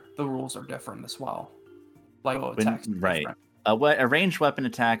 underwater, the rules are different as well. Like, attacks are right. different. A ranged weapon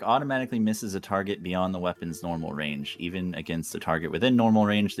attack automatically misses a target beyond the weapon's normal range. Even against a target within normal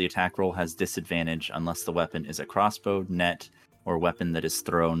range, the attack roll has disadvantage unless the weapon is a crossbow, net, or weapon that is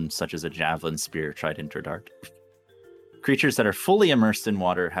thrown, such as a javelin, spear, trident, or dart. Creatures that are fully immersed in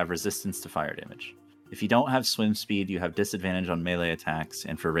water have resistance to fire damage. If you don't have swim speed, you have disadvantage on melee attacks,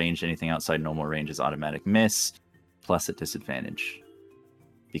 and for range, anything outside normal range is automatic miss, plus a disadvantage.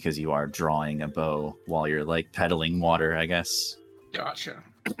 Because you are drawing a bow while you're like pedaling water, I guess. Gotcha.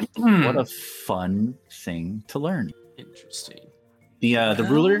 What a fun thing to learn. Interesting. The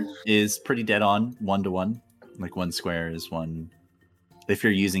ruler is pretty dead on, 1-to-1. Like 1 square is 1. If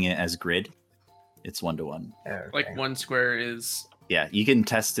you're using it as grid, it's 1-to-1. Okay. Like 1 square is. Yeah, you can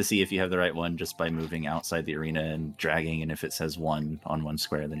test to see if you have the right one just by moving outside the arena and dragging, and if it says 1 on 1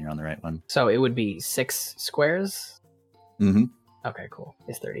 square, then you're on the right one. So it would be 6 squares? Mm-hmm. Okay, cool.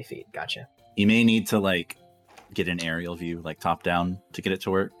 It's 30 feet. Gotcha. You may need to like get an aerial view, like top down, to get it to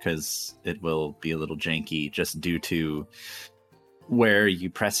work, because it will be a little janky just due to where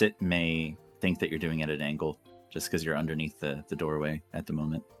you press it may think that you're doing it at an angle, just because you're underneath the doorway at the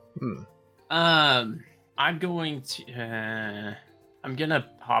moment. I'm gonna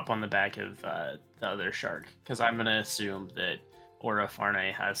hop on the back of the other shark, because I'm gonna assume that Aura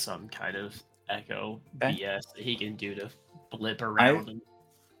Farne has some kind of echo BS that he can do to blip around him.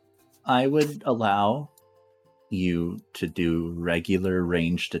 I would allow you to do regular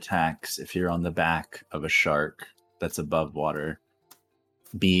ranged attacks if you're on the back of a shark that's above water,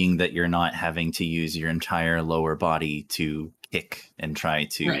 being that you're not having to use your entire lower body to kick and try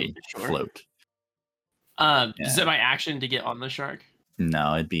to float. Is it my action to get on the shark?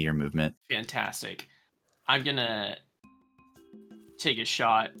 No, it'd be your movement. Fantastic. I'm gonna take a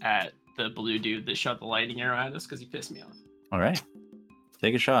shot at the blue dude that shot the lightning arrow at us because he pissed me off. All right.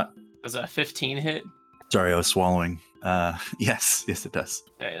 Take a shot. Does a 15 hit? Sorry, I was swallowing. Yes, it does.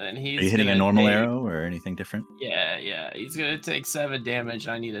 Okay, then he's Are you hitting a gonna normal take- arrow or anything different? Yeah. He's gonna take 7 damage.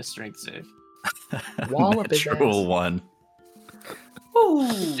 I need a strength save. Wallop his Natural ass. 1.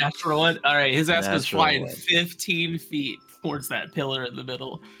 Ooh. Natural 1. All right, his ass was Natural flying 1. 15 feet towards that pillar in the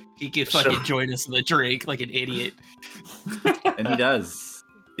middle. He could fucking join us in the drink like an idiot. And he does.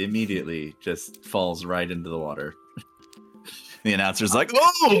 Immediately just falls right into the water. The announcer's like,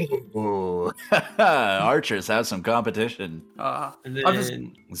 "Oh, archers have some competition. And I'm just-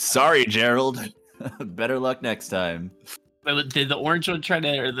 then, Sorry, Gerald. Better luck next time." did the orange one try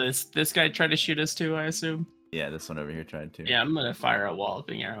to, or this guy try to shoot us too? I assume. Yeah, this one over here tried to. Yeah, I'm gonna fire a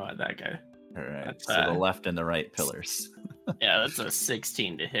walloping arrow at that guy. All right. That's, So the left and the right pillars. Yeah, that's a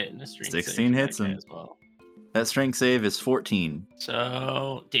 16 to hit and a strength 16 save for hits that guy him. as well. That strength save is 14.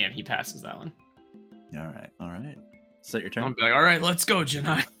 So, damn, he passes that one. All right. Is that your I'm turn? gonna be like, all right, let's go,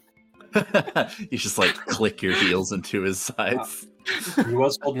 Janai. You just like click your heels into his sides. He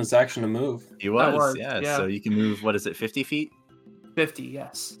was holding his action to move. He was, was, yeah. yeah. So you can move, what is it, 50 feet? 50,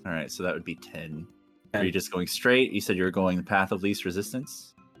 yes. All right, so that would be 10. Are you just going straight? You said you were going the path of least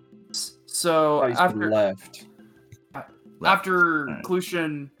resistance? So Oh, he's to the after left. after Alright.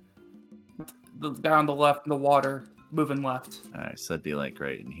 Clution, the guy on the left in the water, moving left. All right, so that'd be like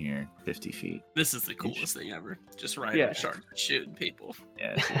right in here, 50 feet. This is the coolest thing ever. Just riding Yeah. a shark and shooting people.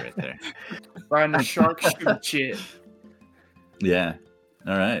 Yeah, it's right there. Riding the shark, shooting shit. Yeah.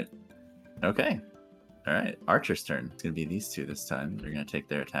 All right. Okay. All right. Archer's turn. It's going to be these two this time. They're going to take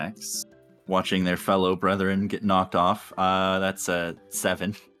their attacks. Watching their fellow brethren get knocked off. That's a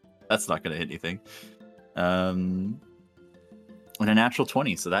 7. That's not going to hit anything. And a natural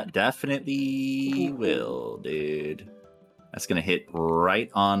 20. So that definitely will, dude. That's going to hit right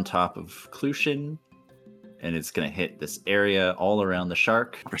on top of Clution. and it's going to hit this area all around the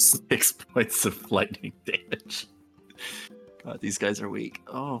shark for 6 points of lightning damage. God, these guys are weak.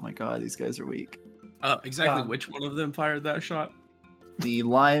 Oh my god, these guys are weak. Exactly which one of them fired that shot? The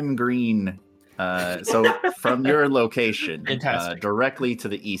lime green. So from your location, Fantastic. directly to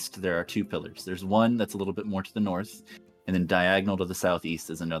the east, there are 2 pillars. There's one that's a little bit more to the north, and then diagonal to the southeast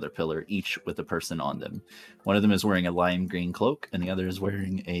is another pillar, each with a person on them. One of them is wearing a lime green cloak, and the other is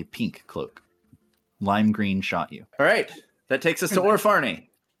wearing a pink cloak. Lime green shot you. All right, that takes us to Orfarne.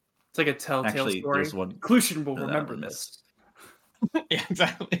 It's like a telltale Actually, story. there's one. Clucian will that remember one this. Yeah,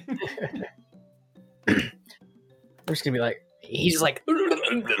 exactly. I'm just gonna be like, he just like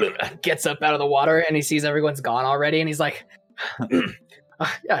gets up out of the water and he sees everyone's gone already, and he's like,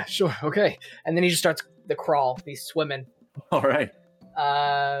 yeah, sure, okay. And then he just starts the crawl. He's swimming. All right.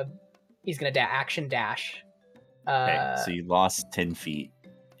 He's gonna action dash. Okay, so you lost 10 feet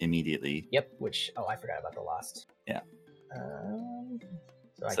immediately. Yep. Which I forgot about the lost. Yeah.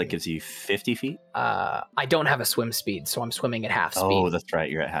 So So that gives you 50 feet? I don't have a swim speed, so I'm swimming at half speed. Oh, that's right.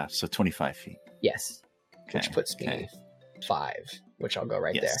 You're at half. So 25 feet. Yes. Okay. Which puts me 5, which I'll go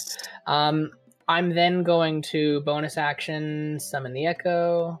right Yes. there. I'm then going to bonus action summon the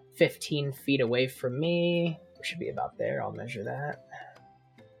echo 15 feet away from me. We should be about there. I'll measure that.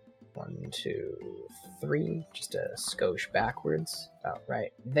 1, 2, 3. Just a skosh backwards. About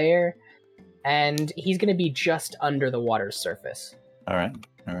right there. And he's going to be just under the water's surface. All right.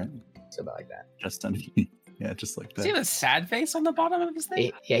 All right. So about like that. Just under. Yeah, just like Does he that. have a sad face on the bottom of his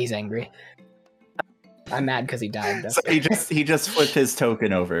thing? Yeah, he's angry. I'm mad because he died. So he just flipped his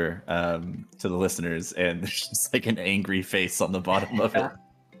token over to the listeners, and there's just like an angry face on the bottom of it.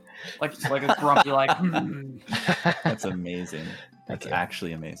 Like a grumpy, like. That's amazing. That's you.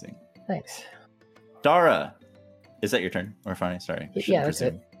 actually amazing. Thanks. Dara, is that your turn? Or Fanny? Sorry. Yeah, that's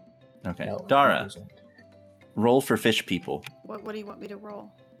it. Okay. No, Dara, roll for fish people. What do you want me to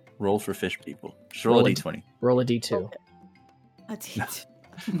roll? Roll for fish people. Just roll a d20. Roll a d2. Okay. A D2.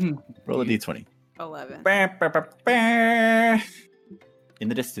 Roll a d20. 11. In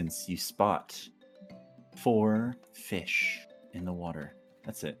the distance, you spot 4 fish in the water.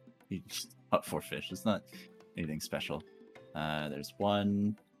 That's it. You just spot 4 fish. It's not anything special. There's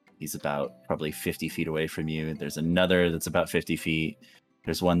one. He's about probably 50 feet away from you. There's another that's about 50 feet.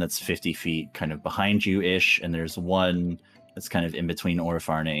 There's one that's 50 feet kind of behind you-ish. And there's one that's kind of in between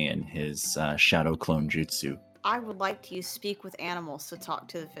Orfarne and his shadow clone jutsu. I would like to use speak with animals to talk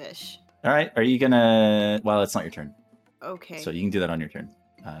to the fish. All right. Are you gonna... Well, it's not your turn. Okay. So you can do that on your turn.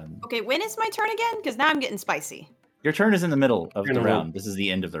 Okay, when is my turn again? Because now I'm getting spicy. Your turn is in the middle of You're the gonna roll. round. This is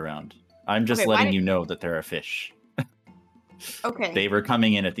the end of the round. I'm just Okay, why letting did- you know that there are fish. Okay. They were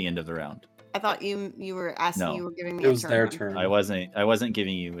coming in at the end of the round. I thought you were asking. No. You were giving me. It was a turn. their turn. I wasn't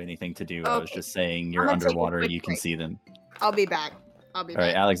giving you anything to do. I was Okay. just saying you're I'm gonna take a underwater. quick You can break. see them. I'll be back. All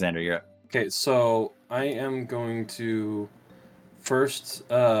right, Alexander, you're up. Okay, so I am going to first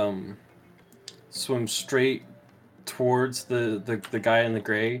swim straight towards the guy in the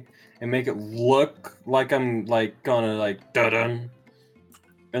gray and make it look like I'm like gonna like dun,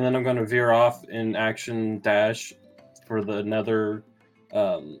 and then I'm gonna veer off in action dash for the another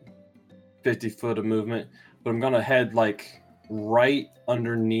 50 foot of movement, but I'm gonna head like right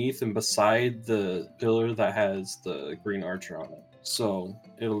underneath and beside the pillar that has the green archer on it. So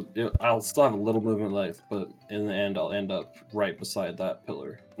I'll still have a little movement left, but in the end, I'll end up right beside that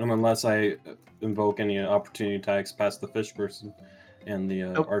pillar. Unless I invoke any opportunity attacks past the fish person and the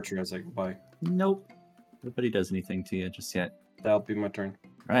Nope. archer as I go by. Nope. Nobody does anything to you just yet. That'll be my turn.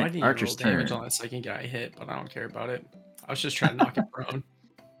 All Why right, did you Archer's roll damage turn. on that second guy hit, but I don't care about it. I was just trying to knock him prone.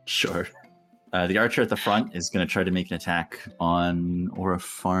 Sure. The archer at the front is going to try to make an attack on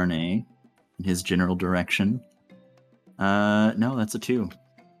Orfarne in his general direction. No, that's a 2.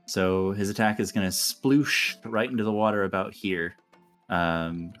 So his attack is going to sploosh right into the water about here.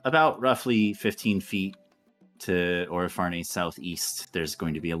 About roughly 15 feet to Orfarne's southeast. There's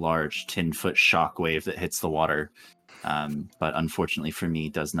going to be a large 10-foot shockwave that hits the water. But unfortunately for me,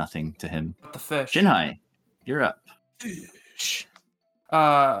 does nothing to him. The fish. Jinhai, you're up.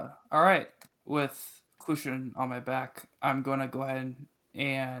 All right. With Clucian on my back, I'm gonna go ahead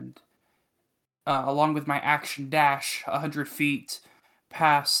and, along with my action dash, 100 feet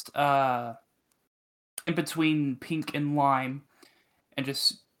past, in between pink and lime, and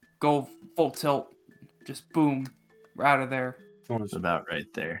just go full tilt. Just boom, we're out of there. It's about right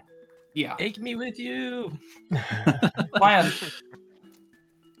there. Yeah. Take me with you. Plan.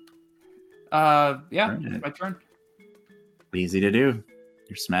 Yeah, Alright. it's my turn. Easy to do.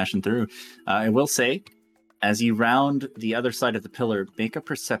 You're smashing through. I will say, as you round the other side of the pillar, make a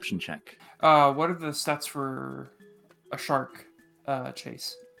perception check. What are the stats for a shark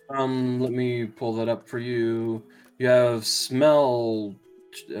chase? Let me pull that up for you. You have smell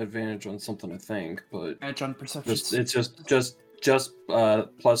advantage on something, I think, but Edge on perception. it's just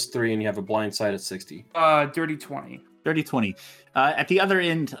 +3, and you have a blind sight at 60. Dirty 20. Dirty 20. At the other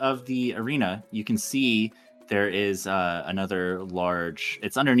end of the arena, you can see there is another large...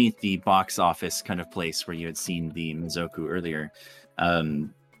 It's underneath the box office kind of place where you had seen the Mizoku earlier.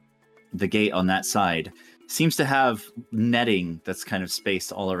 The gate on that side seems to have netting that's kind of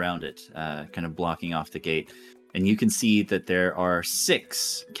spaced all around it, kind of blocking off the gate. And you can see that there are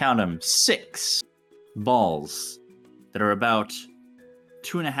 6, count them, 6 balls that are about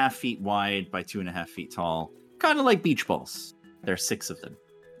 2.5 feet wide by 2.5 feet tall. Kind of like beach balls. There are 6 of them.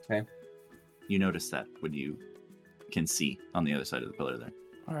 Okay. You notice that when you can see on the other side of the pillar there.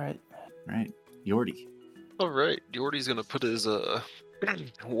 All right. All right. Yordi. All right, Yordi's gonna put his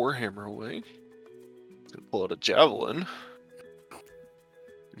warhammer away. He's gonna pull out a javelin.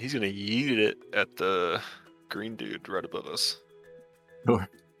 And he's gonna yeet it at the green dude right above us. Sure.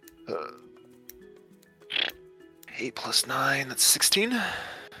 8 + 9, that's 16.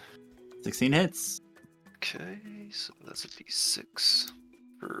 16 hits. Okay, so that's a d6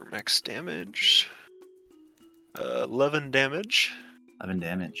 for max damage. 11 damage. 11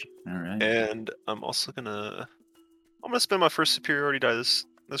 damage. All right. And I'm also gonna spend my first superiority die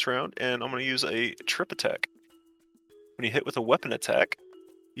this round, and I'm gonna use a trip attack. When you hit with a weapon attack,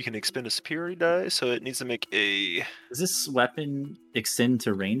 you can expend a superiority die, so it needs to make a... Does this weapon extend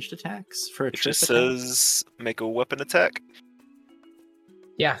to ranged attacks for a It trip just attack? says make a weapon attack.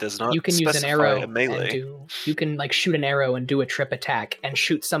 Yeah, It does not you can use an specify arrow a melee. and you can like shoot an arrow and do a trip attack and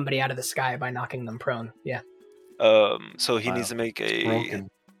shoot somebody out of the sky by knocking them prone. Yeah. So he Wow. needs to make a... Broken.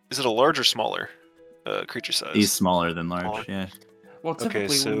 Is it a large or smaller creature size? He's smaller than large, Smaller. yeah. Well, typically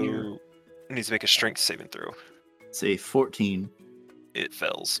Okay, so when you're... he needs to make a strength saving throw. Say 14. It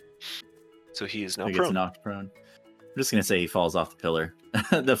fails. So he is now He gets prone. knocked prone. I'm just going to say he falls off the pillar.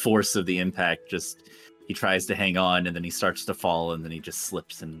 The force of the impact just... He tries to hang on, and then he starts to fall, and then he just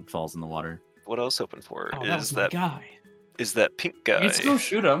slips and falls in the water. What I was hoping for Oh, that was my guy. is that pink You guy. can go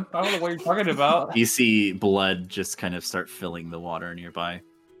shoot him. I don't know what you're talking about. You see blood just kind of start filling the water nearby.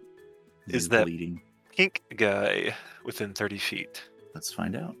 Is He's that- bleeding? Pink guy within 30 feet. Let's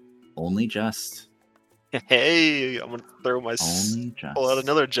find out. Only just. Hey, I'm gonna throw my Only just. pull out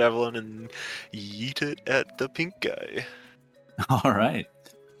another javelin and yeet it at the pink guy. All right.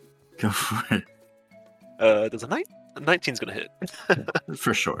 Go for it. Does a 19's gonna hit,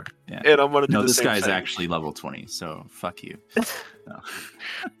 For sure. Yeah. and I'm gonna do No, the this same guy's thing. actually level 20, so fuck you.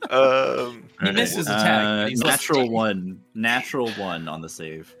 No. He missed his attack, but he's natural 1. Natural 1 on the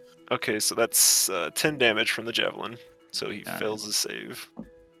save. Okay, so that's 10 damage from the javelin. So he All fails his save.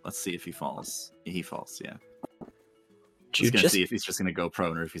 Let's see if he falls. He falls, yeah. You Just gonna just see if he's just gonna go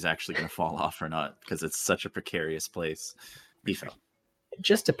prone or if he's actually gonna fall off or not, because it's such a precarious place. He fell.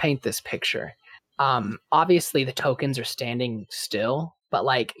 just to paint this picture. Obviously the tokens are standing still, but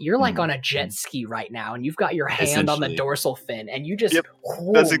like you're like on a jet ski right now, and you've got your hand on the Essentially. dorsal fin, and you just Yep,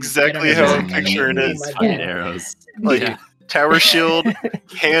 whoom, that's get exactly under how the I'm thing. picturing it. Oh my Fucking God. arrows. Like Yeah. tower shield,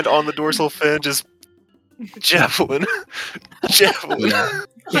 hand on the dorsal fin, just javelin, javelin. Yeah.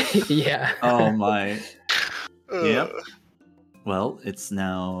 Yeah. Oh my. Uh, Yep. Well, it's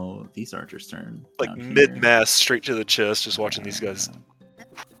now these archers' turn. Like down here. mid-mass, straight to the chest, just watching these guys.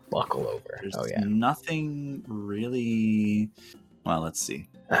 Buckle over. There's Oh yeah. nothing really. Well, let's see.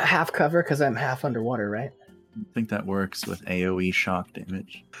 Half cover because I'm half underwater, right? I think that works with AoE shock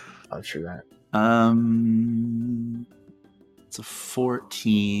damage. Oh, true that. It's a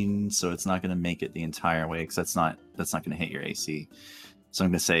 14, so it's not going to make it the entire way because that's not going to hit your AC. So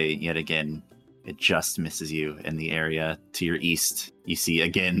I'm going to say yet again, it just misses you in the area to your east. You see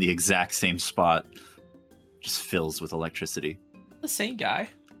again the exact same spot, just fills with electricity. The same guy.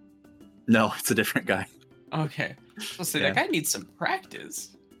 No, it's a different guy. Okay. So Yeah. that guy needs some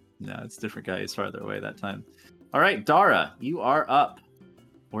practice. No, it's a different guy. He's farther away that time. All right, Dara, you are up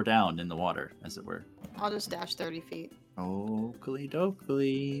or down in the water, as it were. I'll just dash 30 feet. Oakley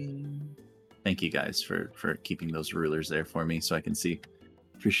dokley. Thank you guys for keeping those rulers there for me so I can see.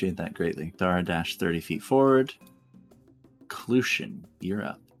 Appreciate that greatly. Dara dash 30 feet forward. Clutian, you're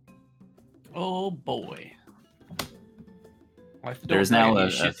up. Oh boy. There's now a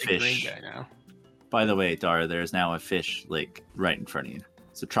green fish. guy now. By the way, Dara, there's now a fish like right in front of you.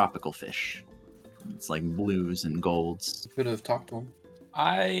 It's a tropical fish. It's like blues and golds. Could have talked to him.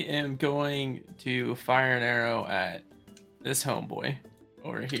 I am going to fire an arrow at this homeboy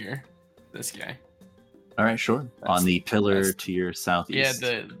over here. This guy. All right, sure. On the pillar that's- to your southeast.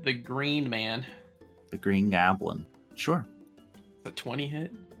 Yeah, the green man. The green goblin. Sure. The 20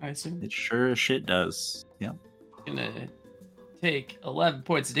 hit, I assume. It sure as shit does. Yep. Gonna take 11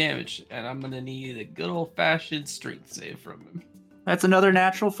 points of damage, and I'm gonna need a good old fashioned strength save from him. That's another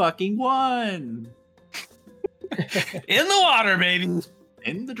natural fucking 1. In the water, baby.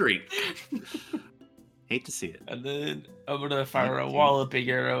 In the drink. Hate to see it. And then I'm gonna fire a walloping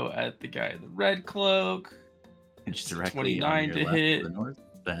arrow at the guy in the red cloak. It's Just a directly 29 on your to left hit. to the north.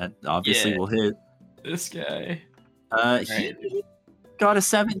 That obviously Yeah. will hit. This guy. He got a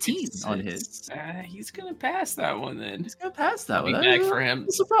 17 on his. He's gonna pass that one then. He's gonna pass that I'll be one. back for him. A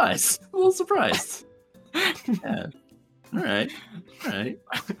little surprised. A little surprised. Yeah. All right. All right.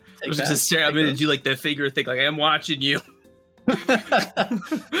 Just stare at me and do like the finger thing, like I'm watching you.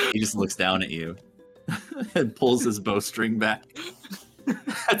 He just looks down at you and pulls his bowstring back.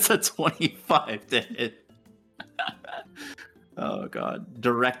 That's a 25 to hit. Oh god.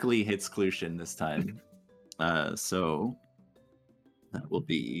 Directly hits Clutian this time. So that will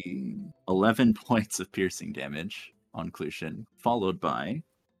be 11 points of piercing damage on Clutian, followed by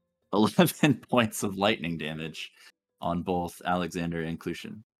 11 points of lightning damage on both Alexander and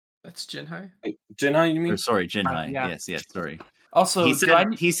Clutian. That's Jinhai? Jinhai, you mean? Or sorry, Jinhai. Yeah. Yes, sorry. Also, He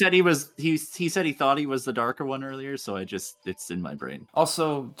said he said he thought he was the darker one earlier, so it's in my brain.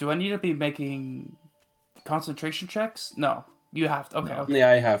 Also, do I need to be making concentration checks? No, you have to. Okay. No. Okay. Yeah,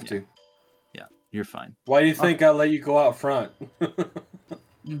 I have to. Yeah, you're fine. Why do you think I let you go out front?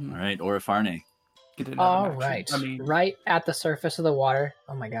 Mhm. All right, Orifarne. Get another All action. right. I mean, Right at the surface of the water.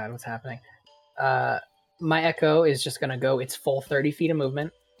 Oh my god, what's happening? My echo is just going to go its full 30 feet of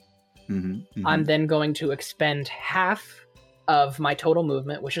movement. Mm-hmm, I'm then going to expend half of my total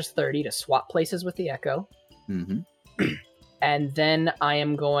movement, which is 30, to swap places with the echo. Mm-hmm. And then I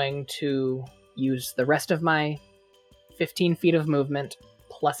am going to use the rest of my 15 feet of movement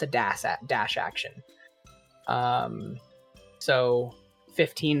plus a dash action. So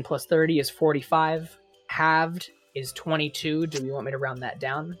 15 plus 30 is 45. Halved is 22. Do you want me to round that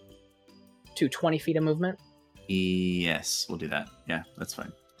down to 20 feet of movement? Yes, we'll do that. Yeah, that's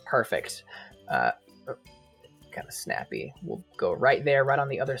fine. Perfect. Kind of snappy. We'll go right there, right on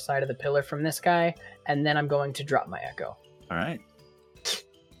the other side of the pillar from this guy, and then I'm going to drop my echo. All right.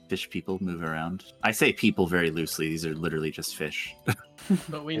 Fish people move around. I say people very loosely. These are literally just fish.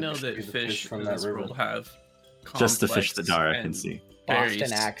 But we Yeah, know just that be the fish fish from in that this river. world have Just the fish complex that Dara can and see. very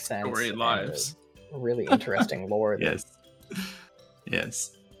Boston accents. storied and lives. a really interesting lore. that-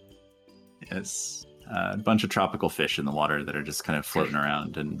 Yes. A bunch of tropical fish in the water that are just kind of floating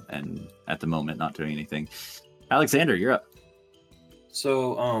around and at the moment not doing anything. Alexander, you're up.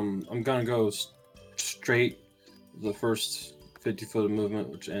 So, I'm gonna go straight the first 50 foot of movement,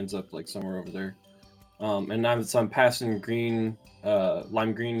 which ends up like somewhere over there. And I'm passing green,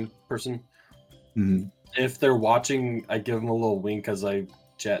 lime green person. Mm-hmm. If they're watching, I give them a little wink as I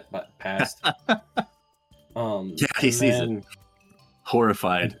jet past. Yeah, he sees it.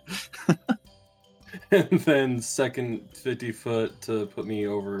 Horrified. And then second 50 foot to put me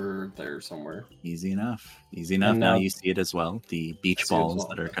over there somewhere. Easy enough. Easy enough. And Now now- you see it as well. The beach I see it as balls well.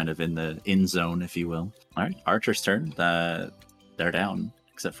 that are kind of in the in zone, if you will. All right, Archer's turn. They're down,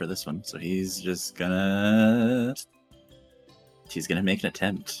 except for this one. So he's gonna make an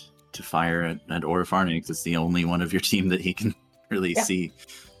attempt to fire at Orifarne because it's the only one of your team that he can really see.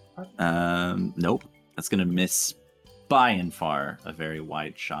 Nope. That's gonna miss by and far. A very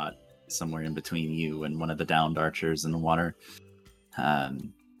wide shot somewhere in between you and one of the downed archers in the water.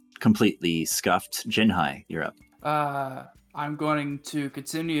 Completely scuffed. Jinhai, you're up. I'm going to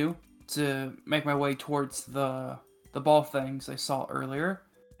continue to make my way towards the ball things I saw earlier.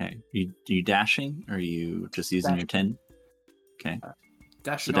 Okay. You dashing or are you just using your 10? Okay.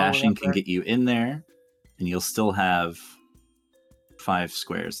 Dashing So all the way dashing up can there. get you in there, and you'll still have 5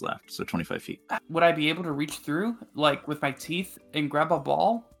 squares left, so 25 feet. Would I be able to reach through, like with my teeth, and grab a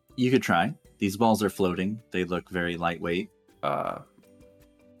ball? You could try. These balls are floating. They look very lightweight.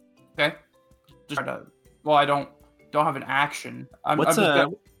 Okay. Just try to. Well, I don't have an action.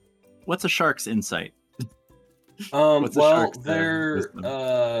 What's a shark's insight? Well, shark's, their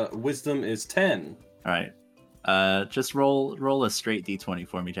wisdom? wisdom is 10. All right. Just roll a straight d20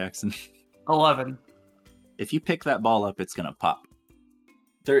 for me, Jackson. 11. If you pick that ball up, it's gonna pop.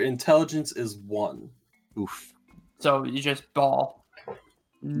 Their intelligence is 1. Oof. So you just ball.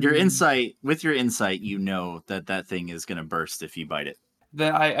 Your insight, with your insight, you know that thing is gonna burst if you bite it.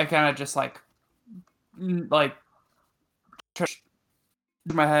 Then I kind of just like touch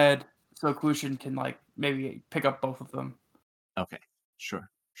my head so Clutian can maybe pick up both of them. Okay. Sure.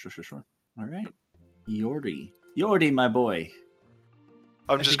 All right. Yordi, my boy.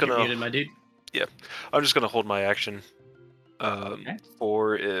 I'm just gonna muted, my dude. I'm just gonna hold my action.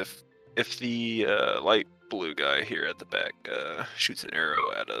 For if the light blue guy here at the back shoots an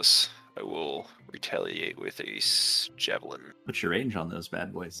arrow at us, I will retaliate with a javelin. What's your range on those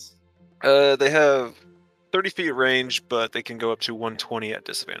bad boys? They have 30 feet range, but they can go up to 120 at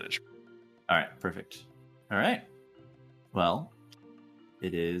disadvantage. All right, perfect. All right. Well,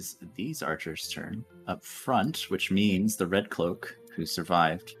 it is these archers' turn up front, which means the red cloak, who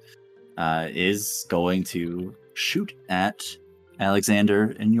survived, is going to shoot at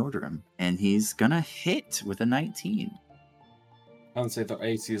Alexander and Yordarim, and he's gonna hit with a 19. I would say the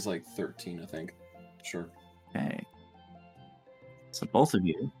AC is like 13, I think. Sure. Okay. So both of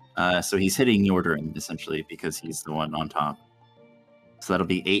you. So he's hitting Yordarim, essentially, because he's the one on top. So that'll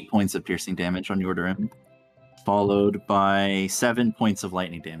be 8 points of piercing damage on Yordarim, followed by 7 points of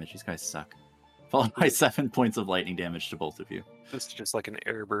lightning damage. These guys suck. Followed by 7 points of lightning damage to both of you. It's just like an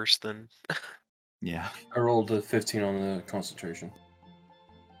air burst then. Yeah. I rolled a 15 on the concentration.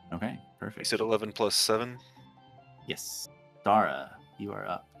 Okay, You perfect. said 11 plus 7? Yes. Dara, you are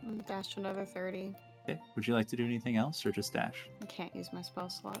up. Dash another 30. Okay. Would you like to do anything else or just dash? I can't use my spell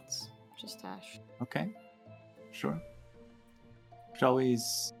slots. Just dash. Okay. Sure. Should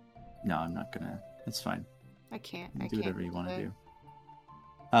always. No, I'm not gonna. That's fine. I can't. You I do can't whatever you use want to it. do.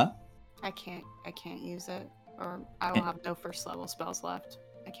 Huh? I can't use it. Or I will have no first level spells left.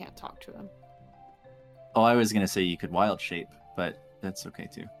 I can't talk to him. Oh, I was gonna say you could wild shape, but that's okay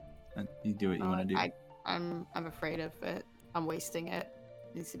too. You do what you want to do. I'm afraid of it. I'm wasting it.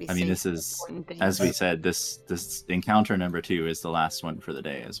 It needs to be I mean, safe this for is, important things. as we said, this encounter number 2 is the last one for the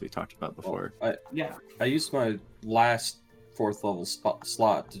day, as we talked about before. I used my last 4th level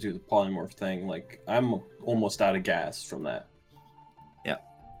slot to do the polymorph thing. Like, I'm almost out of gas from that.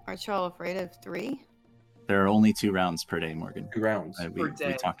 Aren't y'all afraid of 3? There are only 2 rounds per day, Morgan. 2 rounds. We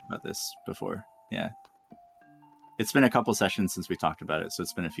talked about this before. Yeah. It's been a couple sessions since we talked about it, so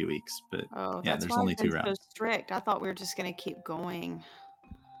it's been a few weeks. But Oh, yeah, that's there's why only I've been 2 rounds. so strict. I thought we were just gonna keep going.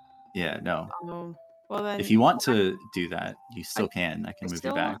 Yeah, no. Oh, well then. If you want to do that, you still can. I can move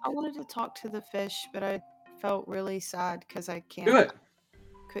you back. I wanted to talk to the fish, but I felt really sad because I can't. Do it.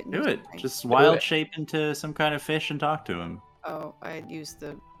 Couldn't Do use it. my- Just wild shape into some kind of fish and talk to him. Oh, I'd use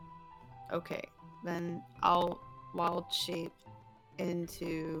the. Okay, then I'll wild shape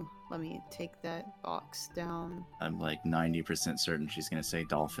into. Let me take that box down. I'm like 90% certain she's going to say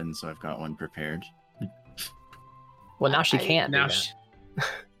dolphin, so I've got one prepared. Well, now she can't. Now do she- that.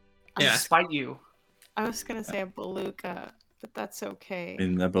 Yeah. Despite you. I was gonna say a beluga, but that's okay.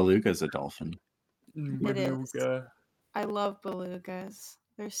 And the beluga's a dolphin. It is. I love belugas.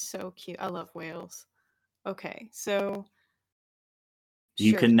 They're so cute. I love whales. Okay, so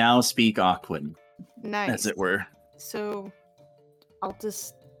You sure, can now speak Aquan, nice. as it were. So I'll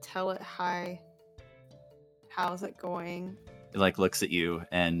just tell it hi. How's it going? It like looks at you,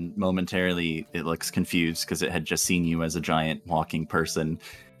 and momentarily it looks confused because it had just seen you as a giant walking person,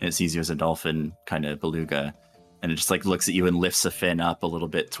 and it sees you as a dolphin kind of beluga, and it just like looks at you and lifts a fin up a little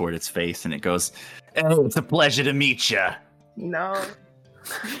bit toward its face, and it goes, "Oh, it's a pleasure to meet you." No.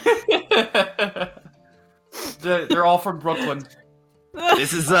 They're all from Brooklyn.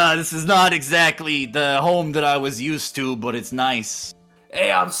 This is not exactly the home that I was used to, but it's nice.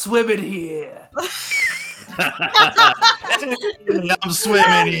 Hey, I'm swimming here. I'm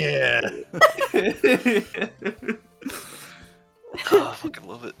swimming here. Oh, I fucking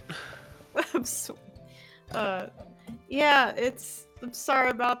love it. I'm so. Yeah, I'm sorry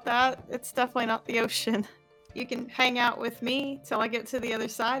about that. It's definitely not the ocean. You can hang out with me till I get to the other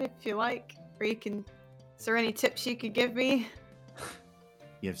side if you like, or you can. Is there any tips you could give me?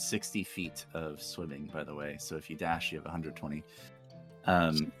 You have 60 feet of swimming, by the way, so if you dash, you have 120.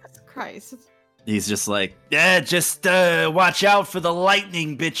 Jesus Christ. He's just like, yeah, just watch out for the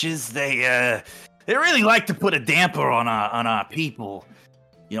lightning bitches. They really like to put a damper on our people.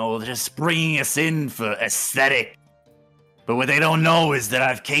 You know, just bringing us in for aesthetic. But what they don't know is that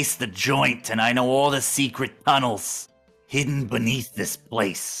I've cased the joint and I know all the secret tunnels hidden beneath this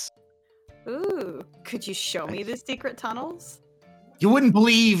place. Ooh, could you show me the secret tunnels? You wouldn't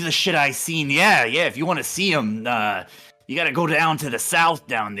believe the shit I seen. Yeah, if you want to see them, you gotta go down to the south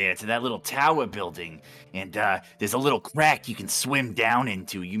down there to that little tower building. And there's a little crack you can swim down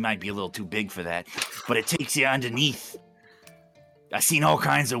into. You might be a little too big for that, but it takes you underneath. I've seen all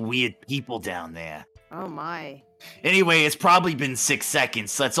kinds of weird people down there. Oh my. Anyway, it's probably been 6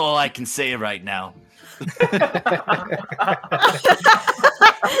 seconds. That's all I can say right now.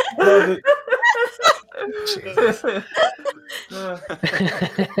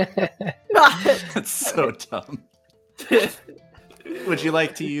 That's so dumb. Would you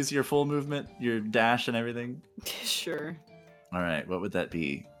like to use your full movement, your dash and everything? Sure. All right, what would that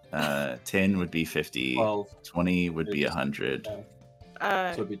be? 10 would be 50. 12. 20 would be 100. So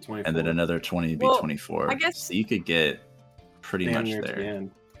it'd be 24. And then another 20 would be Well, 24. I guess- So you could get pretty Damn much near to the there.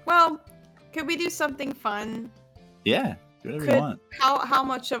 end. Well, could we do something fun? Yeah, do whatever you want. How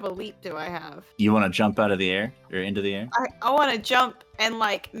much of a leap do I have? You want to jump out of the air or into the air? I want to jump and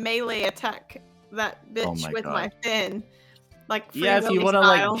like melee attack that Oh bitch my with my God. fin. Like Yeah, if Free you Willy want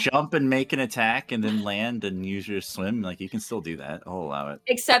to style. like jump and make an attack and then land and use your swim, like you can still do that. I'll allow it.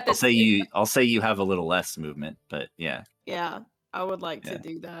 Except I'll it's say you have a little less movement, but yeah. yeah, I would like Yeah. to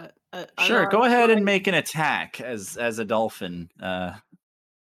do that. Sure, go ahead and make an attack as a dolphin. Oh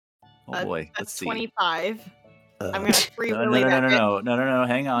boy, let's That's see. 25. I'm gonna free No, willy that bitch. no.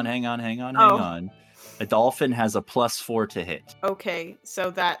 Hang Oh. on. A dolphin has a +4 to hit. Okay,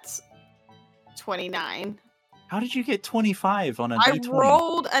 so that's 29. How did you get 25 on a I D20?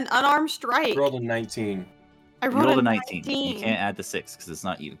 rolled an unarmed strike. Rolled a 19. I You rolled, rolled a a 19. You can't add the 6 because it's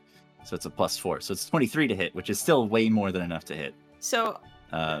not you. So it's a +4. So it's 23 to hit, which is still way more than enough to hit. So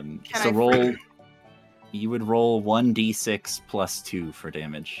So I roll. You would roll 1d6 + 2 for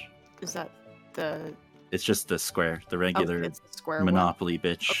damage. is that the It's just the square, the regular it's the square one? Monopoly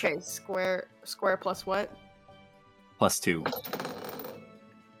bitch. Okay, square plus what? +2.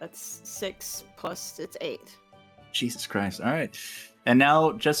 That's 6 plus it's 8. Jesus Christ. All right. And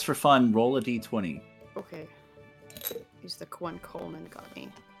now, just for fun, roll a d20. Okay. Use the one Coleman got me.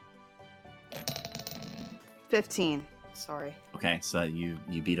 15. Sorry. Okay, so you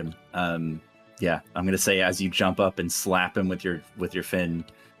beat him. Yeah, I'm gonna say as you jump up and slap him with your fin,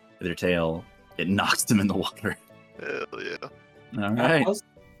 with your tail, it knocks him in the water. Hell yeah. All right.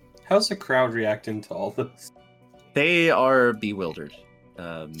 How's the crowd reacting to all this? They are bewildered.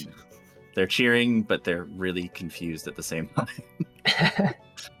 They're cheering, but they're really confused at the same time.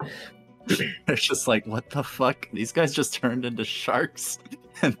 They're just like, what the fuck? These guys just turned into sharks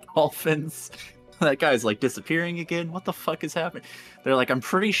and dolphins. That guy's like disappearing again. What the fuck is happening? They're like, I'm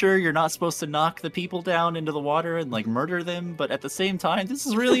pretty sure you're not supposed to knock the people down into the water and like murder them, but at the same time, this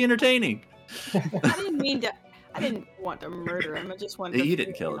is really entertaining. I didn't want to murder him. I just wanted to You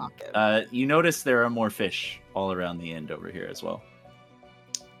didn't kill him. You notice there are more fish all around the end over here as well.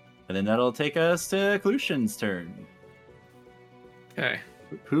 And then that'll take us to Clutian's turn. Okay.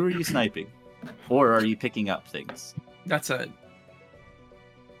 Who are you sniping? Or are you picking up things? That's a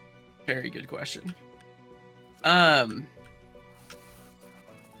very good question.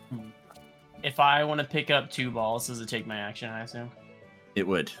 If I want to pick up 2 balls, does it take my action, I assume? It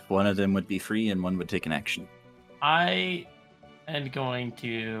would. One of them would be free and one would take an action. I am going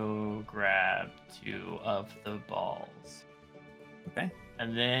to grab 2 of the balls. Okay.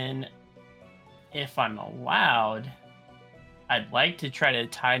 And then, if I'm allowed, I'd like to try to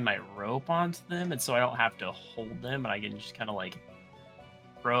tie my rope onto them, and so I don't have to hold them, and I can just kind of like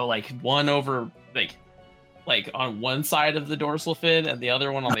throw like one over like on one side of the dorsal fin and the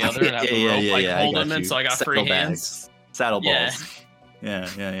other one on the other, and have the rope hold them in, so I got free hands. Saddle balls.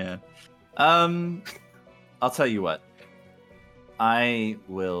 Yeah. I'll tell you what. I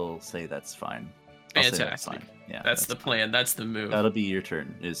will say that's fine. Fantastic. Yeah, that's the plan. Fine. That's the move. That'll be your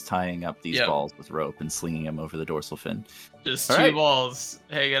turn. Is tying up these balls with rope and slinging them over the dorsal fin. Just All 2 right. balls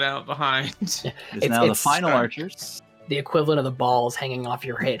hanging out behind. It's now the final archers. The equivalent of the balls hanging off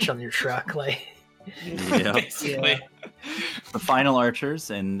your hitch on your truck, like. Yeah. Basically. The final archers,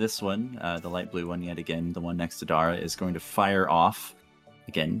 and this one, the light blue one yet again, the one next to Dara, is going to fire off.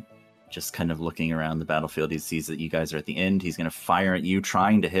 Again, just kind of looking around the battlefield. He sees that you guys are at the end. He's going to fire at you,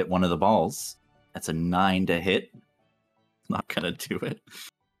 trying to hit one of the balls. That's a 9 to hit. Not going to do it.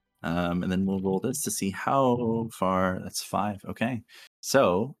 And then we'll roll this to see how far. That's 5. Okay.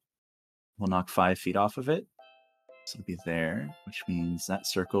 So we'll knock 5 feet off of it. So it'll be there, which means that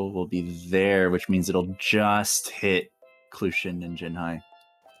circle will be there, which means it'll just hit Clutian and Jinhai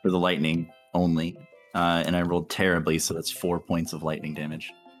for the lightning only. And I rolled terribly, so that's 4 points of lightning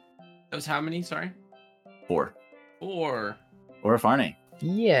damage. That was how many? Sorry? 4. 4. Or Farney.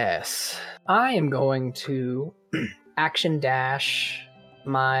 Yes. I am going to action dash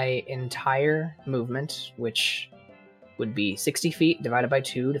my entire movement, which would be 60 feet divided by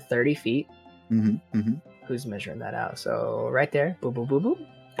 2 to 30 feet. Who's measuring that out? So right there. Boop, boop, boop, boop.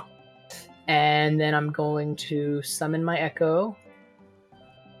 And then I'm going to summon my Echo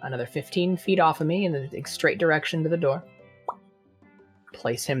another 15 feet off of me in the straight direction to the door.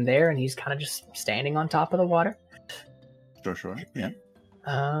 Place him there, and he's kind of just standing on top of the water. Sure. Yeah.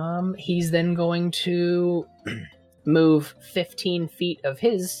 He's then going to move 15 feet of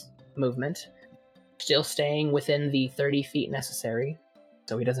his movement still staying within the 30 feet necessary,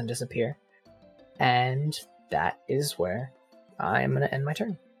 so he doesn't disappear. And that is where I am going to end my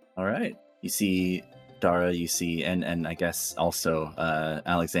turn. All right. You see Dara, you see, and I guess also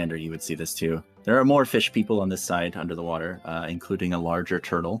Alexander, you would see this too. There are more fish people on this side under the water, including a larger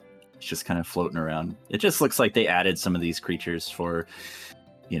turtle. It's just kind of floating around. It just looks like they added some of these creatures for,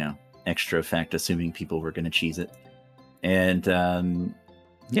 extra effect, assuming people were going to cheese it. And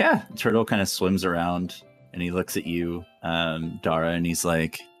the turtle kind of swims around and he looks at you, Dara, and he's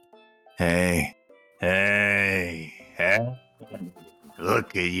like, Hey,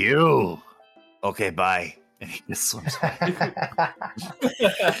 look at you. Okay, bye. And he just swims away.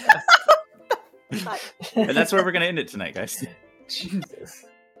 And that's where we're going to end it tonight, guys. Jesus.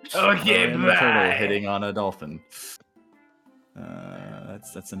 Okay, bye. The turtle hitting on a dolphin.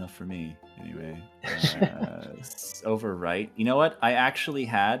 That's enough for me. Anyway, it's over, right? You know what? I actually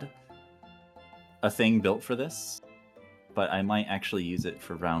had a thing built for this, but I might actually use it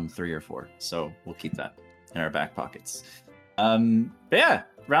for round 3 or 4. So we'll keep that in our back pockets. But yeah,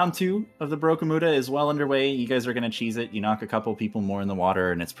 round 2 of the Brokamuda is well underway. You guys are going to cheese it. You knock a couple people more in the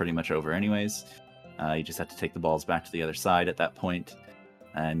water, and it's pretty much over anyways. You just have to take the balls back to the other side at that point.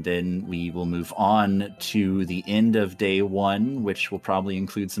 And then we will move on to the end of day 1, which will probably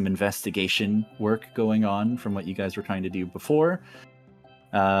include some investigation work going on from what you guys were trying to do before.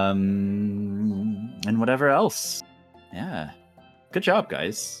 And whatever else. Yeah. Good job,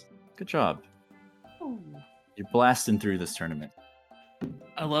 guys. Good job. You're blasting through this tournament.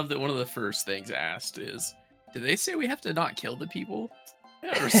 I love that one of the first things asked is, did they say we have to not kill the people?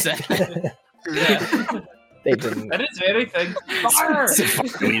 Or said They didn't. I didn't say anything. Fire!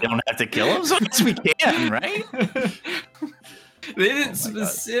 We don't have to kill them, so yes, we can, right? They didn't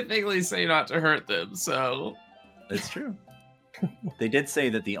specifically say not to hurt them, so it's true. They did say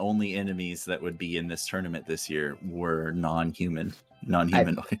that the only enemies that would be in this tournament this year were non-human.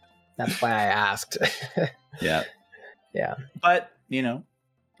 That's why I asked. Yeah. But,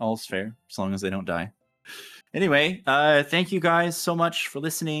 all's fair as long as they don't die. Anyway, thank you guys so much for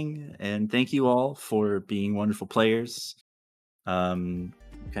listening, and thank you all for being wonderful players.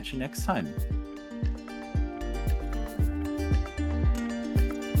 Catch you next time.